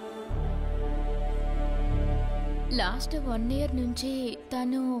మర్చిపోయింది. లాస్ట్ 1 year నుంచి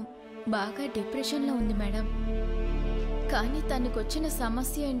తను బాగా డిప్రెషన్లో ఉంది మేడం. కానీ తనకొచ్చిన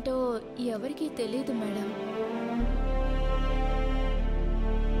సమస్య ఏంటో ఎవరికీ తెలియదు madam.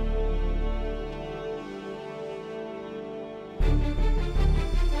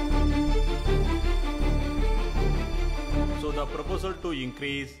 So the proposal to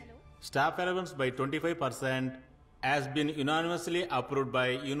increase staff allowance by 25% has been unanimously approved by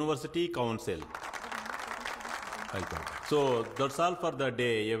University Council. So that's all for the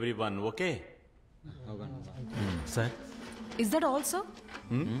day, everyone. Okay? Sir? Is that all, sir?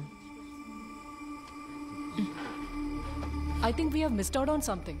 I think we have missed out on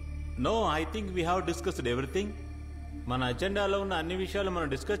something. No, I think we have discussed everything. మన అజెండాలో ఉన్న అన్ని విషయాలు మనం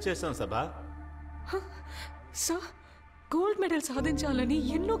discuss చేస్తాం సభా. Sir, gold medal సాధించాలని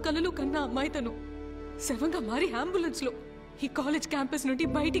ఎన్నో కలలు కన్నా అమ్మాయి తను శవంగా మారి అంబులెన్స్ లో ఈ కాలేజ్ క్యాంపస్ నుండి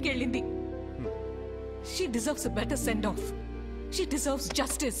బయటికి వెళ్ళింది. She deserves a better send-off. She deserves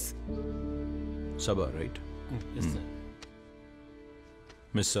justice. Sabha, right? Yes, sir.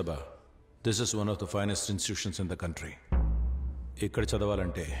 Miss Sabha, this is one of the finest institutions in the country. ఇక్కడ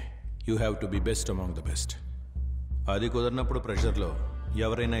చదవాలంటే you have to be best among the best. అది కుదరినప్పుడు ప్రెషర్లో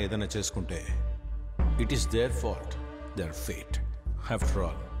ఎవరైనా ఏదైనా చేసుకుంటే it is their fault, their fate. After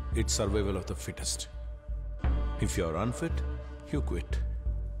all, it's survival of the fittest. If you are unfit, you quit.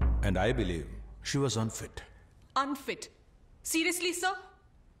 And I believe she was unfit. Unfit? Seriously, sir?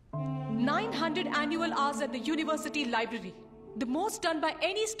 900 annual hours at the university library. The most done by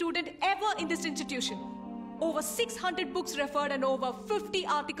any student ever in this institution. Over 600 books referred and over 50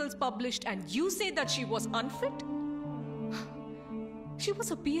 articles published, and you say that she was unfit? She was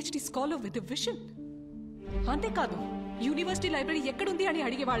a PhD scholar with a vision. అంతేకాదు, university library ఎక్కడుంది అని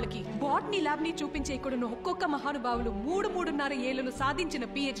అడిగే వాళ్ళకి botany lab ని చూపించే ఇక్కడున్న ఒక్కొక్క మహానుభావులు 3.5 ఏళ్లను సాధించిన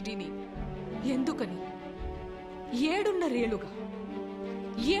పిహెచ్డిని ఎందుకని 7.5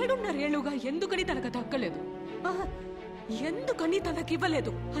 ఏళ్లుగా ఎందుకని తనకు దక్కలేదు, ఎందుకని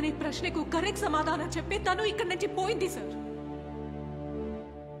తనకివ్వలేదు అనే ప్రశ్నకు కరెక్ట్ సమాధానం చెప్పి తను ఇక్కడి నుంచి పోయింది సార్.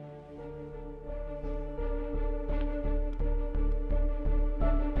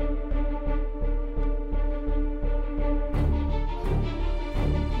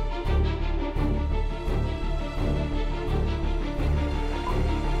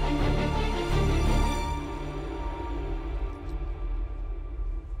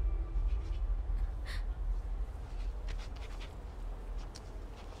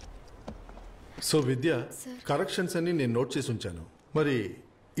 సో విద్య, కరెక్షన్స్ అన్ని నేను నోట్ చేసి ఉంచాను. మరి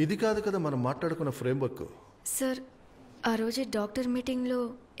ఇది కాదు కదా మనం మాట్లాడుకున్న ఫ్రేమ్వర్క్. సార్, ఆ రోజు డాక్టర్ మీటింగ్లో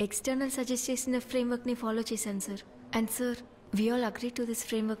ఎక్స్టర్నల్ సజెస్ట్ చేసిన ఫ్రేమ్వర్క్ని ఫాలో చేశాను sir. And sir, we all agree to this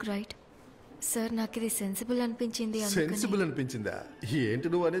framework, right? Sir, నాకు ఇది సెన్సిబుల్ అనిపించింది. సెన్సిబుల్ అనిపించిందా? ఏంటి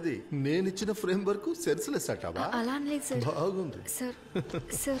నువ్వు అనేది? నేను ఇచ్చిన ఫ్రేమ్వర్క్ సెన్స్లెస్ అంటావా? అలా అనలేదు సార్. బాగుంది సార్.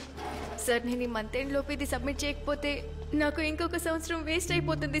 సార్ సార్, నేను ఈ మంత్ ఎండ్ లోపు ఇది సబ్మిట్ చేయకపోతే నాకు ఇంకొక సంవత్సరం వేస్ట్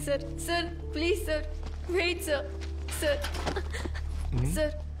అయిపోతుంది sir. Sir please sir, wait sir. Sir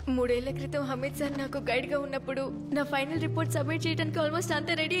sir, 3 ఏళ్ల క్రితం హమీద్ సార్ నాకు గైడ్గా ఉన్నప్పుడు నా ఫైనల్ రిపోర్ట్ సబ్మిట్ చేయడానికి ఆల్మోస్ట్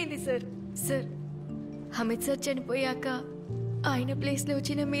అంతా రెడీ అయింది సార్. సార్, హమీద్ సార్ చనిపోయాక ఆయన ప్లేస్లో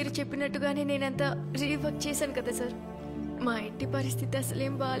వచ్చిన మీరు చెప్పినట్టుగానే నేనంతా రీవర్క్ చేశాను కదా సార్. మా ఇంటి పరిస్థితి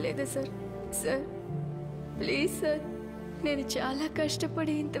అసలేం బాగాలేదు సార్. సార్ ప్లీజ్ సార్, నేను చాలా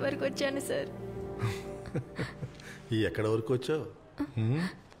కష్టపడి ఇంతవరకు వచ్చాను సార్. ఎక్కడ వరకు వచ్చావు?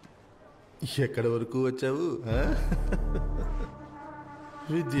 ఎక్కడ వరకు వచ్చావు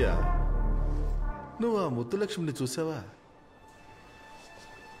విద్య? నువ్వు ఆ ముత్తులక్ష్మిని చూసావా?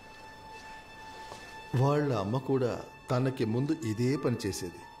 వాళ్ళ అమ్మ కూడా తనకి ముందు ఇదే పని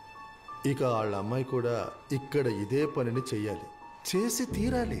చేసేది. ఇక వాళ్ళ అమ్మాయి కూడా ఇక్కడ ఇదే పనిని చెయ్యాలి, చేసి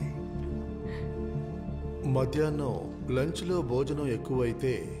తీరాలి. మధ్యాహ్నం లంచ్లో భోజనం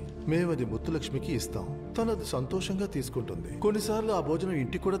ఎక్కువైతే మేమది ముత్తులక్ష్మికి ఇస్తాం. తనది సంతోషంగా తీసుకుంటుంది. కొన్నిసార్లు ఆ భోజనం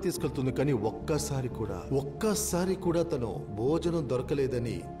ఇంటికి కూడా తీసుకెళ్తుంది. కానీ ఒక్కసారి కూడా తను భోజనం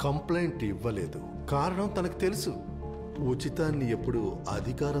దొరకలేదని కంప్లైంట్ ఇవ్వలేదు. కారణం తనకు తెలుసు, ఉచితాన్ని ఎప్పుడు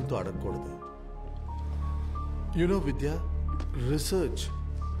అధికారంతో అడగకూడదు. You know Vidya, research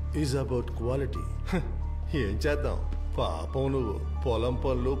is about quality. ఏం చేద్దాం, పాపం నువ్వు పొలం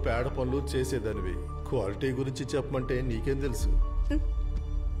పనులు పేడ పనులు చేసేదానివి. క్వాలిటీ గురించి చెప్పమంటే నీకేం తెలుసు?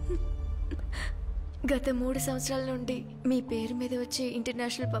 గత 3 సంవత్సరాల నుండి మీ పేరు మీద వచ్చే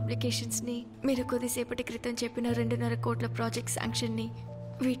ఇంటర్నేషనల్ పబ్లికేషన్స్ని, మీరు కొద్దిసేపటి క్రితం చెప్పిన 2.5 కోట్ల ప్రాజెక్ట్ శాంక్షన్ని,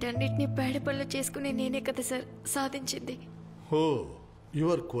 వీటన్నిటిని పేడ పనులు చేసుకుని నేనే కదా సార్ సాధించింది. ఓ,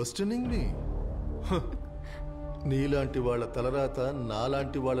 యు ఆర్ క్వశ్చనింగ్ మీ. నీలాంటి వాళ్ళ తలరాత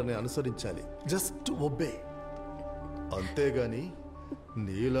నాలాంటి వాళ్ళని అనుసరించాలి. Just obey. అంతేగాని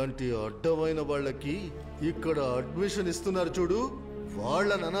నీలాంటి అడ్డమైన వాళ్ళకి ఇక్కడ అడ్మిషన్ ఇస్తున్నారు చూడు,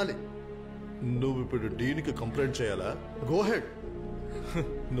 వాళ్ళని అనాలి. నువ్వు ఇప్పుడు డీన్కి కంప్లైంట్ చేయాలా? Go head.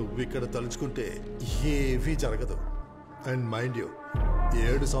 నువ్వు ఇక్కడ తలుచుకుంటే ఏవీ జరగదు. అండ్ మైండ్ యూ,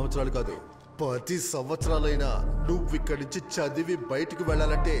 7 సంవత్సరాలు కాదు, 10 సంవత్సరాలైనా నువ్వు ఇక్కడి నుంచి చదివి బయటికి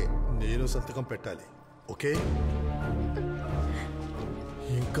వెళ్ళాలంటే నేను సంతకం పెట్టాలి. ఓకే?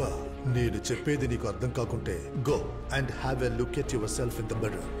 ఇంకా నేను చెప్పేది నీకు అర్థం కాకుంటే go and have a look at your self in the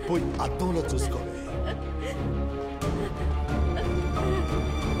mirror. పోయి అద్దంలో చూసుకోవాలి.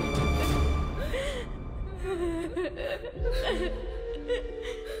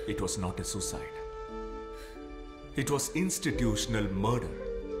 It was not a suicide. It was institutional murder.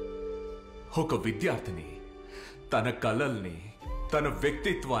 ఒక విద్యార్థిని తన కలల్ని, తన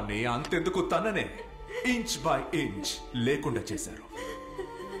వ్యక్తిత్వాన్ని, అంతెందుకు తననే ఇంచ్ బై ఇంచ్ లేకుండా చేశారు.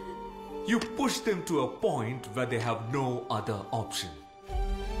 You push them to a point where they have no other option.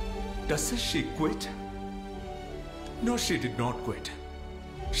 Doesn't she quit? No, she did not quit.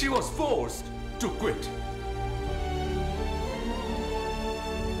 She was forced to quit.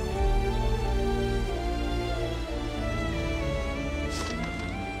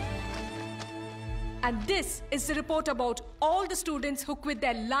 And this is the report about all the students who quit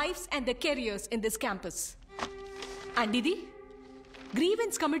their lives and their careers in this campus. And idi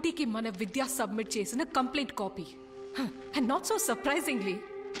grievance committee ki mana Vidya submit chesina complaint copy. And not so surprisingly,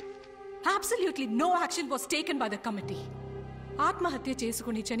 absolutely no action was taken by the committee. ఆత్మహత్య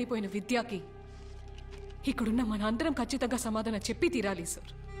చేసుకుని చనిపోయిన విద్యకి ఇక్కడున్న మనందరం ఖచ్చితంగా సమాధానం చెప్పి తీరాలి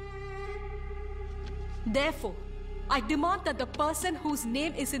sir. Therefore, I demand that the person whose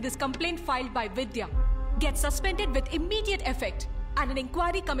name is in this complaint filed by Vidya gets suspended with immediate effect and an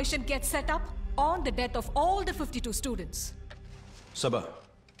inquiry commission gets set up on the death of all the 52 students. Sabha,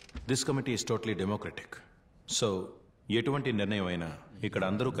 this committee is totally democratic. So, ఎటువంటి నిర్ణయం అయినా ఇక్కడ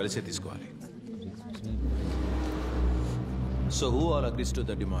అందరూ కలిసే తీసుకోవాలి. So, who all agrees to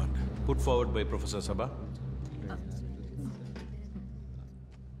the demand put forward by Professor Sabha?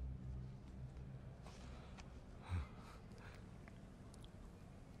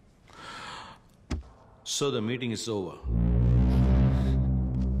 So the meeting is over.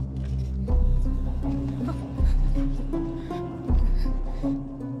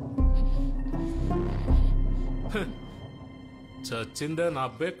 చచ్చిందే నా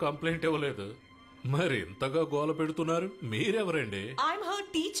అబ్బాయి complaint ఇవ్వలేదు, మరి ఇంతగా గోల పెడుతున్నారు మీరెవరండి? I'm her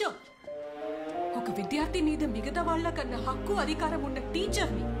teacher. ఒక విద్యార్థి మీద మిగతా వాళ్ళ కన్నా హక్కు అధికారం ఉన్న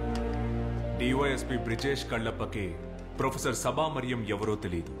టీచర్ని. డివైఎస్పీ బ్రిజేష్ కళ్ళప్పకి ప్రొఫెసర్ సభా మరియం ఎవరో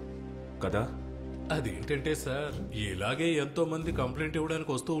తెలియదు కదా? అదేంటంటే సార్, ఇలాగే ఎంతో మంది కంప్లైంట్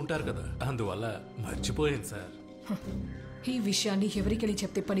ఇవ్వడానికి వస్తూ ఉంటారు కదా, అందువల్ల మర్చిపోయాను సార్. ఈ విషయాన్ని ఎవరికెళ్ళి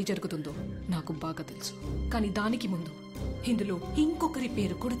చెప్తే పని జరుగుతుందో నాకు బాగా తెలుసు. కానీ దానికి ముందు ఇందులో ఇంకొకరి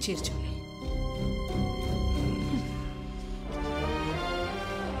పేరు కూడా చేర్చాలి.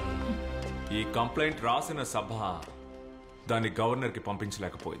 ఈ కంప్లైంట్ రాసిన సభ దాన్ని గవర్నర్కి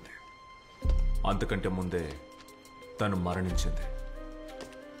పంపించలేకపోయింది. అంతకంటే ముందే తను మరణించింది.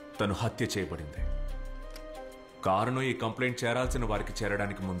 తను హత్య చేయబడింది. కారణం ఈ కంప్లైంట్ చేరాల్సిన వారికి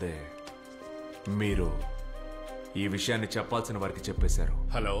చేరడానికి ముందే మీరు ఈ విషయాన్ని చెప్పాల్సిన వారికి చెప్పేశారు.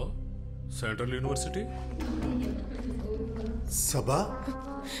 హలో, సెంట్రల్ యూనివర్సిటీ సభా,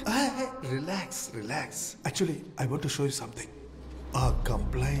 relax relax. Actually I want to show you something. ఆ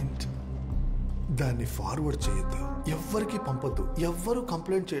కంప్లైంట్ దాన్ని ఫార్వర్డ్ చేయొద్దు, ఎవ్వరికి పంపొద్దు. ఎవ్వరు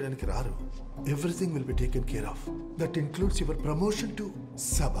కంప్లైంట్ చేయడానికి రారు. Everything will be taken care of. That includes your promotion to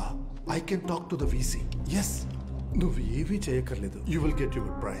సభా. I can talk to the VC. Yes, నువ్వు ఏమీ చేయక్కర్లేదు. You will get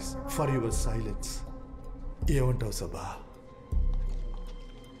your prize for your silence. ఏమంటావు సభా?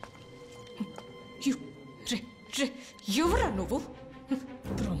 ఎవరా నువ్వు?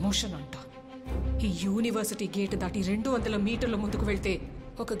 ప్రమోషన్ అంట. ఈ యూనివర్సిటీ గేట్ దాటి 200 మీటర్ల ముందుకు వెళ్తే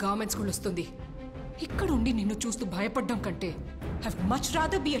ఒక గవర్నమెంట్ స్కూల్ వస్తుంది. ఇక్కడ ఉండి నిన్ను చూస్తూ భయపడ్డం కంటే I much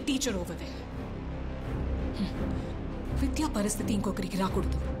rather be a teacher over there. విద్యా పరిస్థితి ఇంకొకరికి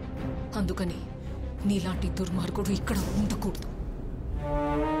రాకూడదు. అందుకని నీలాంటి దుర్మార్గుడు ఇక్కడ ఉండకూడదు.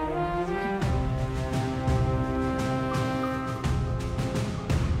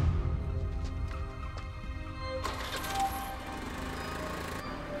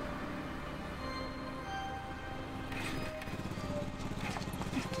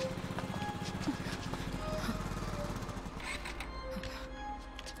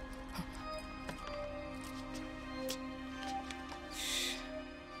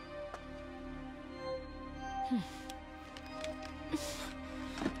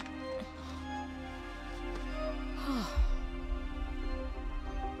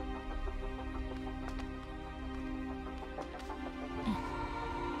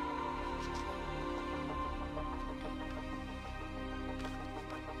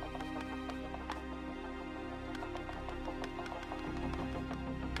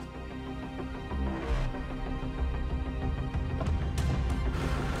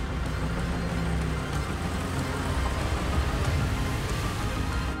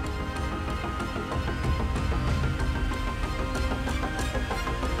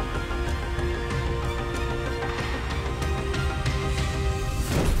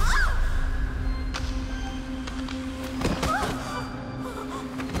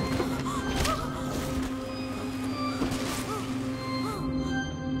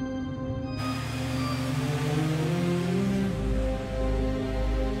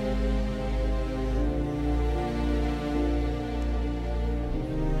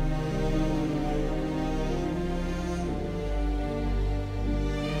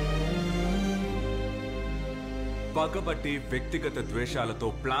 పగబట్టి వ్యక్తిగత ద్వేషాలతో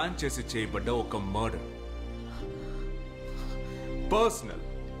ప్లాన్ చేసి చేయబడ్డ ఒక murder. Personal,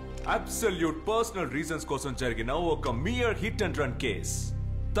 absolute personal reasons కోసం జరిగిన ఒక mere hit and run case.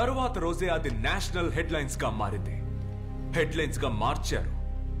 తరువాత రోజే అది నేషనల్ హెడ్లైన్స్ గా మారింది. హెడ్లైన్స్ గా మార్చారు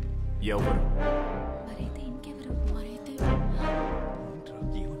ఎవరు?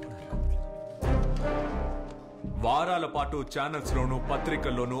 వారాల పాటు ఛానల్స్ లోను,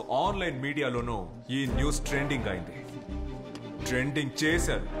 పత్రికల్లోనూ, ఆన్లైన్ మీడియాలోనూ ఈ న్యూస్ ట్రెండింగ్ అయింది. ట్రెండింగ్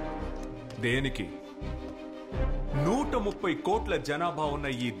చేశారు. దేనికి? 130 కోట్ల జనాభా ఉన్న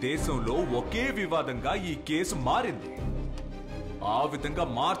ఈ దేశంలో ఒకే వివాదంగా ఈ కేసు మారింది. ఆ విధంగా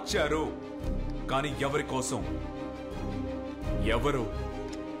మార్చారు. కానీ ఎవరి కోసం? ఎవరు?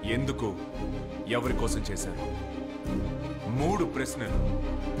 ఎందుకు? ఎవరి కోసం చేశారు? 3 ప్రశ్నలు,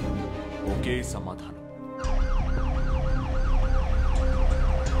 ఒకే సమాధానం.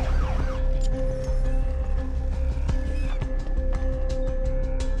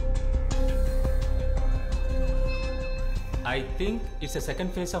 I think it's a second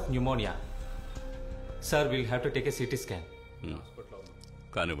phase of pneumonia. Sir, we'll have to take a CT scan.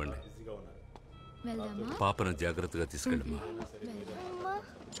 కానివ్వండి. పాపను జాగ్రత్తగా తీసుకెళ్ళమ్మా.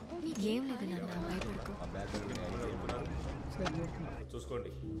 ఏం లేదు నాన్న, భయపడకు. చూసుకోండి,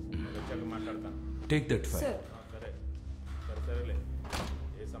 మాట్లాడతాను. Take that file.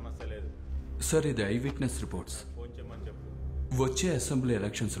 ఏ సమస్య లేదు సార్. ఇది ఐ విట్నెస్ రిపోర్ట్స్. ఫోన్ చేయమని చెప్పు. వచ్చే అసెంబ్లీ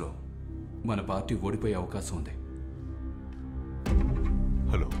ఎలక్షన్స్లో మన పార్టీ ఓడిపోయే అవకాశం ఉంది.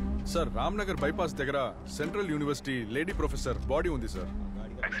 హలో సార్, రామ్నగర్ బైపాస్ దగ్గర central university lady professor body ఉంది సార్.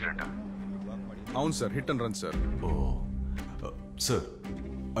 అవును sir, hit and run sir. Sir,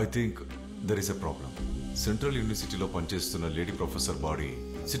 I think there is a problem. Central యూనివర్సిటీలో పనిచేస్తున్న lady professor body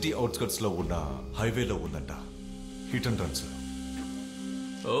city outskirts లో ఉన్న హైవేలో ఉందంట. Hit and run sir.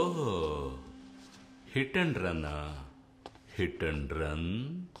 ఓహో, hit and run. Hit and run,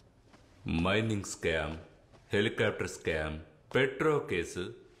 mining scam, helicopter scam, petro case,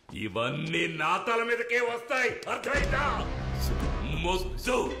 ఇవన్నీ నా తల మీదకే వస్తాయి. అర్థమైందా?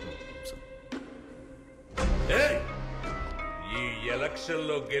 ముద్దు. ఏయ్, ఈ ఎలక్షన్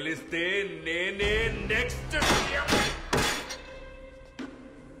లో గెలిస్తే నేనే నెక్స్ట్.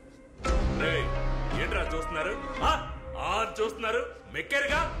 ఏంట్రా చూస్తున్నారు? చూస్తున్నారు,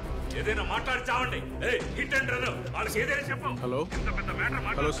 మెక్కారుగా. ఏదైనా మాట్లాడి చావండి. హిట్ అండ్ రన్, వాళ్ళకి ఏదైనా చెప్పు. Hello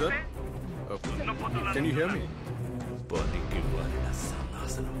hello sir, can you here me?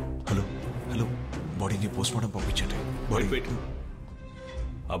 Hello hello, బాడీని పోస్ట్ మార్టం పంపించండి.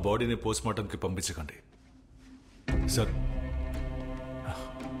 ఆ బాడీని పోస్ట్ మార్టంకి పంపించకండి సార్.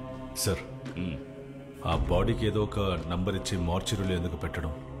 సార్, ఆ బాడీకి ఏదో ఒక నంబర్ ఇచ్చి మార్చురీలో ఎందుకు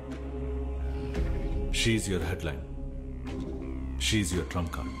పెట్టడం? She your head line, she your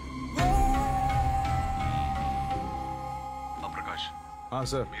Trump card. Prakash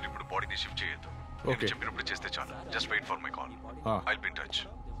sir, మీరు ఇప్పుడు బాడీని షిఫ్ట్ చేయొద్దు. ఓకే, చెప్పినప్పుడు చేస్తే చాలు. Just wait for my call. I will be in touch.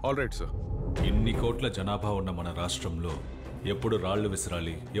 All right sir. ఇన్ని కోట్ల జనాభా ఉన్న మన రాష్ట్రంలో ఎప్పుడు రాళ్లు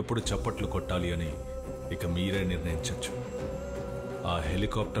విసరాలి, ఎప్పుడు చప్పట్లు కొట్టాలి అని ఇక మీరే నిర్ణయించవచ్చు. ఆ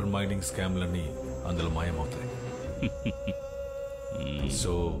హెలికాప్టర్ మైనింగ్ స్కామ్లన్నీ అందులో మాయమవుతాయి.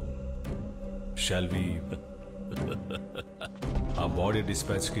 So shall we? ఆ బాడీ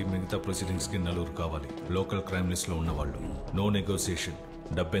డిస్పాచ్కి మిగతా ప్రొసీడింగ్స్కి 4 కావాలి. లోకల్ క్రైమ్ లిస్ట్లో ఉన్నవాళ్ళు. No negotiation.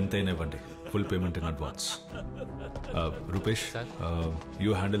 డబ్బు ఎంతైనా ఇవ్వండి. Full payment in advance. Rupesh,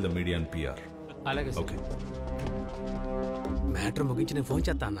 you handle the media and PR. అలాగే. ఓకే. మ్యాటర్ ముగించి నేను ఫోన్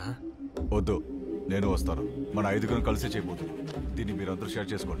చేస్తానా? వద్దు, నేను వస్తాను. మన 5 కలిసి చేయబోతున్నాం. దీన్ని మీరందరూ షేర్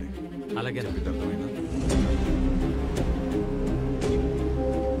చేసుకోండి. అలాగే. అర్థమైందా?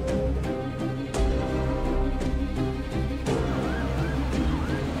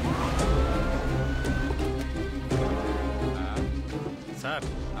 సార్,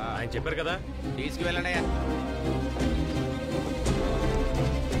 ఆయన చెప్పారు కదా, తీసుకువెళ్ళండి.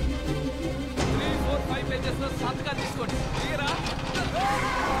 3-4-5 పేజెస్ లో సంతకాలు తీసుకోండి.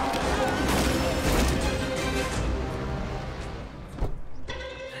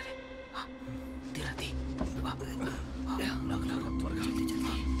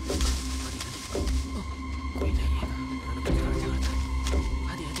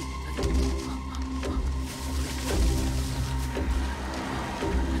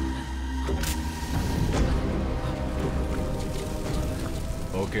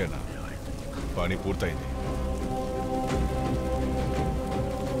 ఓకే అన్న, పని పూర్తయింది.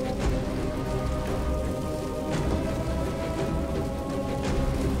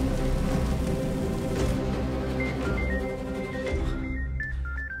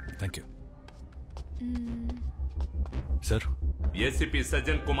 Thank you sir. ACP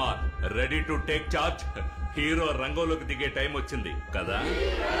Sajjan Kumar ready to take charge. Hero రంగంలోకి దిగే టైం వచ్చింది కదా.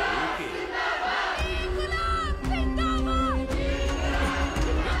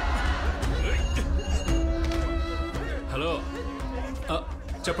 హలో,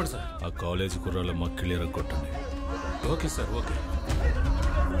 చెప్పండి సార్. ఆ college కుర్రాళ్ళ Makkhali ఎరగొట్టండి. Okay sir, okay.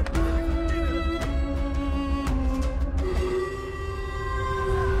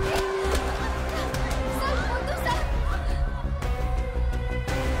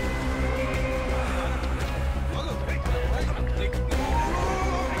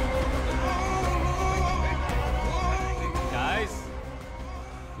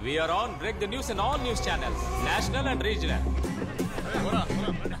 We are on break the news in all news channels, national and regional.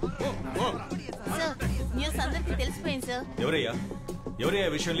 Sir, news అందరికీ తెలిసిపోయింది sir. ఎవరయ్యా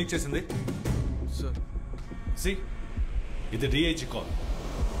విషయం లీక్ చేసింది? సి, ఇది డిఐజీ కాల్.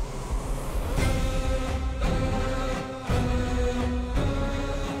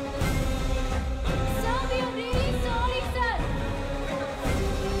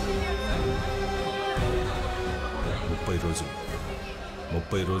 రోజులు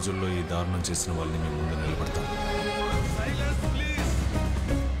 30 రోజుల్లో ఈ దారుణం చేసిన వాళ్ళని మీ ముందు నిలబడతాను.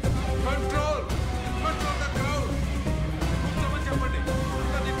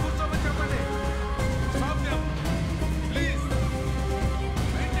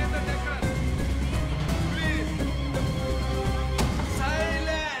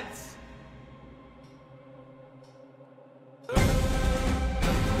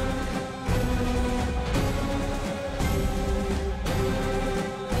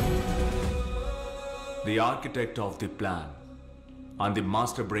 The architect of the plan, and the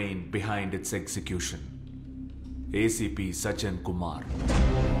master brain behind its execution, ACP Sajan Kumar.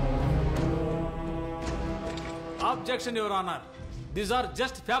 Objection, Your Honor. These are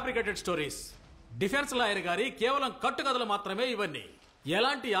just fabricated stories. Defence lawyer గారి కేవలం కట్టుకథలు మాత్రమే ఇవన్నీ.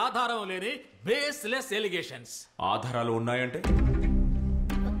 ఎలాంటి ఆధారం లేని బేస్లెస్ ఎలిగేషన్స్. ఆధారాలు ఉన్నాయంటే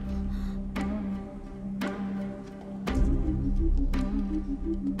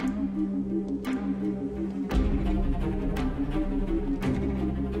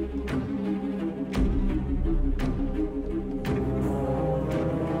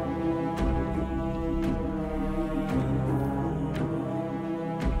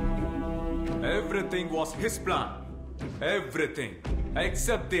everything was his plan. Everything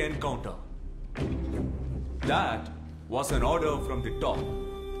except the encounter. That was an order from the top.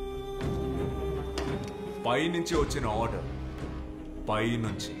 పై నుంచి వచ్చిన ఆర్డర్. పై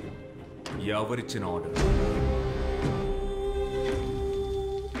నుంచి ఎవరిచ్చిన ఆర్డర్?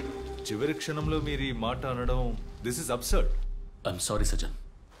 చివరి క్షణంలో మీరు ఈ మాట అనడం this is absurd. I'm sorry సజన్.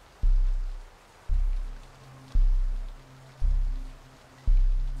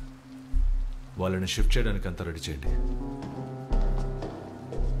 వాళ్ళని షిఫ్ట్ చేయడానికి అంతా రెడీ చేయండి.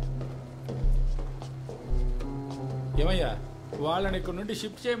 ఏమయ్యా వాళ్ళని ఇక్కడ నుండి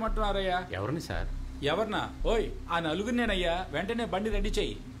షిఫ్ట్ చేయమంటున్నారయ్యా? ఎవరిని సార్? ఎవరినా? ఓయ్ ఆ నలుగురినేనయ్యా. వెంటనే బండి రెడీ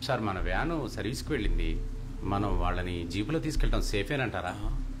చెయ్యి. సార్ మన వ్యాను సర్వీస్కి వెళ్ళింది. మనం వాళ్ళని జీపులో తీసుకెళ్ళడం సేఫేనంటారా?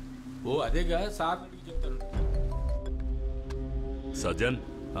 ఓ అదేగా సార్ చెప్తాను. సజన్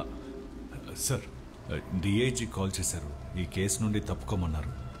సార్, డిఐజీ కాల్ చేశారు. ఈ కేసు నుండి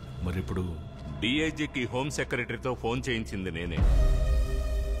తప్పుకోమన్నారు. మరి ఇప్పుడు డిఐజీకి హోమ్ సెక్రటరీతో ఫోన్ చేయించింది నేనే.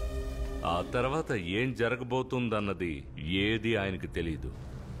 ఆ తర్వాత ఏం జరగబోతుందన్నది ఏది ఆయనకి తెలీదు.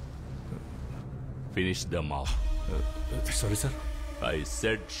 Finish dum of. Sorry sir. I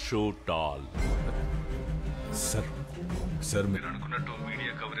said shoot all. Sir మీరు అనుకున్నట్టు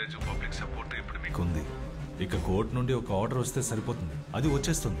మీడియా కవరేజ్, పబ్లిక్ సపోర్ట్ ఇప్పుడు మీకు ఉంది. ఇక కోర్టు నుండి ఒక ఆర్డర్ వస్తే సరిపోతుంది. అది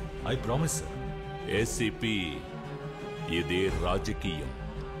వచ్చేస్తుంది. I promise sir. ఏసీపీ, ఇది రాజకీయం.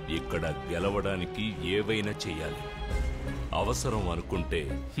 ఇక్కడ గెలవడానికి ఏవైనా చేయాలి. అవసరం అనుకుంటే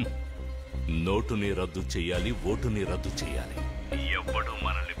నోటుని రద్దు చేయాలి, ఓటుని రద్దు చేయాలి. ఎవ్వడూ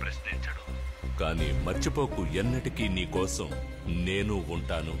మనల్ని ప్రశ్నించడు. కానీ మర్చిపోకు, ఎన్నటికీ నీ కోసం నేను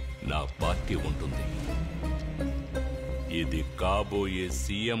ఉంటాను, నా పార్టీ ఉంటుంది. ఇది కాబోయే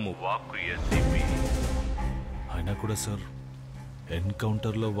సీఎం వాక్కు ఏసీపీ. అయినా కూడా సార్,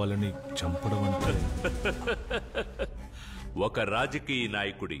 ఎన్కౌంటర్లో వాళ్ళని చంపడం అంటే ఒక రాజకీయ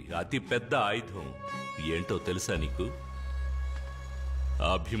నాయకుడి అతి పెద్ద ఆయుధం ఏంటో తెలుసా నీకు?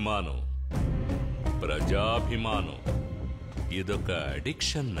 అభిమానం, ప్రజాభిమానం. ఇదొక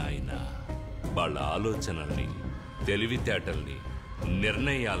అడిక్షన్ నాయన. వాళ్ళ ఆలోచనల్ని, తెలివితేటల్ని,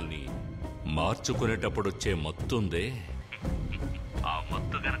 నిర్ణయాల్ని మార్చుకునేటప్పుడు వచ్చే మత్తుందే, ఆ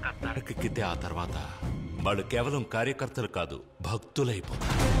మత్తు గనక తడకెక్కితే ఆ తర్వాత వాళ్ళు కేవలం కార్యకర్తలు కాదు,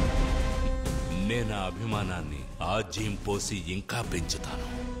 భక్తులైపోతారు. నేను ఆ అభిమానాన్ని ఆజ్యం పోసి ఇంకా పెంచుతాను.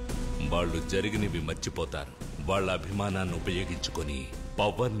 వాళ్ళు జరిగినవి మర్చిపోతారు. వాళ్ళ అభిమానాన్ని ఉపయోగించుకొని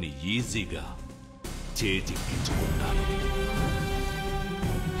పవర్ని ఈజీగా చేజిక్కించుకుంటాను.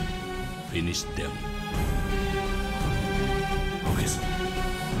 Finish them. Okay sir.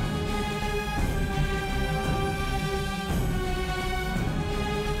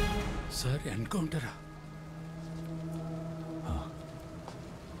 Sir ఎన్కౌంటరా?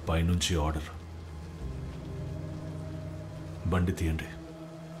 పైనుంచి ఆర్డర్. బండి తీయండి.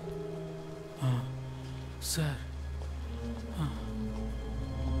 సార్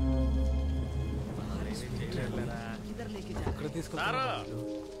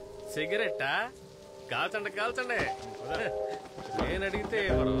సిగరెట్టా? కాల్చండి కాల్చండి. నేను అడిగితే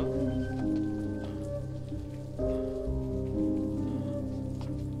ఎవరు?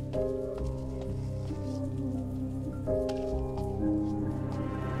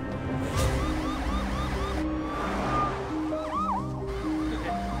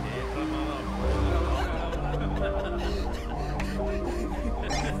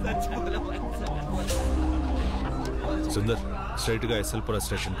 సుందర్, స్ట్రైట్ గా ఎస్ఎల్పుర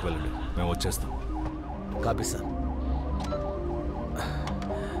స్టేషన్కి వెళ్ళండి. మేము వచ్చేస్తాం. Copy sir.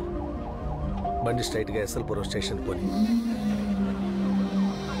 బండి స్ట్రైట్ గా ఎస్ఎల్పుర స్టేషన్ పోని.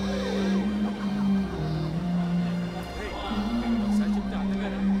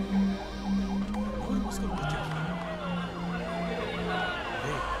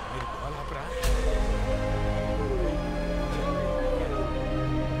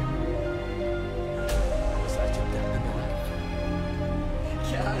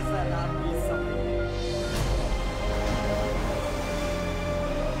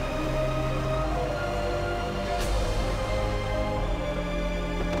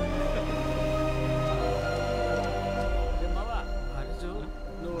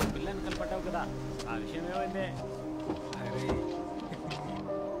 ఆ విషయం ఏమైంది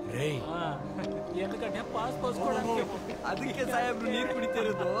ఎందుకంటే పాస్ పోసుకోవడానికి ಅದಕ್ಕೆ ಸಾಹೇಬ್ರು ನೀರು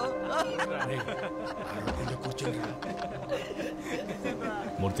ಕುಡಿತಿರೋದು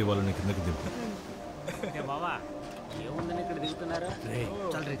మూర్తి వాళ్ళని కిందకి దింపు. మామా ఏముందని ఇక్కడ దిగుతున్నారు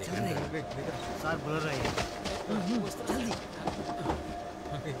సార్ బ్లర్ అయ్యా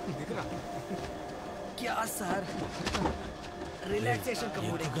क्या सर रिलैक्सेशन का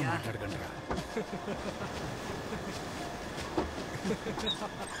मूड है क्या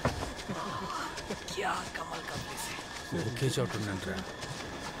क्या कमाल का प्लेस है ఒకే చోట ఉండండిరా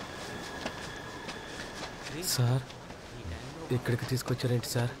సార్ ఇక్కడికి తీసుకొచ్చారేంటి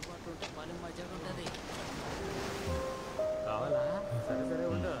సార్? కావాలా సరే సరే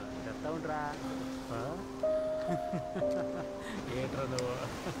ఉండు చెప్తా ఉంటారా ఏంట్రా నువ్వు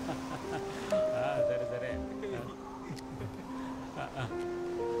సరే సరే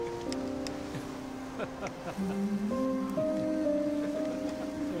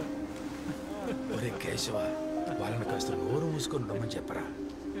ఒరే కేశవ వాళ్ళని కాస్త నోరు మూసుకొని రమ్మని చెప్పరా.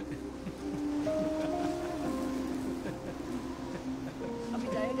 अभी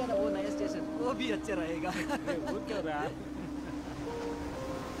जाएगा ना वो नया स्टेशन वो भी अच्छा रहेगा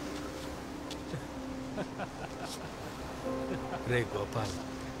రే గోపాల్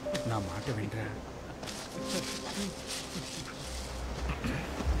నా మాట వినరా.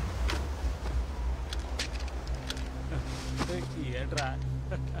 ఏంట్రా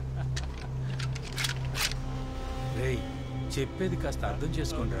రేయ్ చెప్పేది కాస్త అర్థం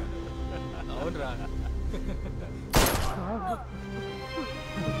చేసుకోండిరా. అవునరా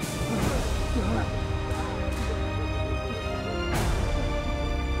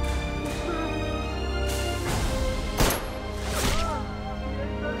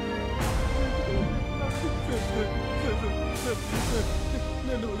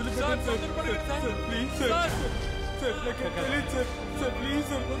నన్ను వదిలిపెట్టండి సార్ ప్లీజ్ సార్ సార్ నాకు తెలియదు సార్ ప్లీజ్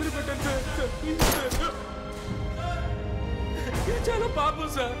సార్ వదిలిపెట్టండి సార్ ప్లీజ్ సార్ ఇది చాలా పాపం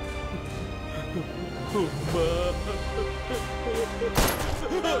సార్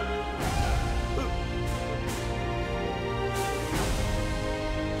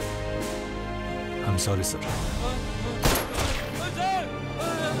ఐఎమ్ సారీ సార్.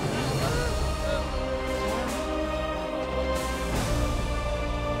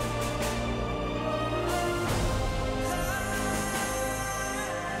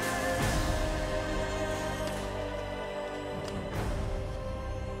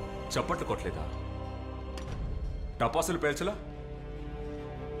 చప్పట్లు కొట్టలేదా? టపాసులు పేల్చలా?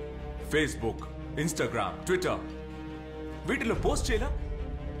 ఫేస్బుక్, ఇన్స్టాగ్రామ్, ట్విట్టర్ వీటిలో పోస్ట్ చేయలా?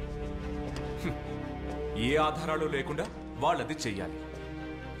 ఏ ఆధారాలు లేకుండా వాళ్ళది చెయ్యాలి.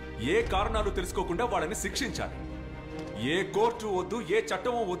 ఏ కారణాలు తెలుసుకోకుండా వాళ్ళని శిక్షించాలి. ఏ కోర్టు వద్దు, ఏ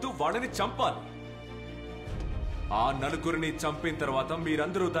చట్టమో వద్దు, వాళ్ళని చంపాలి. ఆ నలుగురిని చంపిన తర్వాత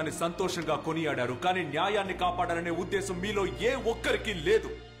మీరందరూ దాన్ని సంతోషంగా కొనియాడారు. కానీ న్యాయాన్ని కాపాడాలనే ఉద్దేశం మీలో ఏ ఒక్కరికి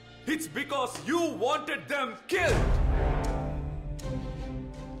లేదు. It's because you wanted them killed.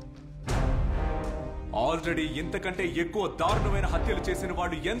 Already ఇంతకంటే ఎక్కువ దారుణమైన హత్యలు చేసిన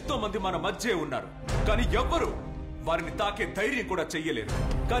వాళ్ళు ఎంతో మంది మన మధ్య ఉన్నారు. కానీ ఎవ్వరు వారిని తాకే ధైర్యం కూడా చెయ్యలేరు.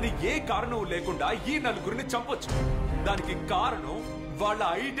 కానీ ఏ కారణం లేకుండా ఈ నలుగురిని చంపొచ్చు. దానికి కారణం వాళ్ళ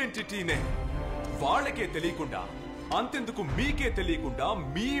ఐడెంటిటీనే. వాళ్ళకే తెలియకుండా, అంతెందుకు మీకే తెలియకుండా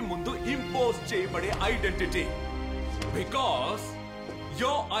మీ ముందు ఇంపోజ్ చేయబడే identity. Because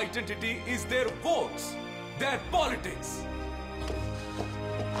your identity is their votes, their politics.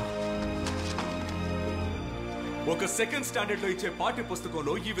 ఒక సెకండ్ స్టాండర్డ్ లో ఇచ్చే పాఠ్య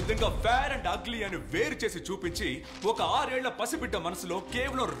పుస్తకంలో ఈ విధంగా ఫేర్ అండ్ అగ్లీ అని వేరు చేసి చూపించి ఒక 6 ఏళ్ల పసిబిడ్డ మనసులో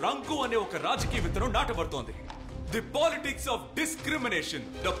కేవలం రంగు అనే ఒక రాజకీయ విత్తనం నాటబడుతోంది. The politics of discrimination,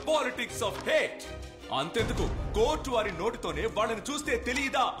 the politics of hate. అంతెందుకు కోర్టు వారి నోటితోనే వాళ్ళని చూస్తే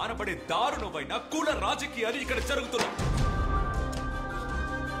తెలియదా అనబడే దారుణమైన కుల రాజకీయాలు ఇక్కడ జరుగుతున్నాయి.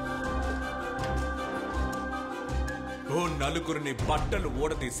 ఓ నలుగురిని బట్టలు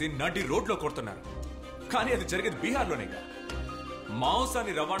ఊడదీసి నడి రోడ్లో కొడుతున్నారు. కానీ అది జరిగేది బీహార్లోనేగా.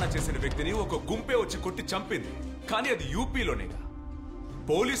 మాంసాన్ని రవాణా చేసిన వ్యక్తిని ఒక గుంపే వచ్చి కొట్టి చంపింది. కానీ అది యూపీలోనేగా.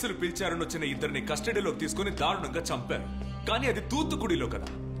 పోలీసులు పిలిచారని వచ్చిన ఇద్దరిని కస్టడీలోకి తీసుకుని దారుణంగా చంపారు. కానీ అది తూత్తుకుడిలో కదా.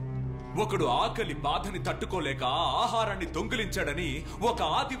 ఒకడు ఆకలి బాధని తట్టుకోలేక ఆహారాన్ని దొంగిలించాడని ఒక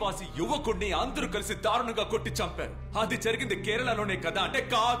ఆదివాసీ యువకుడిని అందరూ కలిసి దారుణంగా కొట్టి చంపారు. అది జరిగింది కేరళలోనే కదా అంటే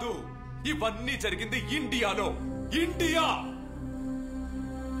కాదు. ఇవన్నీ జరిగింది ఇండియాలో. ఇండియా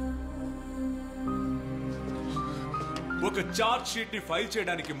ఒక చార్జ్ షీట్ ని ఫైల్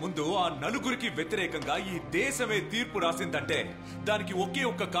చేయడానికి ముందు ఆ నలుగురికి వ్యతిరేకంగా ఈ దేశమే తీర్పు రాసిందంటే దానికి ఒకే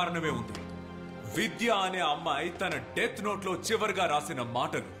ఒక్క కారణమే ఉంది. విద్య అనే అమ్మాయి తన డెత్ నోట్ లో చివరిగా రాసిన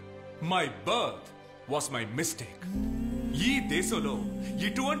మాటలు. My birth was my mistake. ఈ దేశంలో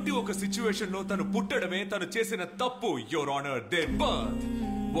ఇటువంటి ఒక సిచ్యువేషన్ లో తను పుట్టడమే తను చేసిన తప్పు. Your honour, there birth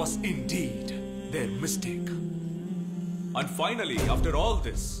was indeed there mistake. And finally after all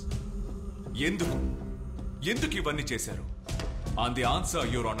this, ఎందుకు ఇవన్నీ చేశారు? And the answer,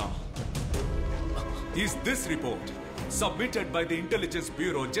 Your Honor, is this report submitted by the Intelligence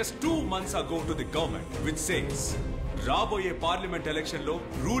Bureau just 2 months ago to the government, which says రాబోయే parliament election లో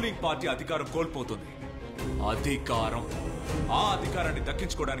ruling party అధికారం కోల్పోతుంది. ఆ అధికారాన్ని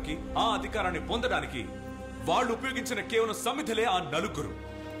దక్కించుకోవడానికి, ఆ అధికారాన్ని పొందడానికి వాళ్ళు ఉపయోగించిన కేవలం సమిధలే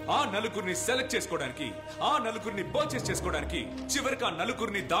ఆ నలుగురిని సెలెక్ట్ చేసుకోవడానికి, ఆ నలుగురిని పర్చేస్ చేసుకోవడానికి, చివరికి ఆ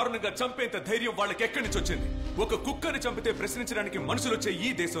నలుగురిని దారుణంగా చంపేంత ధైర్యం వాళ్ళకి ఎక్కడి నుంచి వచ్చింది? ఒక కుక్కని చంపితే ప్రశ్నించడానికి మనుషులు వచ్చే ఈ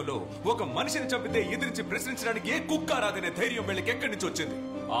దేశంలో ఒక మనిషిని చంపితే ఎదిరించి ప్రశ్నించడానికి ఏ కుక్క రాదనే ధైర్యం వీళ్ళకి ఎక్కడి నుంచి వచ్చింది?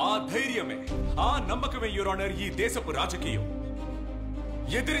 ఆ ధైర్యమే, ఆ నమ్మకమే యువర్ ఆనర్ ఈ దేశపు రాజకీయం.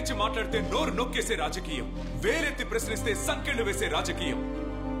 ఎదిరించి మాట్లాడితే నోరు నొక్కేసే రాజకీయం, వేలెత్తి ప్రశ్నిస్తే సంకెళ్లు వేసే రాజకీయం.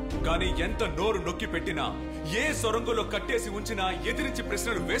 కానీ ఎంత నోరు నొక్కి పెట్టినా, ఏ సొరంగంలో కట్టేసి ఉంచినా ఎదిరించి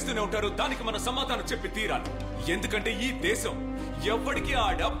ప్రశ్నలు వేస్తూనే ఉంటారు. దానికి మన సమాధానం చెప్పి తీరాలి. ఎందుకంటే ఈ దేశం ఎవ్వడికి ఆ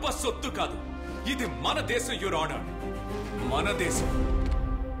డబ్బ సొత్తు కాదు. ఇది మన దేశం యువర్ ఆనర్, మన దేశం.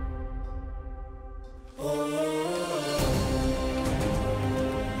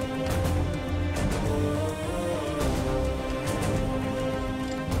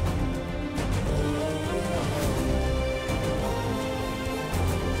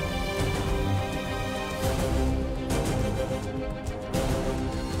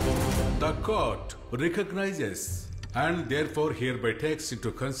 The court recognizes and therefore hereby takes into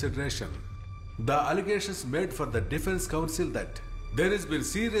consideration the allegations made for the defense counsel that there has been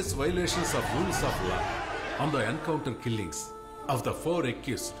serious violations of rules of law on the encounter killings of the 4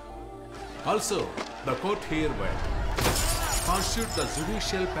 accused. Also, the court hereby constitutes the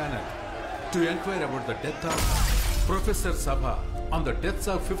judicial panel to inquire about the death of Professor Sabha on the deaths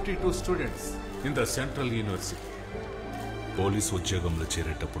of 52 students in the Central University. Police ఉద్యోగంలో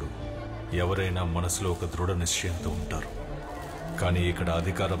చేరేటప్పుడు ఎవరైనా మనసులో ఒక దృఢ నిశ్చయంతో ఉంటారు. కానీ ఇక్కడ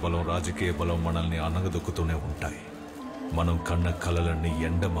అధికార బలం, రాజకీయ బలం మనల్ని అనగదొక్కుతూనే ఉంటాయి. మనం కన్న కలలన్నీ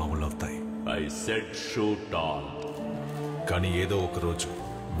ఎండమాములవుతాయి. కానీ ఏదో ఒక రోజు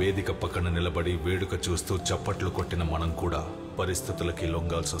వేదిక పక్కన నిలబడి వేడుక చూస్తూ చప్పట్లు కొట్టిన మనం కూడా పరిస్థితులకి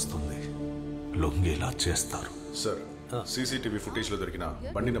లొంగాల్సి వస్తుంది. లొంగేలా చేస్తారు. సార్, సీసీటీవీ ఫుటేజ్ లో దొరికిన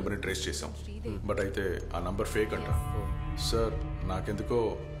బండి నంబర్ని ట్రేస్ చేశాం. బట్ అయితే ఆ నంబర్ ఫేక్ అంట. సార్, నాకెందుకో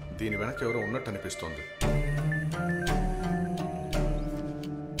దీని వెనక ఎవరో ఉన్నట్టు అనిపిస్తోంది.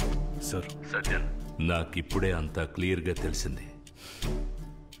 సజ్జన్, నాకిప్పుడే అంతా క్లియర్ గా తెలిసింది.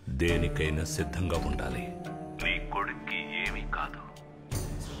 దేనికైనా సిద్ధంగా ఉండాలి. నీ కొడుక్కి ఏమీ కాదు.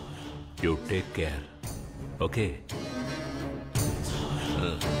 You take care, okay?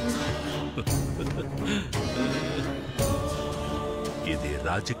 ఇది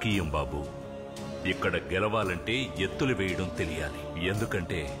రాజకీయం బాబు. ఇక్కడ గెలవాలంటే ఎత్తులు వేయడం తెలియాలి.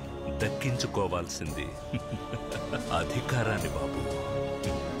 ఎందుకంటే దక్కించుకోవాల్సింది అధికారాన్ని బాబు.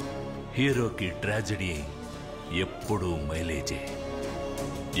 హీరోకి ట్రాజెడీ ఎప్పుడూ మైలేజే.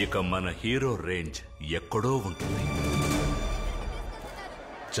 ఇక మన హీరో రేంజ్ ఎక్కడో ఉంటుంది.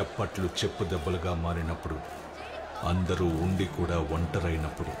 చప్పట్లు చెప్పు దెబ్బలుగా మారినప్పుడు, అందరూ ఉండి కూడా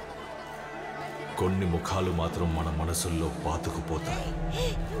ఒంటరైనప్పుడు, కొన్ని ముఖాలు మాత్రం మన మనసుల్లో పాతుకుపోతాయి.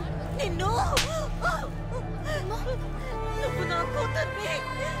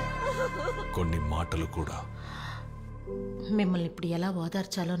 కొన్ని మాటలు కూడా. మిమ్మల్ని ఇప్పుడు ఎలా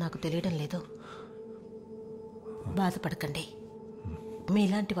ఓదార్చాలో నాకు తెలియడం లేదు. బాధపడకండి.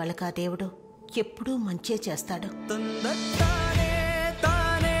 మీలాంటి వాళ్ళకి ఆ దేవుడు ఎప్పుడూ మంచే చేస్తాడు.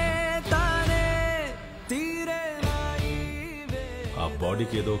 ఆ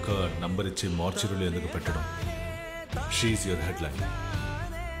బాడీకి ఏదో ఒక నంబర్ ఇచ్చి మార్చురీలో ఎందుకు పెట్టడం? She your head line,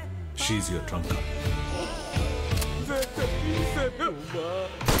 she your trunk.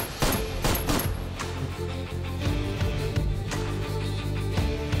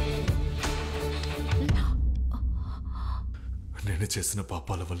 నేను చేసిన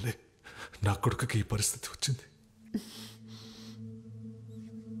పాపాల వల్లే నా కొడుకుకి ఈ పరిస్థితి వచ్చింది.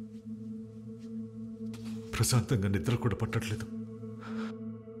 ప్రశాంతంగా నిద్ర కూడా పట్టట్లేదు.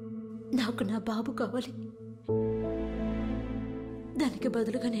 నాకు నా బాబు కావాలి. దానికి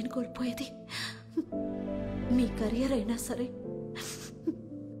బదులుగా నేను కోల్పోయేది మీ కెరియర్ అయినా సరే,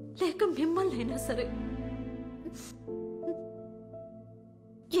 లేక మిమ్మల్ని అయినా సరే,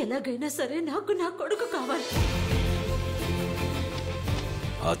 ఎలాగైనా సరే నాకు నా కొడుకు కావాలి.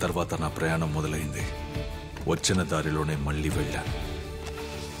 ఆ తర్వాత నా ప్రయాణం మొదలైంది. వచ్చిన దారిలోనే మళ్ళీ వెళ్ళాను.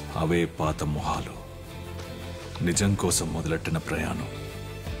 అవే పాత మొహాలు. నిజం కోసం మొదలెట్టిన ప్రయాణం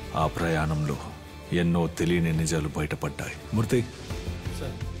ఆ ప్రయాణంలో ఎన్నో తెలియని నిజాలు బయటపడ్డాయి. మూర్తి,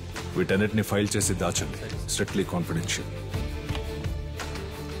 వీటన్నిటిని ఫైల్ చేసి దాచండి. Strictly confidential.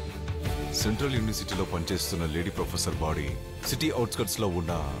 సెంట్రల్ యూనివర్సిటీలో పనిచేస్తున్న lady professor body city outskirts లో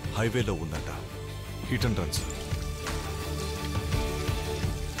ఉన్న హైవేలో ఉందట. Hit and run sir.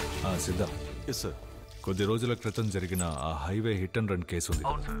 Siddha, sir. కొద్ది రోజుల క్రితం జరిగిన ఆ highway hit and run case ఉంది.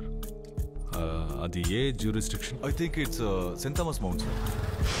 అది ఏ jurisdiction? I think it's Saint Thomas mount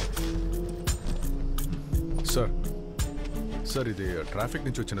sir. Sir ఇది ట్రాఫిక్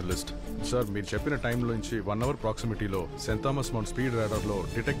నుంచి వచ్చిన లిస్ట్. సార్ మీరు చెప్పిన టైంలో నుంచి 1 hour ప్రాక్సిమిటీలో Saint Thomas mount speed రాడార్లో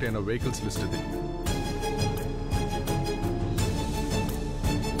detect అయిన వెహికల్స్ లిస్ట్ ఇది.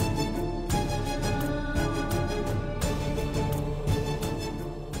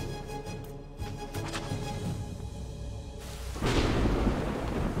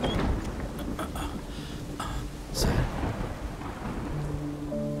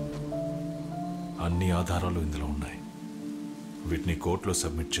 అన్ని ఆధారాలు ఇందులో ఉన్నాయి. వీటిని కోర్టులో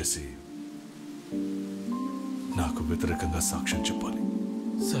సబ్మిట్ చేసి నాకు వ్యతిరేకంగా సాక్ష్యం చెప్పాలి.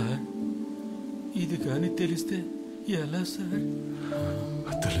 సార్, ఇది కానీ తెలిస్తే ఎలా సార్?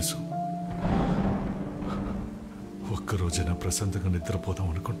 తెలుసు. ఒక్కరోజైనా ప్రశాంతంగా నిద్రపోదాం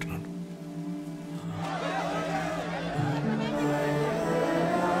అనుకుంటున్నాను.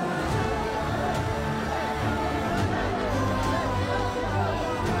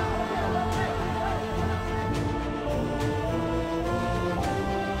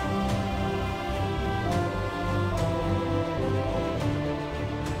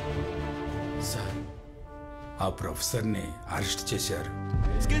 ఆ ప్రొఫెసర్ని అరెస్ట్ చేశారు.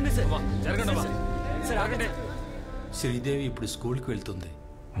 శ్రీదేవి ఇప్పుడు స్కూల్కి వెళ్తుంది.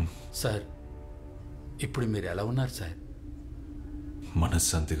 సార్, ఇప్పుడు మీరు ఎలా ఉన్నారు సార్?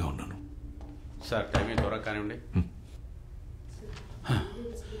 మనశ్శాంతిగా ఉన్నాను సార్. టైమింగ్ త్వరగా కానివ్వండి.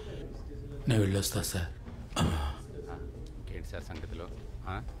 నేను వెళ్ళొస్తా సార్. ఏంటి సార్ సంగతిలో?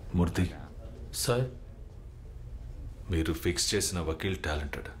 మూర్తి సార్, మీరు ఫిక్స్ చేసిన వకీల్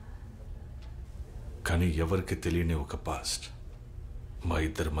టాలెంటెడ్, కానీ ఎవరికి తెలియని ఒక పాస్ట్ మా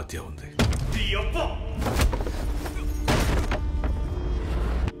ఇద్దరి మధ్య ఉంది.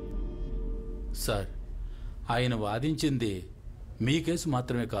 సార్, ఆయన వాదించింది మీ కేసు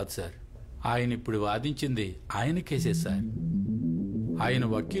మాత్రమే కాదు సార్. ఆయన ఇప్పుడు వాదించింది ఆయన కేసే సార్. ఆయన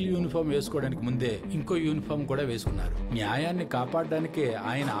వకీల్ యూనిఫామ్ వేసుకోవడానికి ముందే ఇంకో యూనిఫామ్ కూడా వేసుకున్నారు. న్యాయాన్ని కాపాడడానికే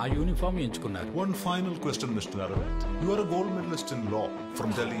ఆయన ఆ యూనిఫామ్ ఎంచుకున్నారు. One final question, Mr. Aravind. You are a gold medalist in law from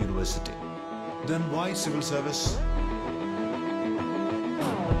Delhi University. Then why civil service?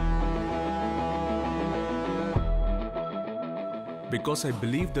 Because I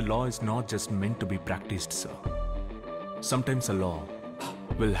believe the law is not just meant to be practiced, sir. Sometimes a law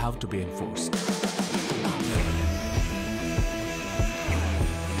will have to be enforced.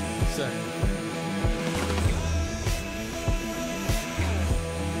 Sir.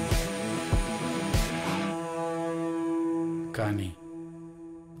 కానీ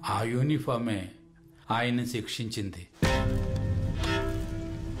ఆ యూనిఫామే ఆయన్ని శిక్షించింది.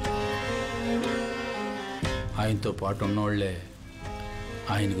 ఆయనతో పాటు ఉన్నోళ్లే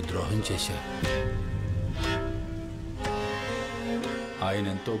ఆయనకు ద్రోహం చేశారు. ఆయన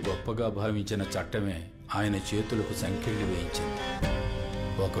ఎంతో గొప్పగా భావించిన చట్టమే ఆయన చేతులకు సంకెళ్ళు వేయించింది.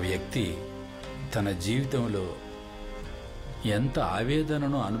 ఒక వ్యక్తి తన జీవితంలో ఎంత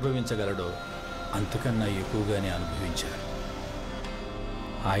ఆవేదనను అనుభవించగలడో అంతకన్నా ఎక్కువగానే అనుభవించారు.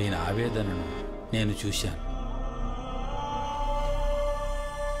 ఆయన ఆవేదనను నేను చూశాను.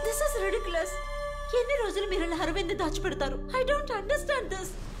 This is ridiculous. ఎన్ని రోజులు మీరు ఇలా Arvind దాచిపెడతారు? I don't understand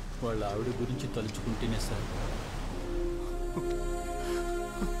this. వాళ్ళ ఆవిడ గురించి తలుచుకుంటేనే సార్.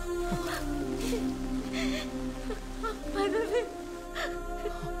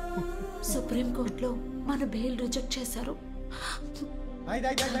 సుప్రీం కోర్టులో మన బెయిల్ రిజెక్ట్ చేశారు.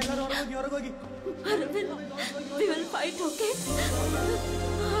 Arvind, we will fight, okay?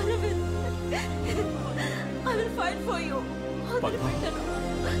 Arvind, I will fight for you.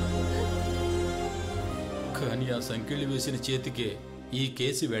 కానీ ఆ సంఖ్యలు వేసిన చేతికే ఈ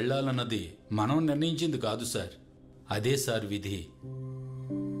కేసు వెళ్లాలన్నది మనం నిర్ణయించింది కాదు సార్. అదే సార్ విధి.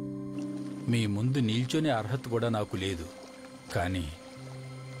 మీ ముందు నిల్చొనే అర్హత కూడా నాకు లేదు. కానీ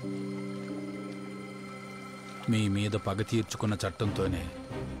మీ మీద పగ తీర్చుకున్న చట్టంతోనే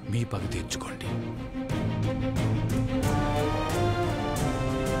మీ పగ తీర్చుకోండి.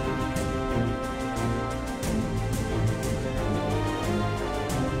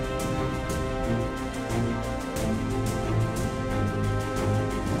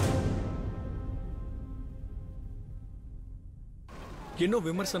 ఎన్నో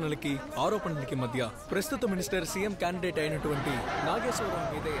విమర్శనలకి ఆరోపణలకి మధ్య ప్రస్తుత మినిస్టర్ సీఎం క్యాండిడేట్ అయినటువంటి నాగేశ్వరరావు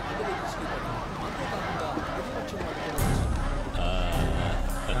మీదే అందరి దృష్టి పడి, అంతేకాకుండా ప్రతిపక్షం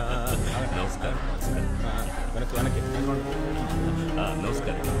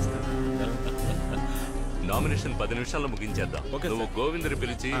నమస్కారం నామినేషన్ 10 నిమిషాల్లో ముగించేద్దాం. నువ్వు గోవిందని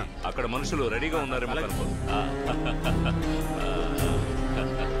పిలిచి అక్కడ మనుషులు రెడీగా ఉన్నారేమో అనుకో.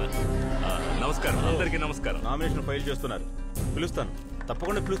 నమస్కారం, అందరికీ నమస్కారం. నామినేషన్ ఫైల్ చేస్తున్నారు, పిలుస్తాను,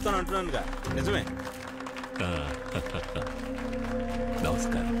 తప్పకుండా పిలుస్తాను అంటున్నానుగా, నిజమే.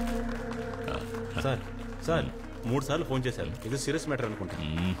 నమస్కారం సార్. సార్ 3 సార్లు ఫోన్ చేశారు, ఇది సీరియస్ మ్యాటర్ అనుకుంటా.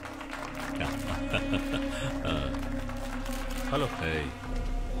 హలో.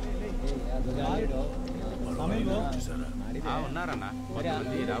 ఉన్నారన్నా,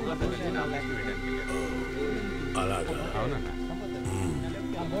 అలాగా? అవునన్నా.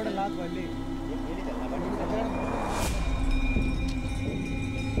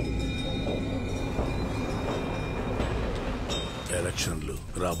 ఎలక్షన్లు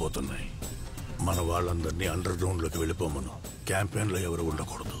రాబోతున్నాయి. మన వాళ్ళందరినీ అండర్ గ్రౌండ్ లోకి వెళ్ళిపోమను. క్యాంపెయిన్ లో ఎవరు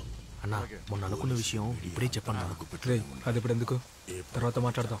ఉండకూడదు. అన్నా, మొన్న అనుకున్న విషయం ఇప్పుడే చెప్పండి. అది ఇప్పుడు ఎందుకు, తర్వాత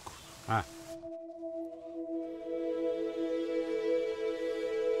మాట్లాడదాం.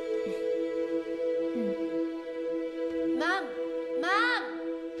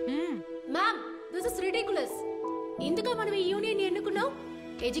 ఇందుకే మనం ఈ యూనియన్ ఎన్నుకున్నాం.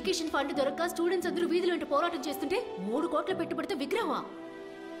 ఎడ్యుకేషన్ ఫండ్ దొరక్క స్టూడెంట్స్ అందరూ వీధులు వెంట పోరాటం చేస్తుంటే 3 కోట్ల పెట్టుబడితో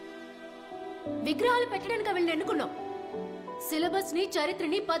విగ్రహాలు పెట్టడానికి వీళ్ళని ఎన్నుకున్నాం. సిలబస్ ని,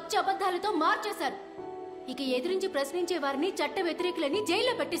 చరిత్రని పచ్చి అబద్ధాలతో మార్చేశారు. ఇక ఎదిరించి ప్రశ్నించే వారిని చట్ట వ్యతిరేకులని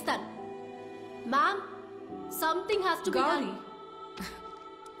జైల్లో పెట్టిస్తారు. Ma'am, something has to be done.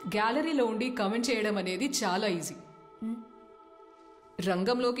 గ్యాలరీలో ఉండి కమెంట్ చేయడం అనేది చాలా ఈజీ.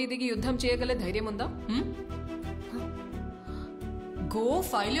 రంగంలోకి దిగి యుద్ధం చేయగల ధైర్యం ఉందా? Go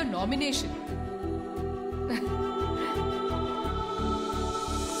file your nomination.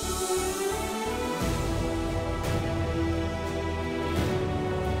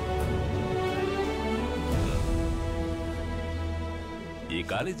 ఈ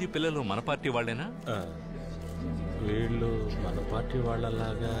కాలేజీ పిల్లలు మన పార్టీ వాళ్ళేనా? వీళ్ళు మన పార్టీ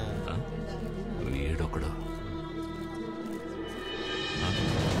వాళ్ళలాగా. వీడొకడు.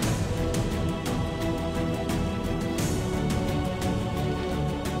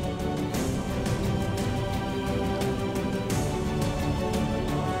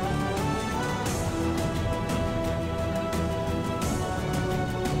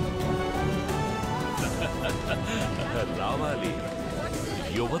 రావాలి,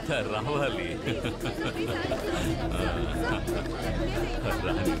 యువత రావాలి.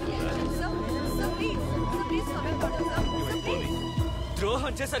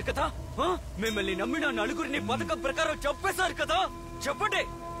 ద్రోహం చేశారు కదా, మిమ్మల్ని నమ్మిన నలుగురిని పథకం ప్రకారం చెప్పేశారు కదా. చెప్పండి,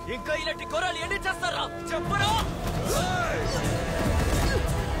 ఇంకా ఇలాంటి ఘోరాలు ఎన్ని చేస్తారా? చెప్పరా?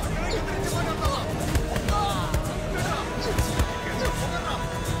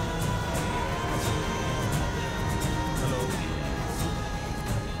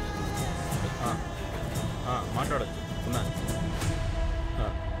 మాట్లాడచ్చు. ఉన్నాను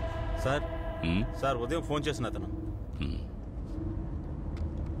సార్. సార్ ఉదయం ఫోన్ చేసిన అతను.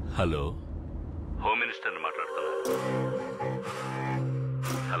 హలో, హోమ్ మినిస్టర్ని మాట్లాడుతున్నా.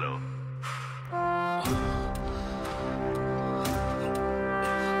 హలో.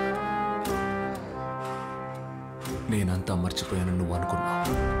 నేనంతా మర్చిపోయాను నువ్వు అనుకున్నా.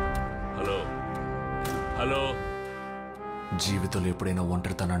 Hello hello. జీవితంలో ఎప్పుడైనా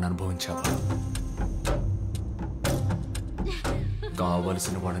ఒంటరితనాన్ని అనుభవించావా?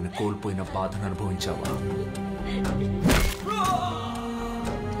 కావలసిన వాడిని కోల్పోయిన బాధను అనుభవించావా?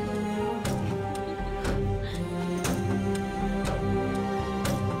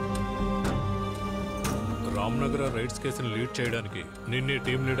 రామ్నగర్ రైట్స్ కేసును లీడ్ చేయడానికి నిన్నే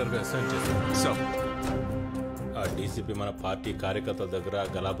టీం లీడర్గా అసైన్ చేశాను. ఆ డీసీపీ మన పార్టీ కార్యకర్తల దగ్గర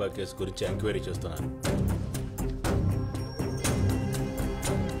గలాబా కేసు గురించి ఎంక్వైరీ చేస్తున్నారు.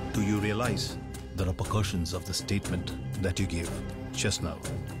 Do you realize the repercussions of the statement that you gave just now?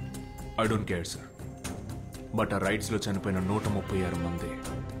 I don't care, sir. But ఆ రైట్స్లో చనిపోయిన 136 మంది,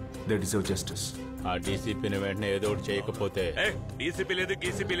 దే డిజర్వ్ జస్టిస్. ఆ డీసీపీని వెంటనే ఏదో ఒకటి చేయకపోతే. డీసీపీ లేదు,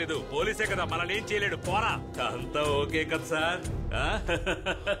 గీసీపీ లేదు, పోలీసే కదా, మనల్ని ఏం చేయలేడు. పోరా, అంతా ఓకే కదా సార్?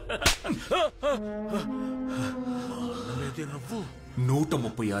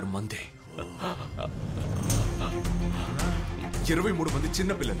 136 మంది, 23 మంది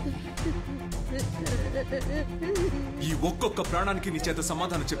చిన్నపిల్లలు. ఈ ఒక్కొక్క ప్రాణానికి నీ చేత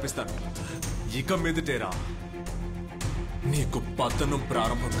సమాధానం చెప్పిస్తాను. ఇక మీదటేరా నీకు పతనం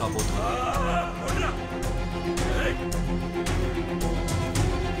ప్రారంభం కాబోతుంది.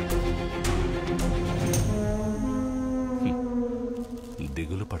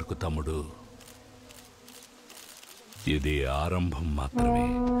 తమ్ముడు, ఇది ఆరంభం మాత్రమే.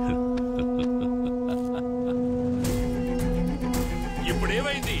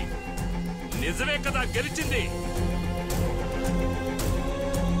 ఇప్పుడేమైంది? నిజమే కదా గెలిచింది.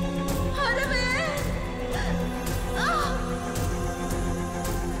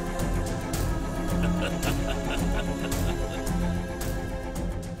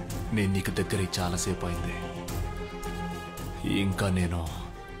 నేను నీకు దగ్గర చాలాసేపు అయింది. ఇంకా నేను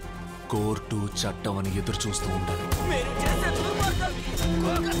కోర్టు చట్టం అని ఎదురు చూస్తూ ఉంటాను.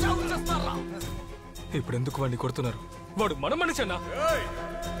 ఇప్పుడు ఎందుకు వాడిని కొడుతున్నారు? వాడు మన మనిషన్నా?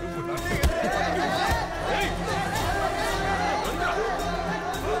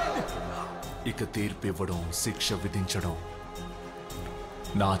 ఇక తీర్పు ఇవ్వడం, శిక్ష విధించడం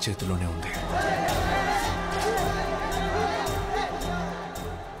నా చేతిలోనే ఉంది.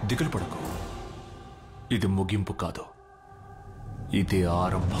 దిగులు పడకు, ఇది ముగింపు కాదు, ఇది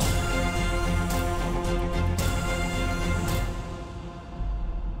ఆరంభం.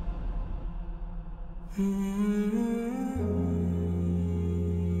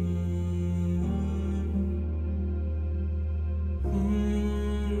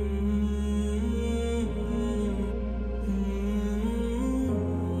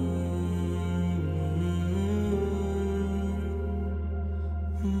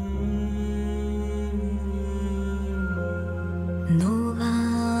 No